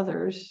of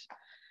others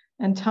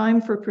and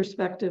time for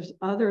perspectives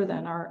other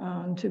than our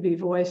own to be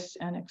voiced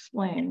and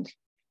explained.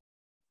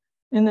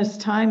 In this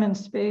time and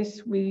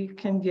space, we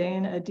can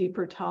gain a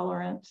deeper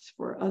tolerance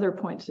for other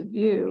points of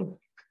view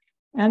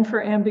and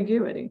for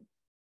ambiguity.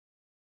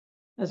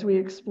 As we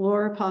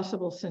explore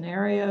possible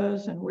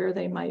scenarios and where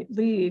they might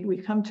lead, we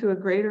come to a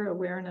greater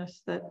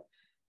awareness that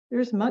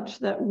there's much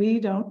that we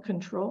don't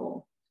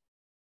control.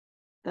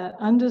 that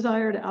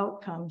undesired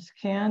outcomes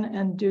can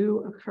and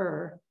do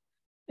occur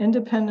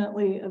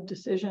independently of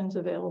decisions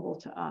available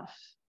to us.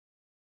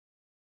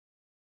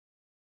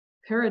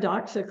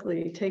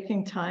 Paradoxically,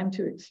 taking time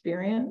to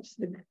experience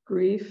the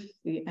grief,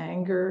 the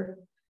anger,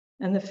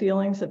 and the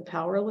feelings of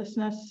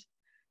powerlessness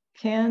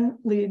can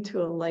lead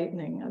to a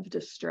lightening of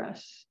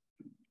distress.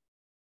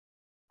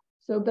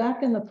 So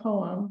back in the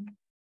poem,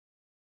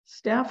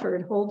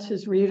 Stafford holds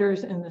his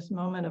readers in this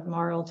moment of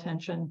moral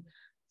tension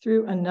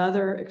through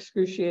another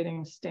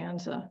excruciating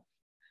stanza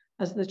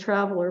as the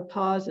traveler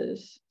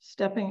pauses,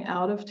 stepping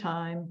out of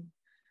time,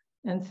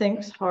 and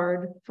thinks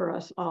hard for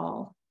us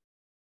all.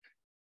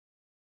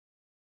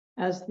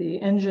 As the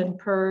engine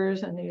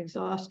purrs and the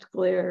exhaust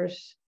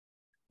glares,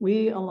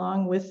 we,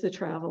 along with the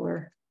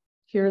traveler,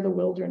 hear the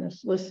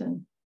wilderness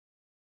listen.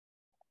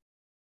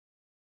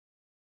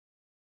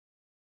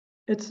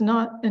 It's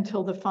not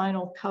until the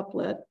final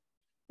couplet,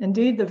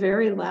 indeed the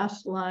very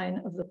last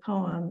line of the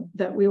poem,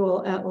 that we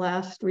will at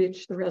last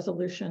reach the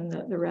resolution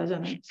that the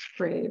resonance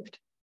craved.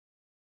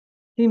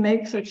 He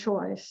makes a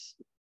choice,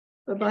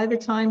 but by the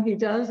time he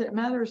does, it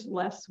matters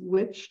less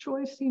which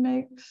choice he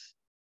makes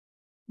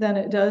than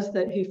it does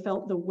that he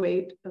felt the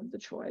weight of the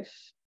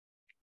choice.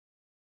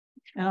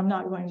 And I'm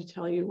not going to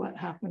tell you what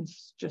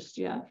happens just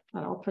yet,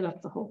 but I'll put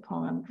up the whole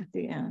poem at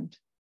the end.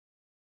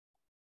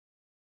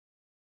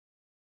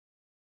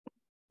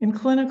 In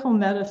clinical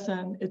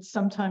medicine, it's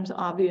sometimes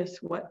obvious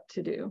what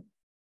to do,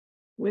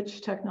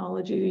 which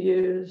technology to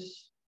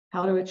use,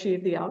 how to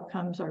achieve the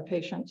outcomes our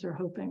patients are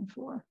hoping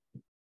for.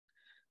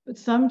 But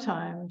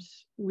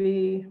sometimes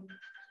we,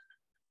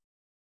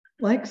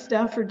 like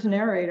Stafford's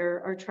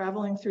narrator, are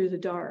traveling through the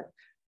dark,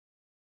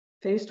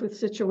 faced with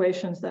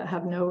situations that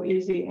have no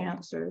easy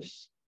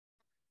answers.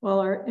 While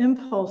our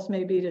impulse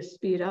may be to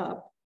speed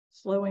up,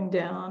 slowing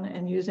down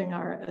and using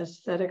our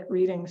aesthetic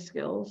reading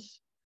skills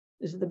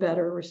is the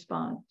better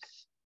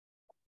response.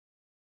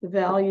 The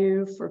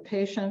value for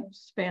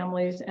patients,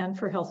 families, and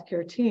for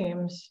healthcare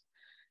teams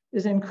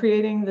is in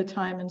creating the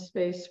time and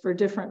space for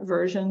different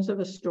versions of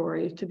a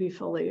story to be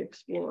fully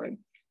explored.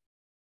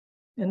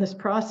 In this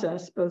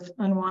process, both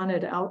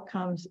unwanted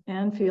outcomes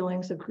and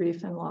feelings of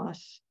grief and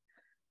loss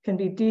can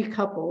be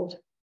decoupled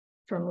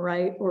from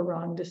right or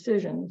wrong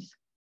decisions.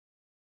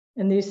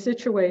 In these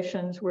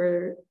situations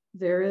where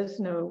there is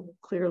no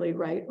clearly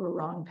right or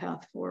wrong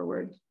path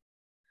forward,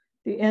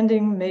 the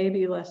ending may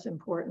be less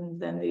important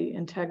than the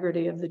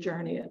integrity of the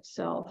journey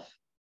itself.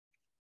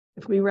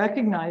 If we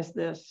recognize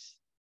this,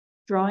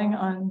 drawing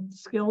on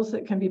skills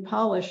that can be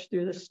polished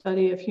through the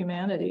study of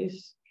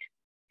humanities,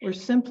 or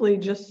simply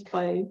just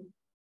by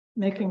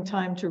making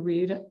time to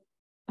read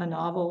a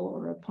novel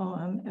or a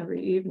poem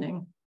every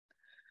evening,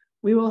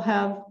 we will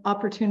have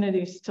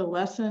opportunities to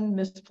lessen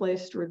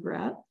misplaced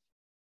regret,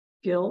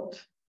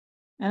 guilt,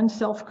 and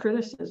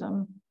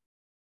self-criticism,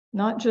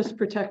 not just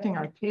protecting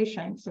our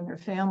patients and their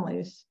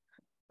families,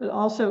 but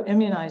also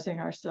immunizing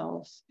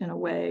ourselves in a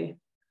way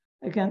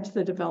against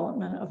the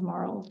development of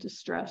moral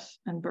distress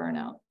and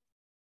burnout.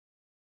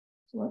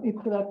 So let me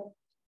put up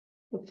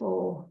the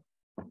full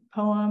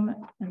poem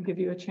and give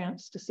you a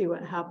chance to see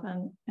what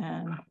happened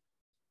and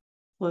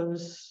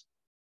close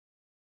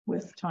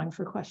with time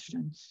for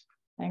questions.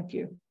 Thank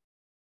you.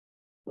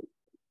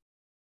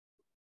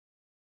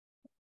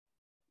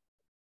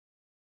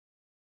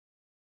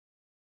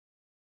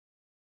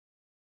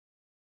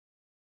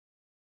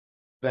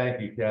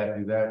 Thank you,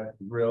 Kathy. That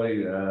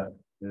really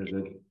is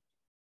a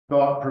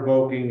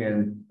thought-provoking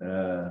and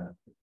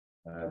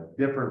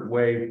different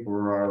way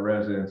for our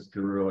residents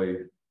to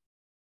really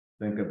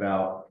think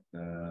about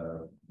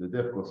the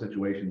difficult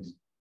situations.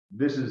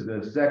 This is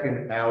the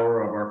second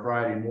hour of our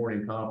Friday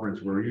morning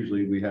conference, where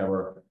usually we have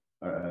our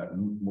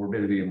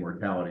morbidity and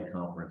mortality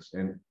conference.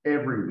 And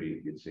every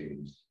week, it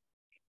seems,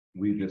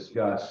 we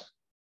discuss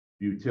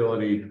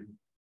utility,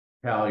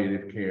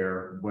 palliative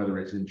care, whether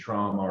it's in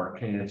trauma or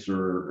cancer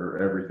or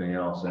everything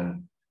else,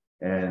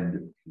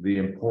 and the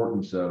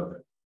importance of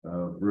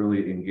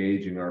really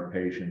engaging our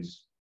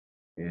patients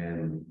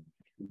in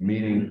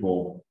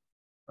meaningful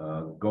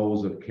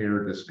goals of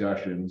care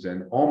discussions.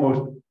 And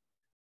almost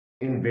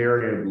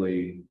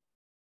invariably,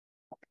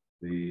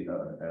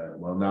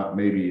 well, not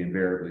maybe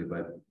invariably,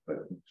 but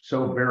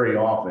so very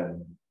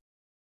often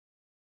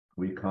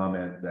we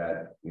comment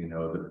that, you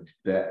know,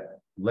 that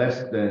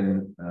less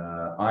than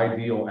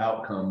ideal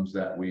outcomes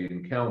that we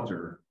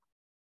encounter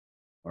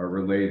are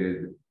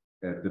related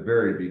at the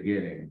very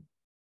beginning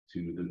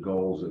to the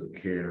goals of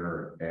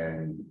care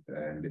and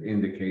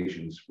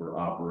indications for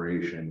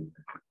operation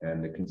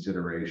and the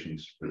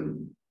considerations for,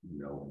 you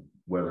know,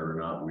 whether or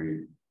not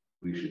we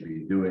should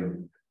be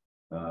doing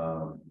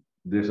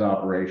this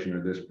operation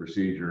or this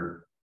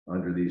procedure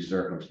under these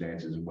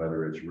circumstances, and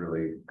whether it's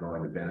really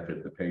going to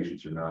benefit the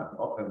patients or not.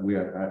 We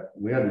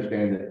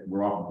understand that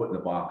we're often put in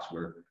a box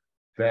where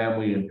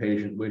family and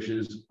patient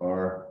wishes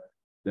are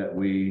that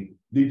we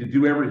need to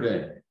do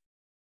everything,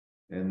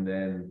 and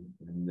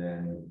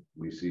then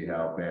we see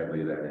how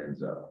badly that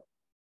ends up.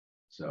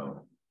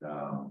 So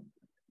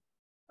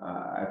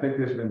I think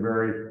this has been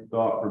very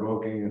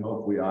thought-provoking and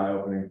hopefully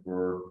eye-opening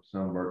for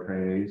some of our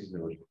trainees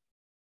that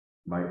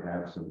might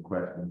have some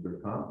questions or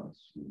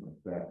comments,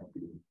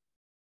 faculty,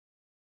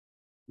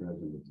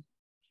 residents,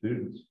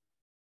 students.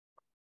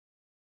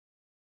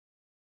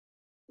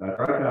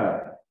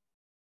 Right.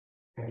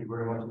 Thank you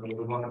very much. It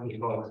was wonderful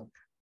thoughts.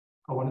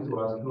 I wanted to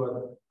ask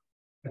you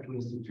at the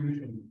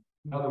institution,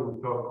 now that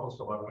we talk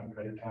also about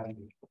pancreatic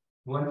cancer,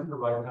 when is the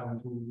right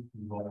time to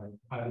involve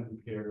palliative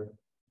care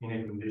in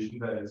a condition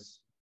that is,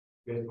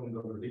 based on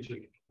Dr.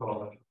 Leach's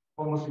thought,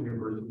 almost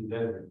university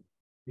level?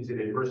 Is it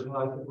a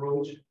personalized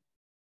approach,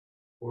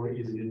 or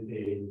is it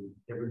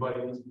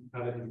everybody needs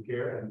palliative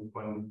care? And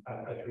when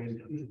at your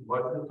institution,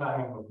 what's the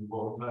timing of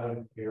involving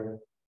palliative care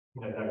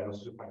in a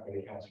diagnosis of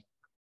pancreatic cancer?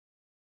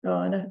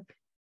 Oh, and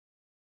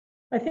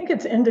I think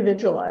it's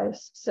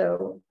individualized.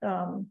 So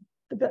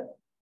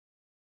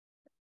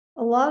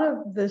a lot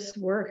of this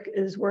work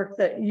is work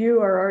that you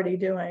are already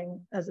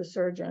doing as a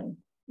surgeon.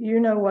 You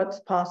know what's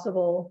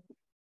possible,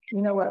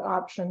 you know what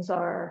options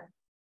are,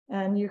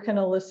 and you can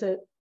elicit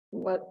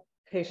what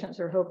patients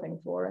are hoping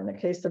for. In the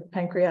case of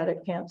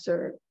pancreatic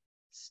cancer,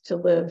 it's to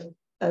live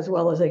as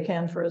well as they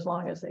can for as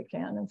long as they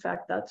can. In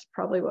fact, that's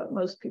probably what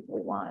most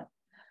people want.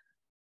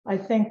 I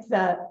think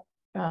that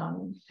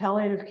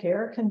palliative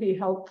care can be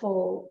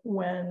helpful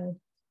when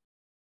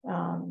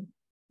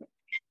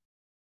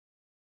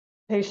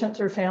patients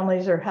or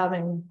families are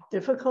having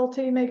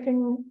difficulty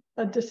making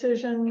a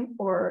decision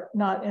or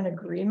not in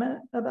agreement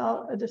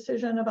about a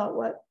decision about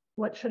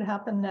what should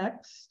happen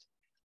next,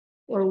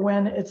 or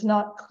when it's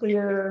not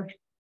clear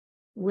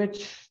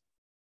which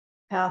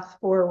path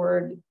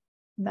forward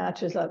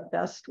matches up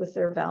best with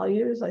their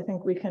values. I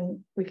think we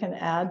can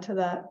add to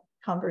that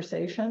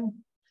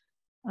conversation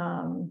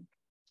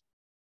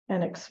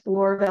and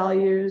explore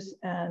values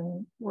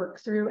and work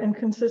through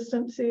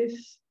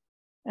inconsistencies.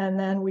 And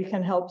then we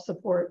can help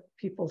support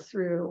people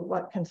through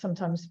what can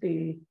sometimes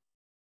be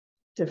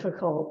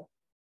difficult,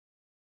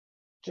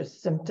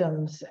 just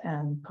symptoms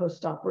and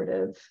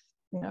post-operative,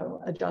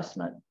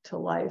 adjustment to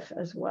life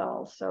as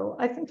well. So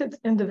I think it's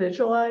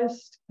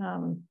individualized.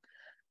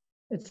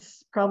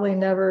 It's probably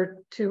never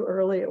too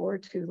early or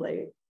too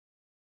late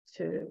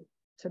to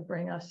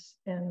bring us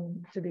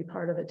in to be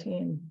part of a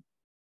team.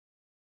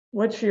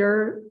 What's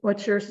your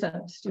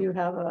sense? Do you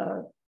have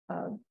a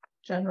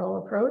general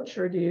approach,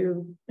 or do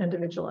you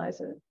individualize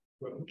it?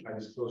 Well, I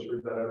disclose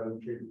that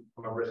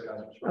I'm a breast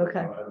cancer.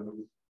 Okay.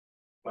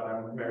 But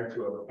I'm married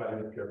to a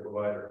palliative care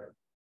provider,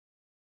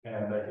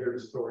 and I hear the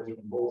stories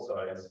from both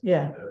sides.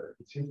 Yeah.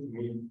 It seems to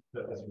me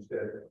that, as you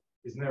said,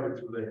 it's never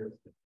too late,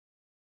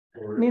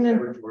 or it's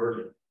never too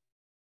early.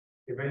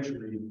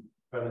 Eventually,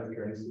 palliative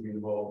care needs to be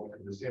involved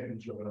because the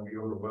symptoms are going to be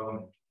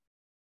overwhelming.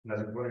 And as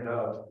I pointed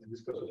out, the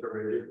discussions are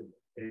very different.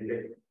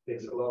 It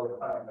takes a lot of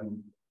time,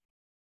 and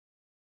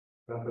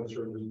sometimes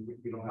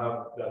we don't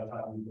have that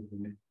time because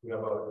we have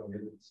other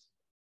commitments.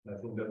 And I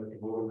think that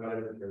involving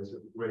palliative care is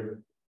a great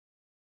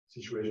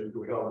situation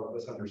to help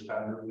us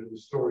understand the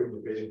story of the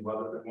patient,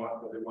 what they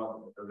want,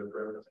 what their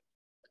preference.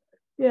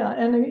 Yeah,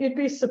 and you'd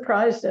be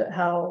surprised at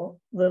how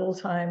little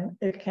time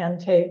it can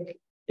take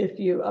if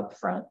you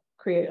upfront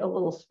create a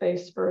little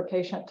space for a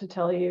patient to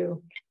tell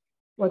you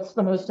what's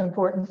the most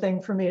important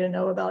thing for me to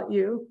know about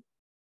you.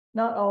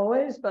 Not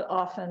always, but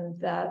often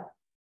that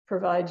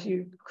provides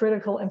you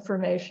critical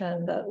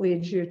information that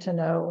leads you to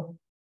know,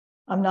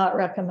 I'm not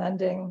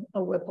recommending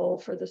a Whipple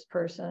for this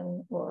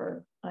person,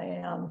 or I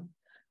am.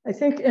 I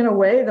think in a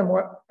way, the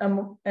more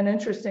an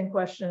interesting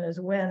question is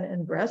when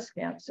in breast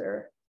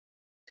cancer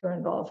to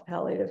involve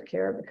palliative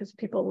care, because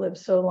people live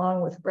so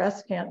long with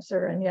breast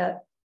cancer, and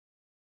yet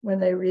when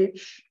they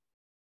reach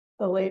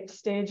the late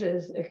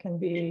stages, it can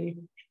be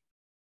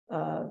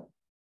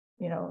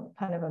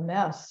kind of a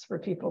mess for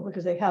people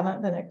because they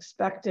haven't been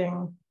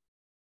expecting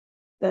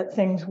that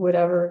things would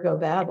ever go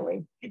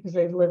badly because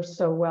they've lived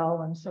so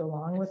well and so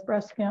long with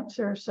breast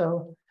cancer.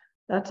 So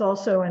that's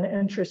also an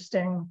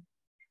interesting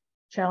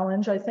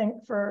challenge, I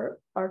think, for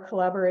our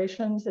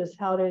collaborations, is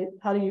how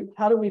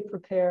do we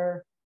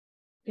prepare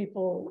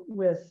people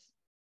with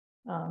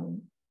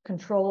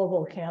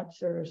controllable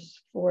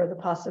cancers for the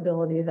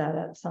possibility that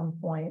at some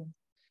point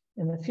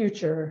in the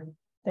future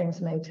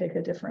things may take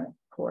a different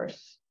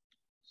course.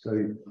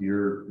 So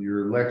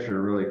your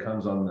lecture really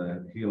comes on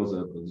the heels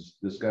of this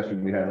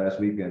discussion we had last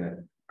weekend at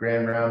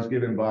grand rounds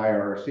given by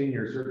our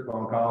senior surgical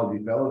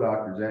oncology fellow,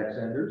 Dr. Zach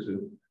Sanders,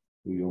 who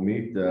you'll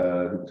meet,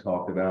 who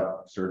talked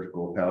about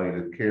surgical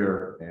palliative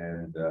care.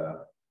 And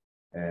the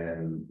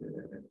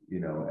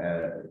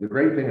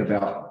great thing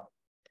about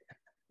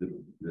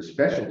the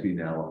specialty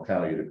now of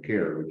palliative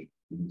care, which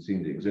didn't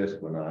seem to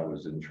exist when I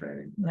was in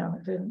training. No,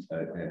 it didn't.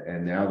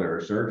 And now there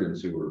are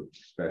surgeons who are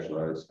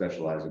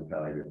specialize in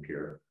palliative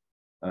care.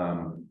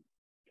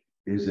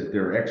 Is that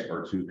there are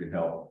experts who can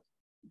help,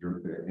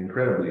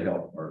 incredibly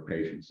help our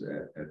patients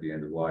at the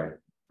end of life.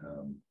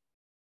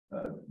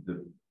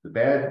 The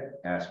bad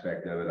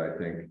aspect of it, I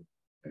think,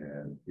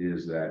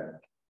 is that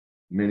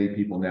many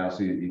people now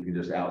see that you can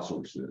just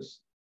outsource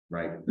this,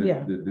 right?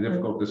 The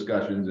difficult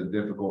discussions and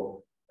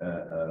difficult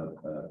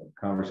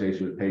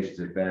conversation with patients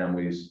and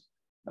families.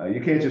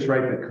 You can't just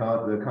write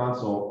the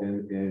consult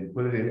and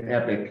put it in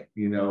Epic,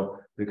 you know,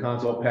 the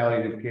consult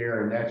palliative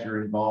care, and that's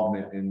your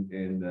involvement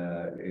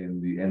in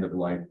the end of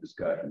life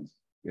discussions.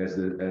 As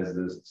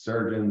the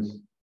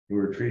surgeons who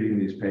are treating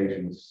these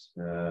patients,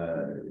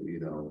 you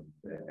know,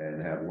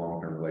 and have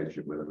long-term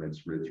relationship with them,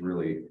 it's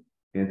really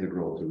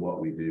integral to what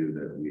we do,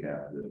 that we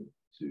have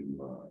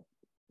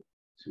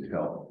to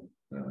help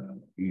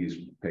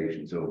ease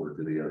patients over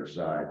to the other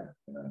side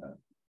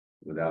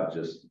without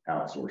just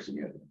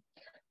outsourcing it.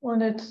 Well,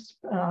 and it's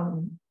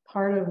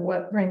part of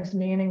what brings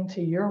meaning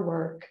to your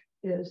work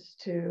is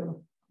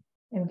to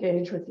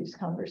engage with these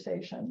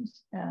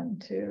conversations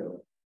and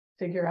to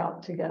figure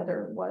out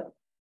together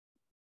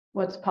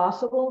what's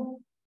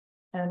possible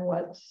and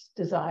what's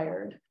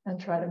desired and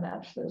try to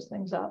match those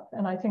things up.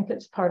 And I think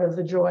it's part of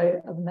the joy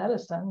of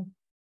medicine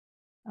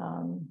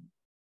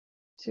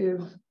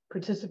to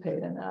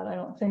participate in that. I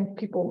don't think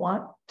people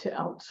want to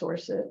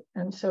outsource it.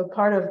 And so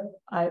part of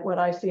what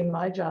I see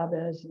my job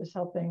is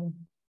helping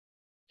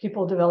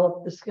people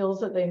develop the skills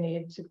that they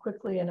need to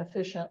quickly and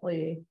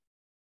efficiently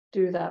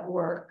do that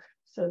work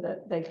so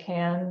that they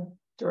can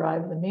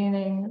derive the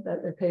meaning,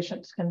 that their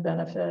patients can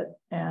benefit,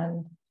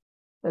 and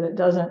that it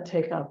doesn't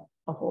take up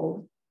a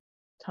whole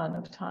ton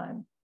of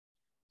time.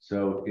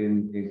 So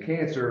in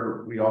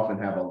cancer, we often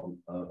have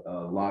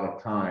a lot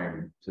of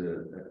time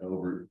to,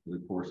 over the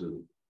course of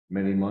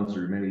many months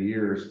or many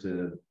years,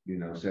 to, you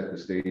know, set the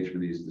stage for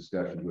these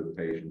discussions with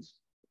patients.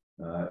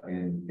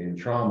 In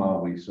trauma,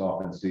 we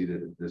often see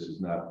that this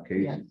is not the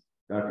case. Yes.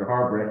 Dr.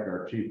 Harbrecht,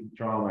 our chief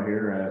trauma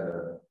here, has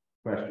a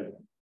question.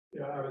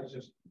 Yeah, I was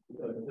just,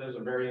 there's a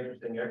very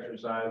interesting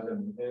exercise,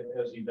 and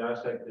as he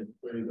dissected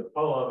through the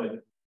poem,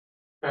 it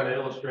kind of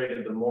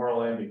illustrated the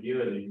moral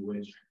ambiguity,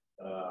 which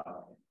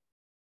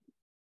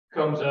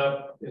comes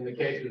up in the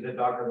cases that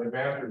Dr.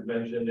 McMaster's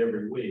mentioned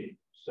every week.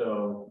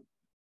 So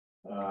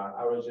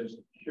I was just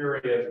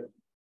curious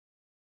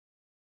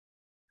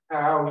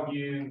how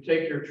you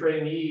take your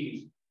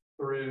trainees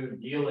through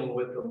dealing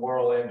with the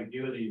moral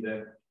ambiguity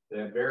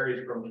that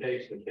varies from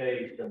case to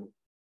case, and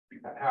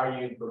how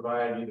you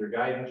provide either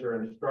guidance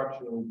or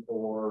instruction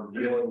for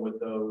dealing with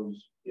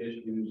those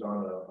issues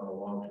on a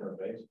long-term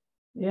basis.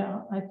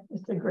 Yeah,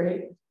 it's a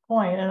great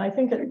point. And I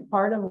think it's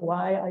part of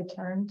why I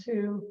turned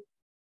to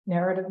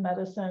narrative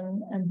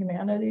medicine and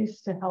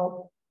humanities to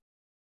help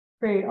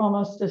create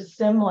almost a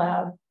sim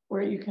lab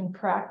where you can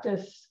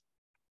practice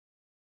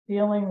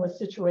dealing with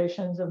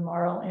situations of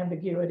moral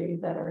ambiguity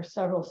that are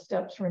several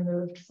steps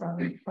removed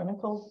from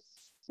clinical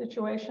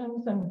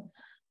situations. And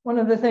one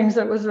of the things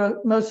that was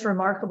most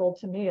remarkable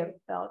to me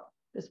about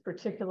this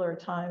particular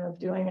time of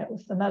doing it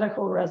with the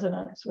medical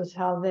residents was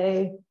how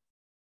they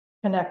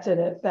connected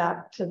it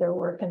back to their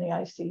work in the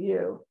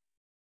ICU.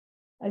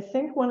 I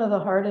think one of the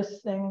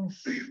hardest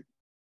things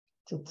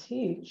to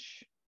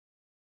teach,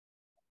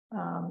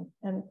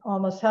 and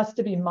almost has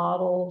to be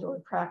modeled or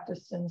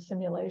practiced in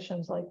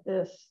simulations like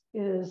this,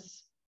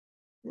 is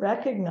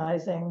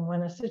recognizing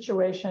when a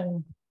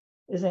situation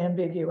is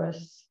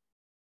ambiguous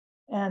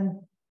and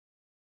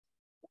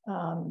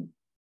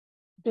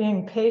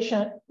being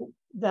patient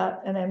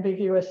that an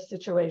ambiguous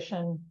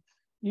situation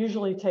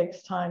usually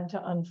takes time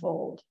to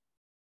unfold.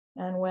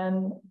 And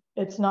when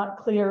it's not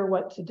clear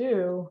what to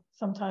do,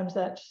 sometimes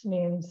that just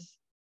means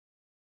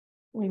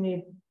we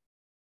need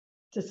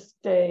to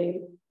stay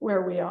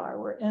where we are.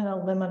 We're in a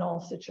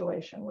liminal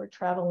situation. We're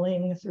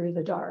traveling through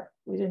the dark.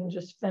 We didn't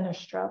just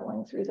finish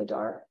traveling through the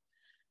dark.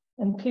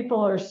 And people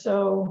are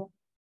so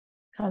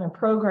kind of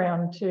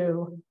programmed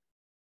to,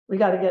 we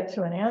got to get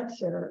to an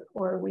answer,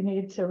 or we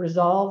need to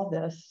resolve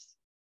this.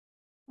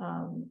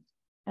 And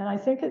I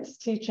think it's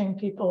teaching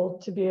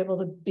people to be able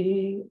to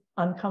be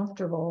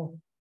uncomfortable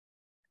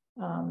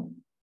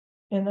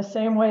in the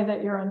same way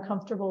that you're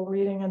uncomfortable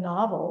reading a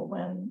novel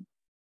when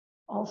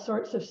all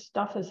sorts of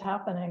stuff is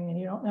happening and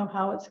you don't know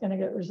how it's going to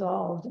get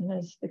resolved. And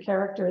is the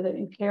character that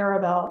you care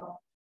about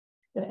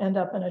going to end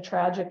up in a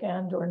tragic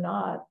end or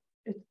not?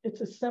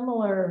 It's a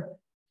similar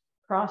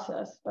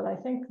process, but I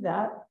think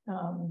that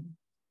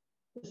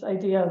this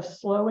idea of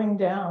slowing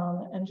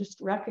down and just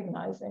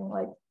recognizing,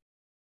 like,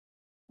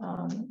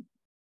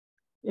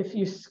 if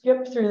you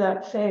skip through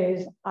that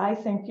phase, I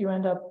think you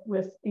end up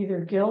with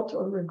either guilt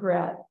or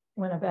regret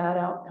when a bad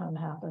outcome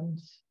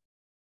happens.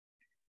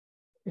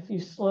 If you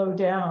slow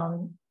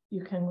down,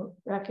 you can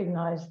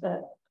recognize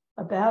that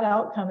a bad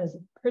outcome is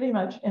pretty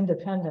much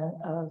independent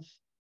of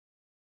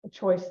a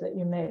choice that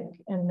you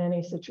make in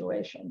many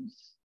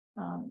situations.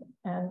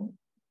 And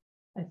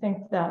I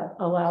think that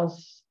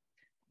allows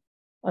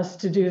us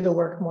to do the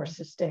work more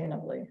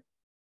sustainably.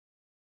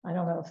 I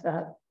don't know if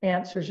that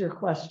answers your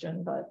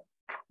question, but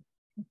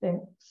I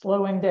think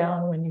slowing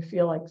down when you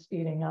feel like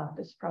speeding up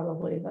is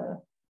probably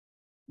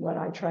what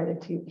I try to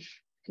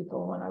teach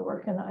people when I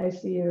work in the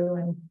ICU.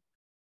 And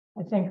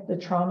I think the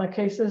trauma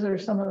cases are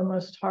some of the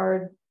most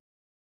hard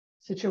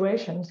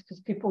situations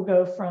because people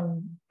go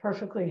from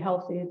perfectly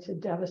healthy to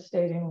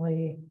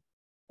devastatingly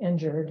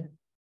injured,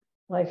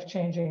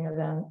 life-changing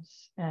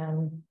events.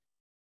 And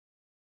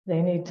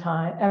they need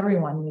time,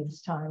 everyone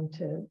needs time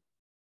to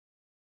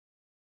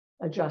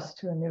adjust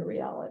to a new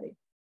reality.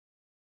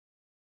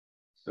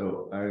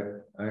 So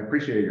I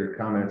appreciate your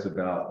comments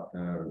about,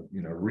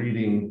 you know,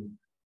 reading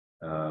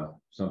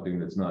something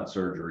that's not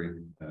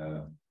surgery,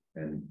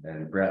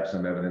 and perhaps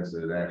some evidence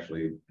that it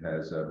actually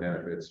has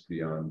benefits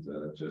beyond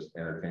just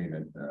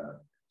entertainment.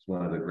 It's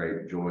one of the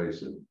great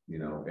joys of, you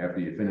know,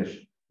 after you finish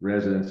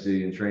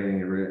residency and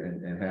training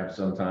and have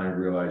some time,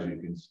 realize you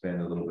can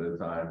spend a little bit of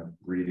time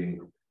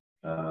reading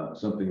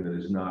something that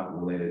is not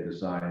related to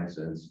science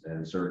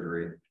and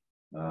surgery,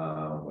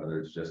 whether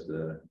it's just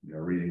you know,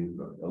 reading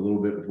a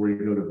little bit before you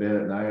go to bed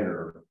at night,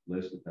 or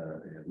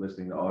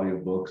listening to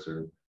audiobooks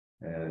and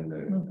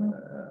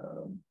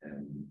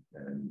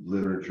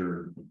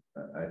literature.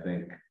 I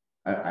think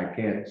I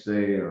can't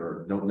say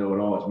or don't know at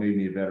all it's made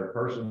me a better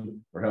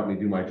person or helped me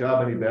do my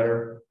job any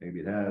better. Maybe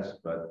it has,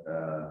 but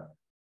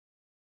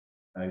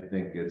I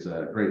think it's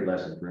a great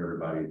lesson for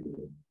everybody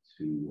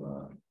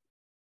to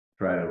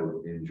try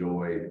to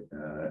enjoy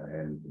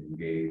and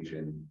engage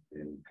in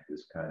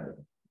this kind of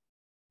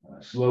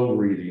slow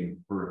reading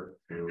for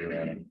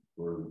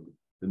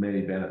the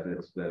many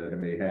benefits that it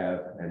may have,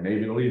 and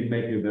maybe it'll even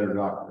make you a better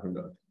doctor.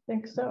 I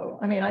think so.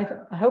 I mean, I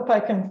hope I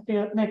can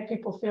make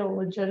people feel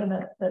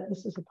legitimate that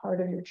this is a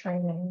part of your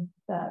training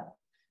that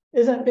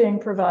isn't being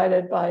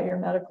provided by your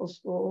medical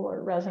school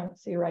or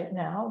residency right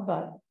now,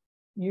 but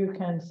you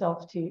can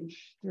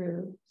self-teach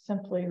through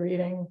simply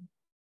reading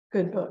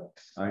good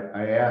books.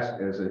 I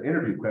ask as an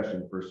interview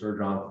question for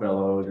Surgeon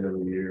Fellows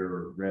every year,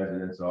 or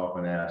residents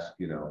often ask,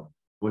 you know,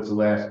 what's the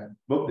last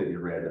book that you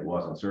read that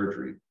wasn't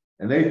surgery?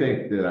 And they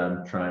think that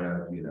I'm trying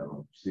to, you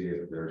know, see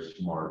if they're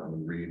smart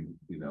and read,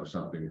 you know,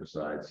 something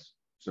besides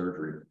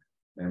surgery.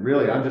 And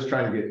really, I'm just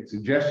trying to get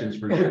suggestions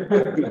for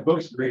good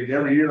books to read.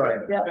 Every year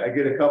I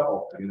get a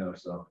couple, you know,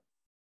 so.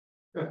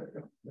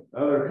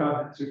 Other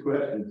comments or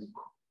questions?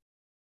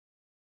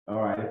 All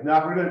right, if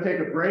not, we're going to take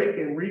a break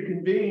and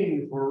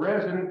reconvene for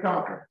resident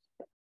conference.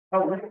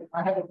 Oh,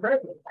 I have a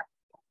present.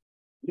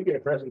 You get a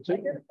present too.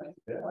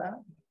 Yeah.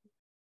 Wow.